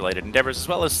Dices related endeavors, as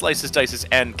well as Slices, Dices,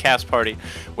 and Cast Party,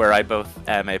 where I both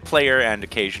am a player and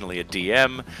occasionally a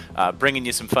DM, bringing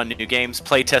you some fun new games,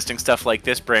 play testing stuff like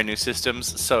this, brand new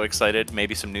systems. So excited.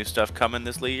 Maybe some new stuff coming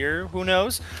this year. Who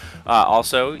knows?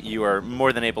 Also, you are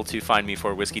more than able to find me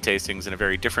for whiskey tastings in a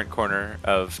very different corner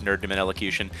of nerddom and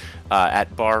elocution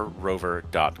at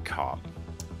barrover.com.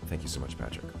 Thank you so much,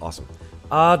 Patrick. Awesome.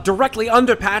 Directly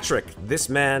under Patrick, this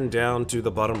man down to the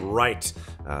bottom right,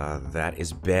 that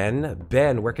is Ben.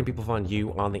 Ben, where can people find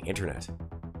you on the internet?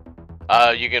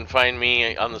 You can find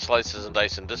me on the Slices and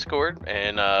Dice in Discord,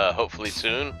 and hopefully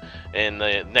soon in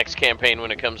the next campaign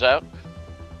when it comes out.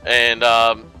 And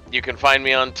you can find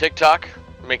me on TikTok,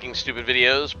 making stupid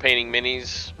videos, painting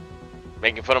minis,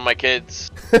 making fun of my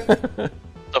kids,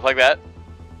 stuff like that.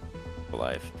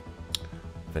 Life.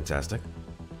 Fantastic.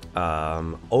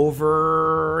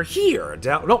 Over here,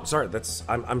 down. No, sorry, that's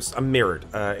I'm mirrored.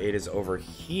 It is over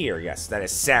here. Yes, that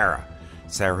is Sarah.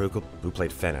 Sarah, who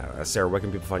played Fenna. Sarah, where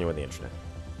can people find you on the internet?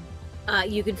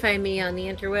 You can find me on the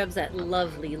interwebs at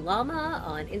Lovely Llama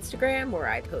on Instagram, where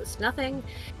I post nothing,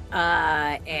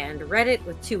 and Reddit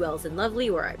with 2 L's in Lovely,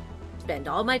 where I spend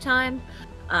all my time.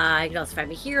 You can also find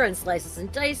me here on Slices and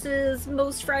Dices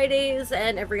most Fridays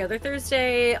and every other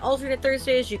Thursday. Alternate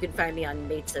Thursdays, you can find me on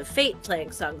Mates of Fate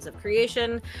playing Songs of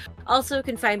Creation. Also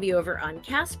can find me over on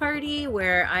Cast Party,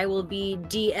 where I will be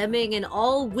DMing an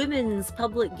all-women's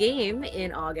public game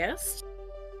in August.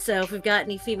 So if we've got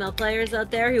any female players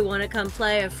out there who want to come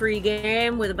play a free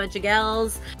game with a bunch of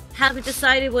gals, haven't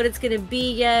decided what it's going to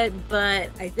be yet, but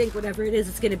I think whatever it is,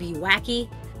 it's going to be wacky.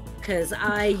 Because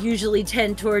I usually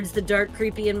tend towards the dark,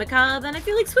 creepy, and macabre, and I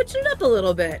feel like switching it up a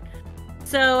little bit.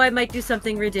 So I might do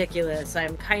something ridiculous.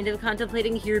 I'm kind of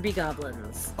contemplating Here Be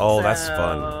Goblins. Oh, that's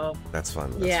fun. That's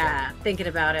fun. That's fun. Thinking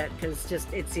about it, because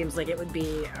just it seems like it would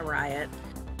be a riot.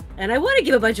 And I want to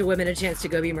give a bunch of women a chance to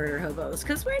go be murder hobos,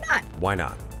 because why not? Why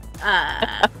not?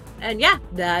 And yeah,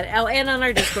 that. Oh, and on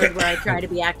our Discord, where I try to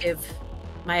be active.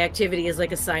 My activity is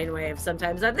like a sine wave.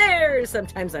 Sometimes I'm there,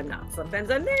 sometimes I'm not.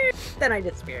 Sometimes I'm there, then I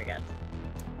disappear again.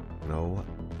 No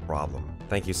problem.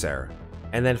 Thank you, Sarah.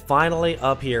 And then finally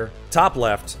up here, top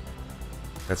left,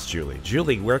 that's Julie.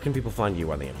 Julie, where can people find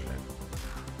you on the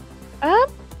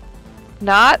internet?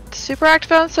 Not super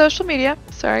active on social media.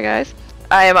 Sorry, guys.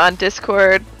 I am on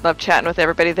Discord. Love chatting with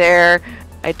everybody there.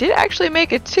 I did actually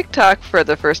make a TikTok for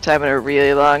the first time in a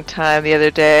really long time the other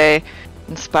day.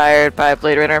 Inspired by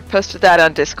Blade Runner. Posted that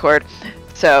on Discord.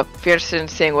 So if you're interested in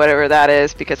seeing whatever that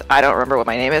is, because I don't remember what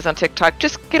my name is on TikTok,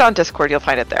 just get on Discord, you'll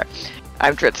find it there.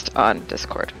 I'm Dritzt on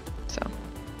Discord. So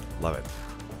love it.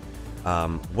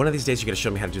 One of these days you gotta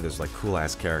show me how to do those like cool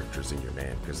ass characters in your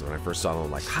name, because when I first saw them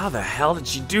I'm like, how the hell did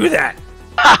she do that?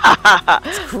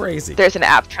 It's crazy. There's an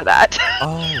app for that.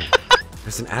 Oh,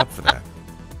 there's an app for that.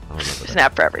 There's an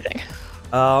app for everything.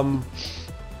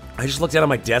 I just looked down on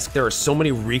my desk. There are so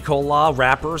many Ricola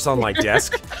wrappers on my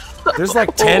desk. There's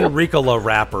like 10 Ricola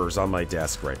wrappers on my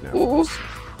desk right now. Ooh.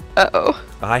 Uh-oh.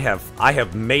 I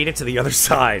have made it to the other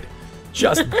side,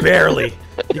 just barely.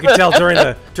 You can tell during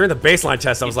the baseline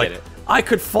test, I was like, I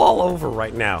could fall over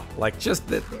right now. Like just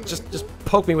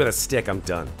poke me with a stick, I'm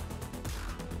done.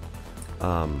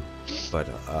 But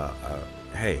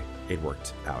hey, it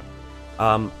worked out.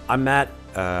 I'm Matt.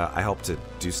 I help to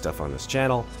do stuff on this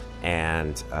channel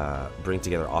and bring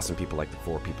together awesome people like the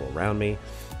 4 people around me.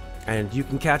 And you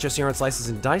can catch us here on Slices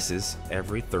and Dices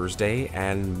every Thursday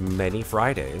and many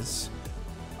Fridays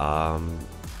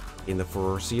in the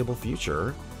foreseeable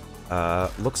future.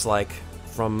 Looks like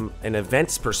from an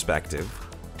events perspective,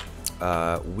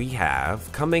 we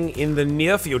have coming in the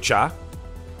near future,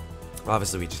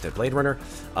 obviously we just did Blade Runner.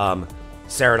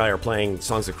 Sarah and I are playing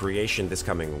Songs of Creation this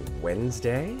coming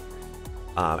Wednesday.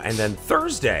 And then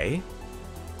Thursday,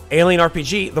 Alien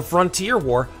RPG, The Frontier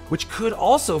War, which could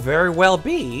also very well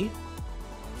be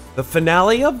the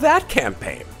finale of that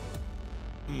campaign.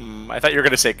 I thought you were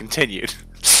going to say continued.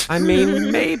 I mean,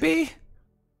 maybe.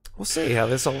 We'll see how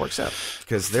this all works out.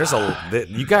 Because there's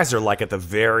you guys are like at the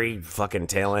very fucking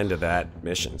tail end of that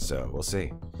mission, so we'll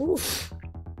see. Oof.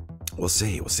 We'll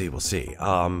see.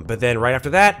 But then right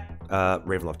after that,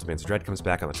 Ravenloft Demands Dread comes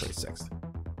back on the 26th.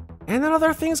 And then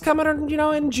other things coming,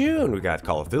 in June. We got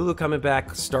Call of Cthulhu coming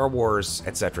back, Star Wars,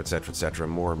 etc., etc., etc.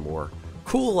 More and more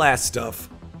cool ass stuff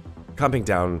coming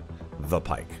down the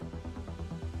pike.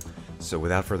 So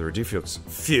without further ado, folks,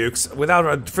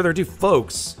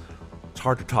 it's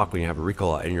hard to talk when you have a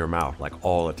Ricola in your mouth like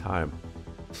all the time.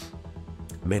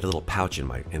 Made a little pouch in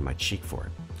my cheek for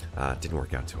it. Didn't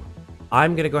work out too well.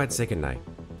 I'm gonna go ahead and say goodnight.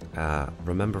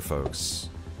 Remember, folks,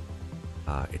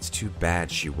 it's too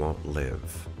bad she won't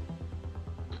live.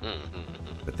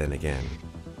 But then again,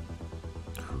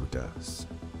 who does?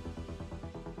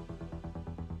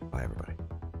 Bye, everybody.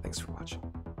 Thanks for watching.